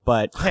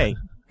 But hey,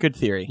 good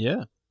theory.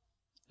 Yeah.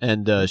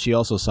 And she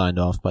also signed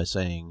off by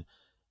saying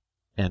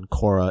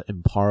Ancora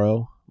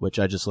Imparo, which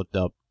I just looked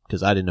up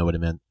because I didn't know what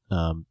it meant,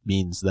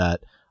 means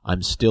that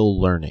I'm still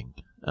learning,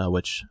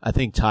 which I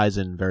think ties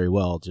in very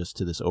well just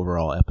to this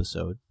overall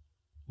episode.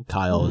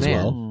 Kyle as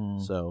well.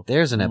 So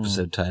there's an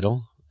episode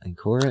title,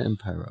 Ancora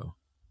Imparo.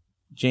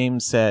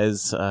 James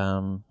says,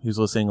 who's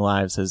listening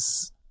live,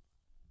 says,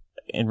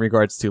 in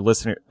regards to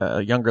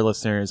younger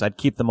listeners, I'd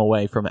keep them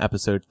away from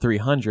episode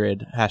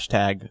 300,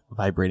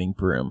 #vibrating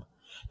broom.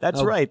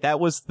 That's right. That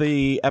was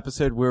the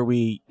episode where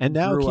we and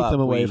now keep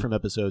them away from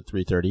episode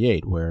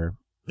 338, where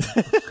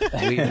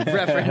we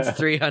referenced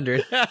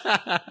 300.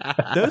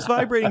 Those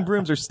vibrating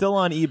brooms are still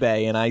on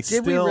eBay, and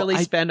Did we really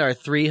spend our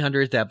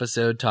 300th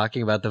episode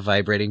talking about the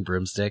vibrating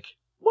broomstick?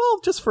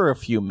 Well, just for a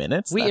few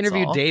minutes. We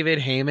interviewed David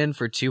Heyman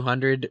for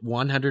 200,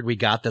 100, we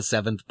got the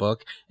 7th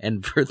book,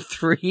 and for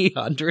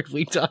 300,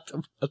 we talked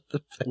about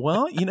the...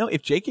 Well, you know,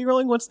 if J.K.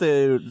 Rowling wants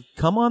to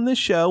come on this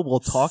show, we'll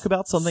talk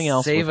about something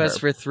else. Save us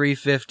for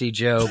 350,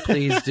 Joe.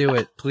 Please do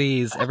it.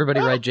 Please.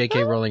 Everybody write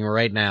J.K. Rowling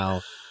right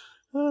now.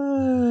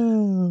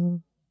 All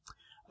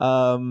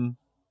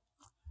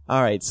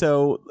right,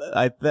 so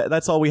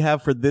that's all we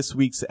have for this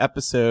week's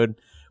episode.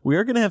 We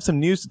are going to have some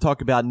news to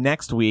talk about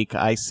next week.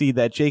 I see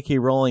that J.K.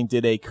 Rowling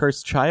did a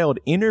Cursed Child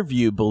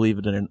interview, believe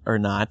it or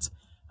not,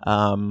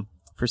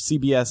 for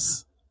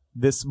CBS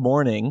this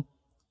morning.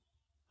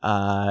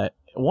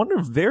 One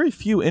of very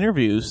few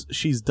interviews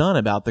she's done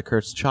about the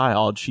Cursed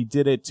Child. She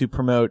did it to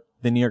promote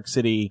the New York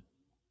City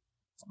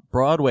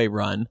Broadway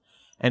run.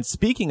 And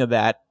speaking of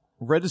that,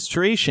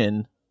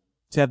 registration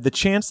to have the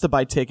chance to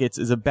buy tickets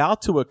is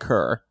about to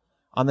occur.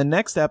 On the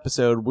next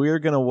episode, we're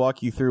going to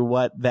walk you through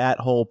what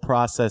that whole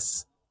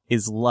process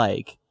is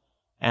like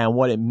and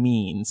what it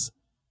means.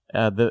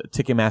 The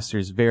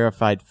Ticketmaster's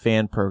verified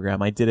fan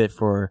program. I did it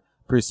for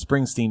Bruce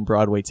Springsteen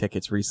Broadway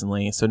tickets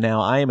recently, so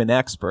now I am an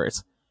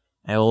expert.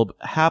 I will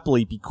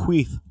happily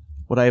bequeath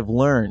what I have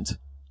learned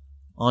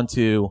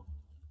onto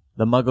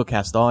the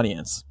MuggleCast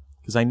audience,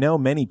 because I know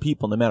many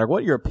people, no matter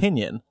what your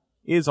opinion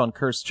is on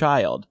Cursed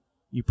Child,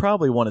 you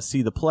probably want to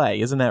see the play.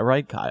 Isn't that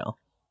right, Kyle?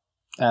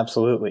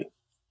 Absolutely.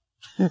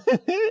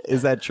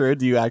 Is that true?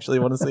 Do you actually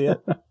want to see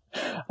it?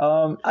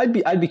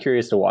 I'd be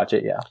curious to watch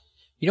it. Yeah.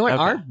 You know what?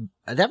 Okay.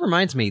 That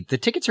reminds me. The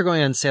tickets are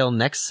going on sale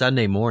next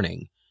Sunday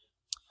morning.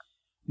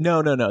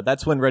 No.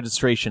 That's when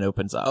registration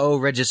opens up. Oh,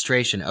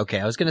 registration. Okay,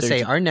 I was going to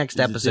say our next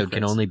there's a episode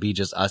can difference. only be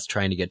just us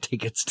trying to get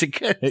tickets to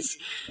Quiz.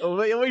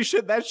 We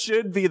should. That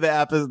should be the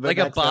episode. Like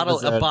a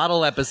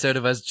bottle episode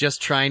of us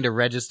just trying to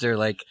register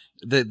like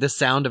the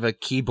sound of a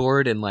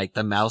keyboard and like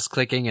the mouse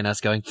clicking and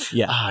us going,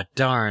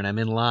 darn, I'm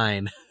in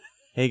line.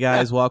 Hey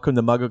guys, welcome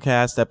to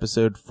MuggleCast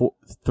episode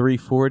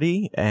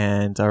 340.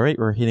 And all right,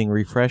 we're hitting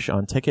refresh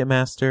on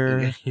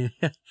Ticketmaster.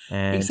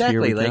 And exactly,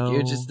 here we like go.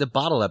 it's just the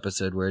bottle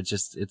episode where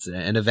it's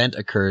an event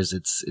occurs.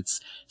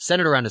 It's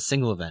centered around a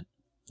single event.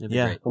 It'd be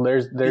great.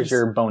 Well, there's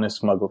your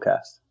bonus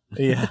Mugglecast.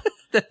 Yeah.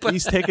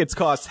 These tickets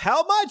cost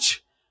how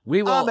much?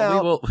 We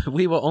will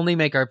only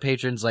make our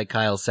patrons like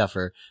Kyle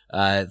suffer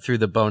through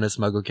the bonus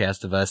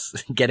MuggleCast of us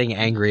getting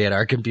angry at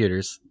our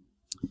computers.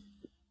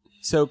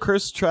 So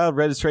Cursed Child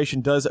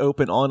registration does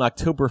open on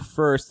October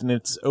 1st, and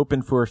it's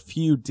open for a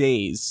few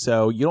days.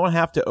 So you don't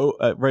have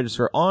to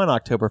register on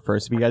October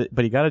 1st,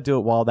 but you got to do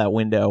it while that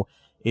window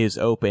is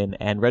open.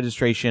 And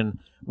registration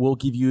will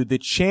give you the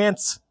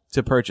chance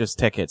to purchase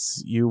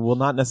tickets. You will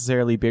not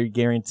necessarily be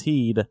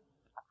guaranteed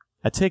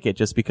a ticket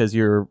just because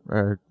you're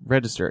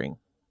registering.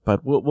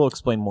 But we'll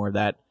explain more of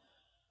that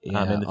in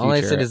the future. All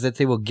I said is that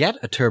they will get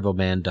a Turbo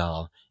Man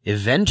doll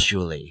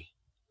eventually,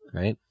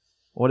 right?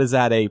 What is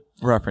that a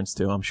reference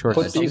to? I'm sure.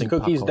 Put these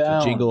cookies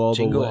down. Jingle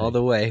all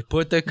the way.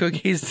 Put the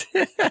cookies.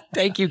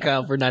 Thank you,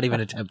 Kyle, for not even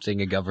attempting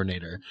a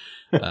governor.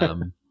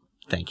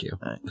 Thank you.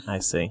 I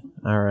see.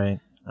 All right.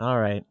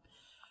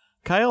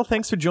 Kyle,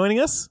 thanks for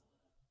joining us.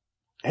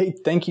 Hey,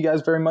 thank you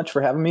guys very much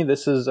for having me.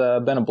 This has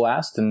been a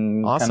blast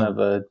and Awesome. kind of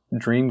a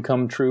dream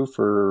come true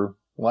for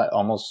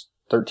almost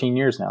 13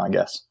 years now, I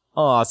guess.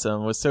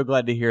 Awesome. Was so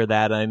glad to hear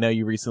that. I know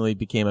you recently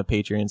became a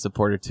Patreon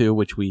supporter too,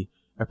 which we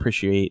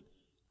appreciate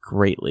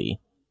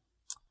greatly.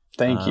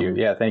 Thank you.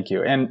 Yeah, thank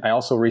you. And I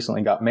also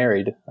recently got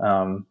married.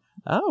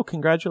 Oh,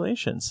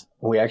 congratulations.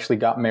 We actually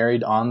got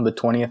married on the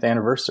 20th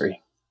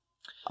anniversary.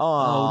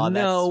 Oh,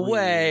 no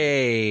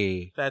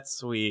way. That's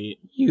sweet.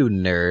 You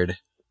nerd.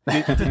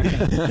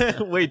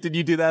 Wait, did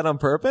you do that on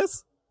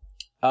purpose?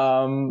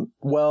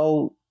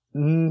 Well,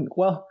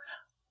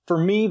 for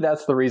me,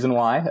 that's the reason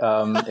why.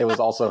 It was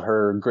also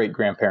her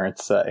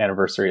great-grandparents'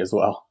 anniversary as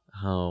well.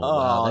 Oh,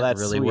 wow. That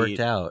that's really sweet. worked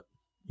out.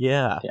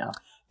 Yeah. Yeah.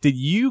 Did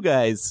you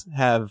guys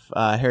have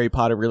Harry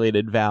Potter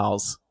related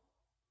vows?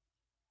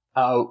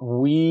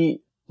 My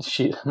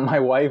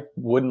wife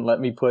wouldn't let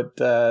me put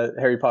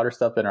Harry Potter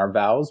stuff in our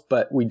vows,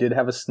 but we did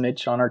have a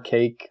snitch on our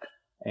cake,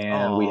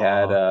 and we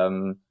had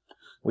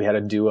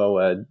a duo,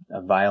 a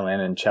violin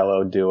and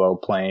cello duo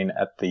playing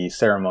at the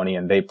ceremony,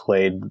 and they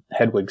played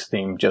Hedwig's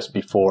theme just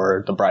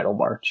before the bridal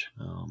march.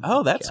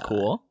 Oh, that's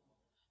cool.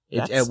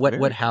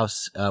 What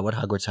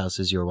Hogwarts house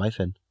is your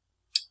wife in?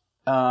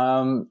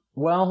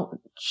 Well,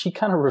 she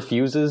kind of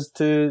refuses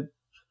to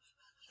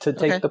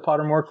take the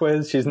Pottermore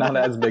quiz. She's not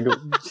as big.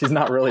 She's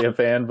not really a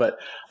fan, but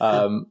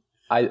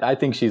I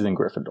think she's in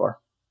Gryffindor.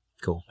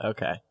 Cool.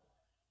 Okay.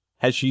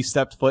 Has she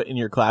stepped foot in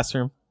your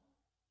classroom?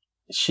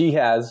 She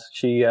has.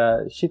 She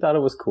thought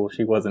it was cool.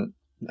 She wasn't.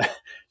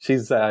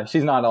 She's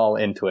not all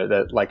into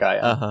it like I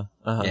am.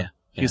 Yeah.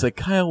 She's like,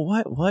 Kyle,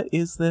 what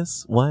is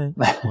this? What?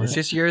 It's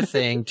just your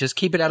thing. Just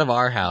keep it out of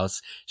our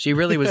house. She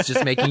really was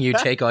just making you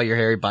take all your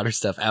Harry Potter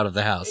stuff out of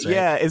the house, right?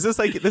 Yeah. Is this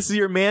is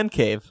your man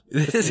cave?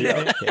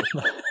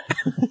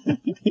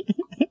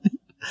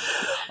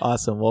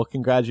 Awesome. Well,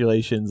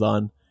 congratulations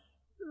on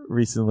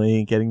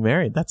recently getting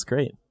married. That's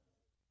great.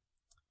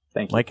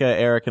 Thank you. Micah,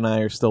 Eric, and I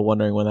are still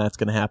wondering when that's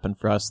going to happen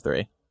for us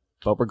three,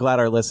 but we're glad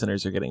our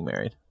listeners are getting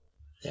married.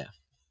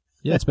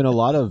 Yeah, it's been a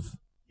lot of.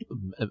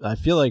 I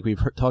feel like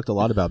we've talked a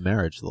lot about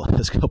marriage the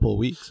last couple of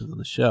weeks on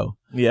the show.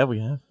 Yeah,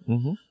 we have.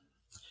 Mm-hmm.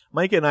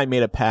 Micah and I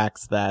made a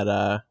pact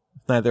that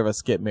if neither of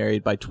us get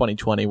married by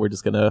 2020, we're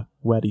just going to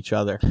wed each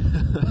other.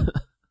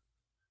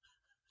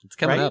 It's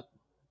coming Right? up.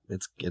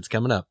 It's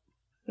coming up.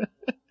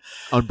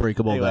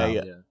 Unbreakable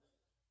Anyway,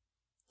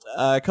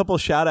 vow. a couple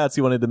shout outs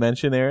you wanted to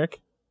mention,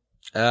 Eric?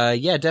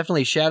 Yeah,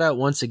 definitely. Shout out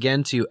once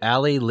again to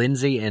Allie,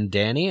 Lindsay, and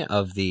Danny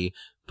of the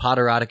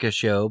Potterotica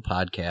Show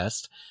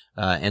podcast.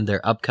 And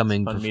their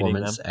upcoming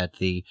performance at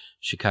the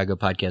Chicago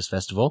Podcast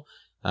Festival.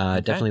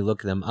 Definitely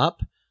look them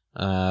up.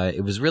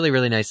 It was really,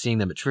 really nice seeing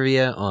them at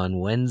trivia on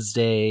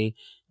Wednesday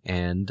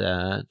and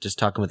just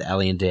talking with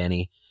Allie and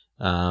Danny.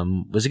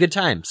 Was a good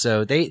time.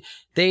 So they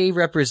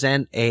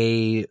represent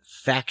a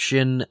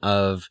faction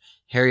of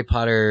Harry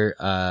Potter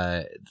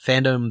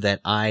fandom that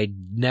I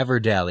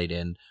never dallied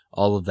in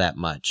all of that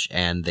much,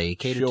 and they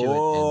cater to it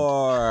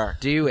and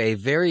do a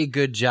very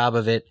good job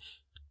of it.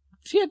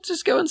 So yeah,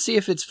 just go and see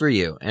if it's for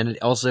you. And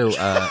it also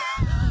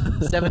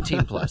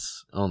 17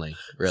 plus only,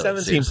 really.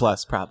 17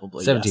 plus,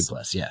 probably. 17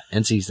 plus, yeah.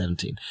 NC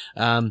 17.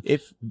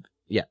 If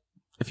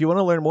you want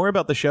to learn more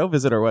about the show,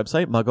 visit our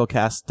website,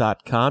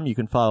 mugglecast.com. You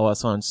can follow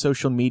us on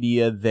social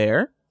media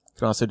there. You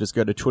can also just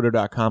go to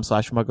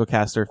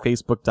twitter.com/mugglecast or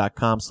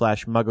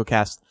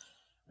facebook.com/mugglecast.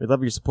 We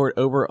love your support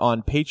over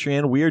on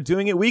Patreon. We are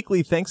doing it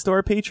weekly thanks to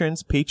our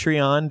patrons,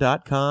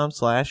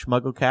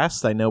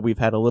 patreon.com/mugglecast. I know we've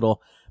had a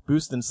little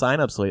boost in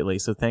signups lately,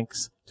 so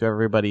thanks to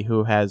everybody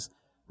who has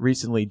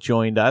recently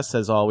joined us.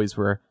 As always,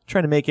 we're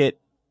trying to make it,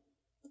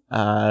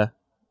 trying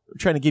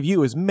to give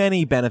you as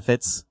many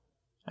benefits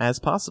as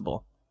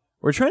possible.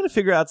 We're trying to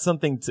figure out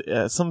something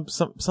to,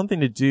 something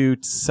to do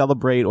to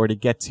celebrate or to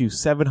get to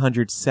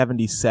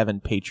 777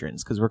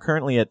 patrons, because we're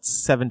currently at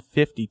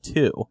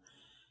 752.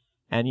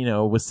 And, you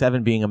know, with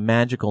 7 being a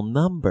magical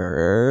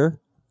number,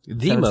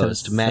 the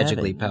most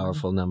magically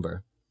powerful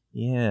number.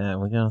 Yeah,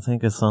 we gotta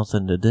think of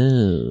something to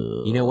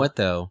do. You know what,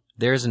 though?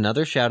 There's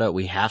another shout out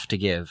we have to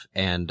give,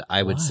 and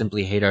I would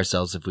simply hate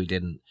ourselves if we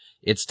didn't.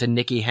 It's to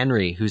Nikki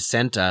Henry, who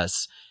sent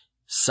us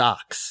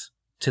socks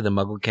to the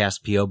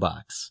MuggleCast P.O.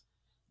 Box.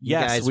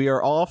 Yes, guys... we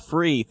are all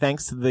free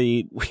thanks to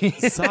the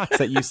socks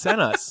that you sent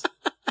us.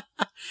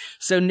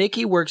 So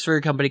Nikki works for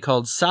a company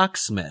called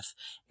Socksmith,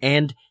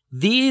 and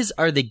these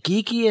are the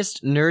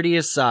geekiest,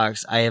 nerdiest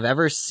socks I have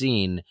ever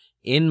seen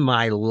in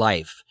my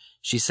life.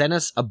 She sent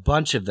us a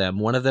bunch of them.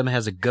 One of them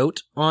has a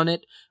goat on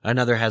it.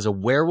 Another has a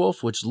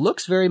werewolf, which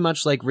looks very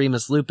much like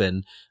Remus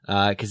Lupin,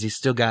 cause he's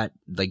still got,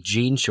 like,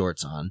 jean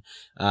shorts on.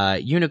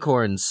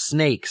 Unicorns,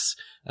 snakes,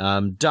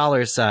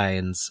 dollar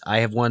signs. I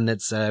have one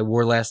that's, I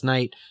wore last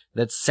night.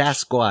 That's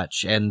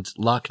Sasquatch and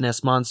Loch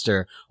Ness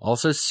Monster.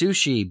 Also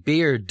sushi,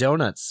 beer,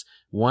 donuts.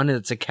 One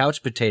that's a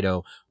couch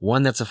potato.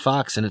 One that's a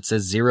fox, and it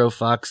says 0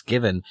 fox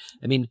given.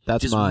 I mean,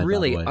 that's just mine,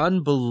 really by the way.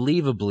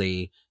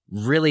 Unbelievably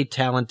really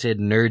talented,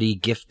 nerdy,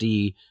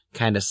 gifty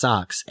kind of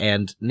socks.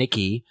 And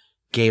Nikki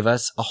gave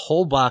us a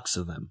whole box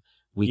of them.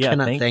 We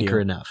cannot thank her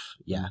enough.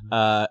 Yeah.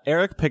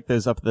 Eric picked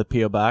those up at the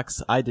P.O.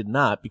 Box. I did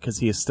not, because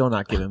he has still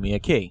not given me a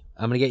key.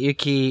 I'm going to get you a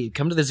key.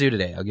 Come to the zoo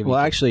today. I'll give you a key. Well,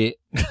 actually,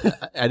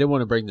 I didn't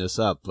want to bring this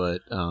up,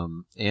 but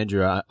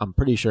Andrew, I'm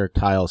pretty sure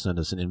Kyle sent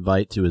us an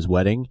invite to his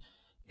wedding,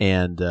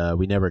 and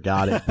we never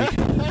got it.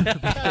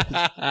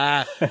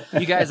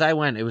 You guys, I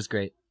went. It was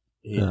great.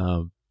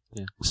 Yeah.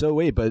 So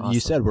wait, but awesome.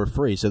 You said we're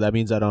free, so that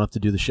means I don't have to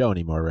do the show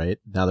anymore, right?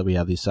 Now that we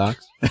have these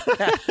socks?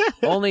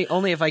 Only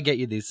if I get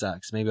you these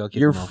socks. Maybe I'll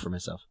keep them all for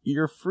myself.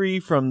 You're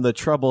free from the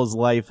troubles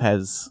life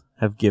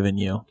have given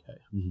you. Okay.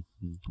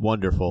 Mm-hmm.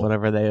 Wonderful.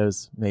 Whatever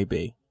those may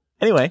be.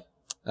 Anyway.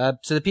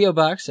 So the P.O.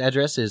 Box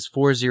address is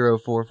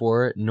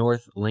 4044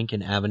 North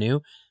Lincoln Avenue,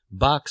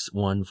 Box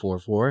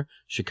 144,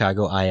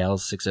 Chicago IL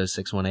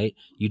 60618.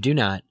 You do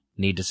not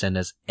need to send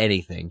us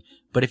anything.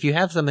 But if you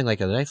have something like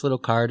a nice little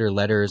card or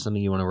letter or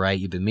something you want to write,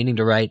 you've been meaning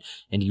to write,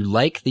 and you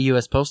like the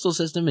U.S. Postal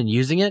System and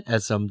using it,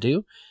 as some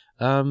do,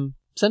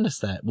 send us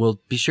that. We'll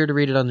be sure to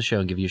read it on the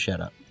show and give you a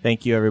shout out.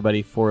 Thank you,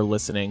 everybody, for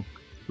listening.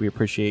 We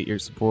appreciate your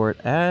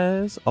support,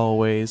 as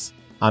always.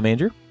 I'm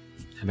Andrew.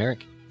 I'm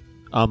Eric.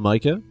 I'm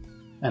Micah.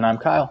 And I'm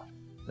Kyle.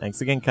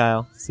 Thanks again,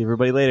 Kyle. See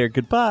everybody later.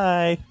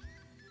 Goodbye.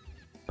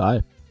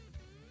 Bye.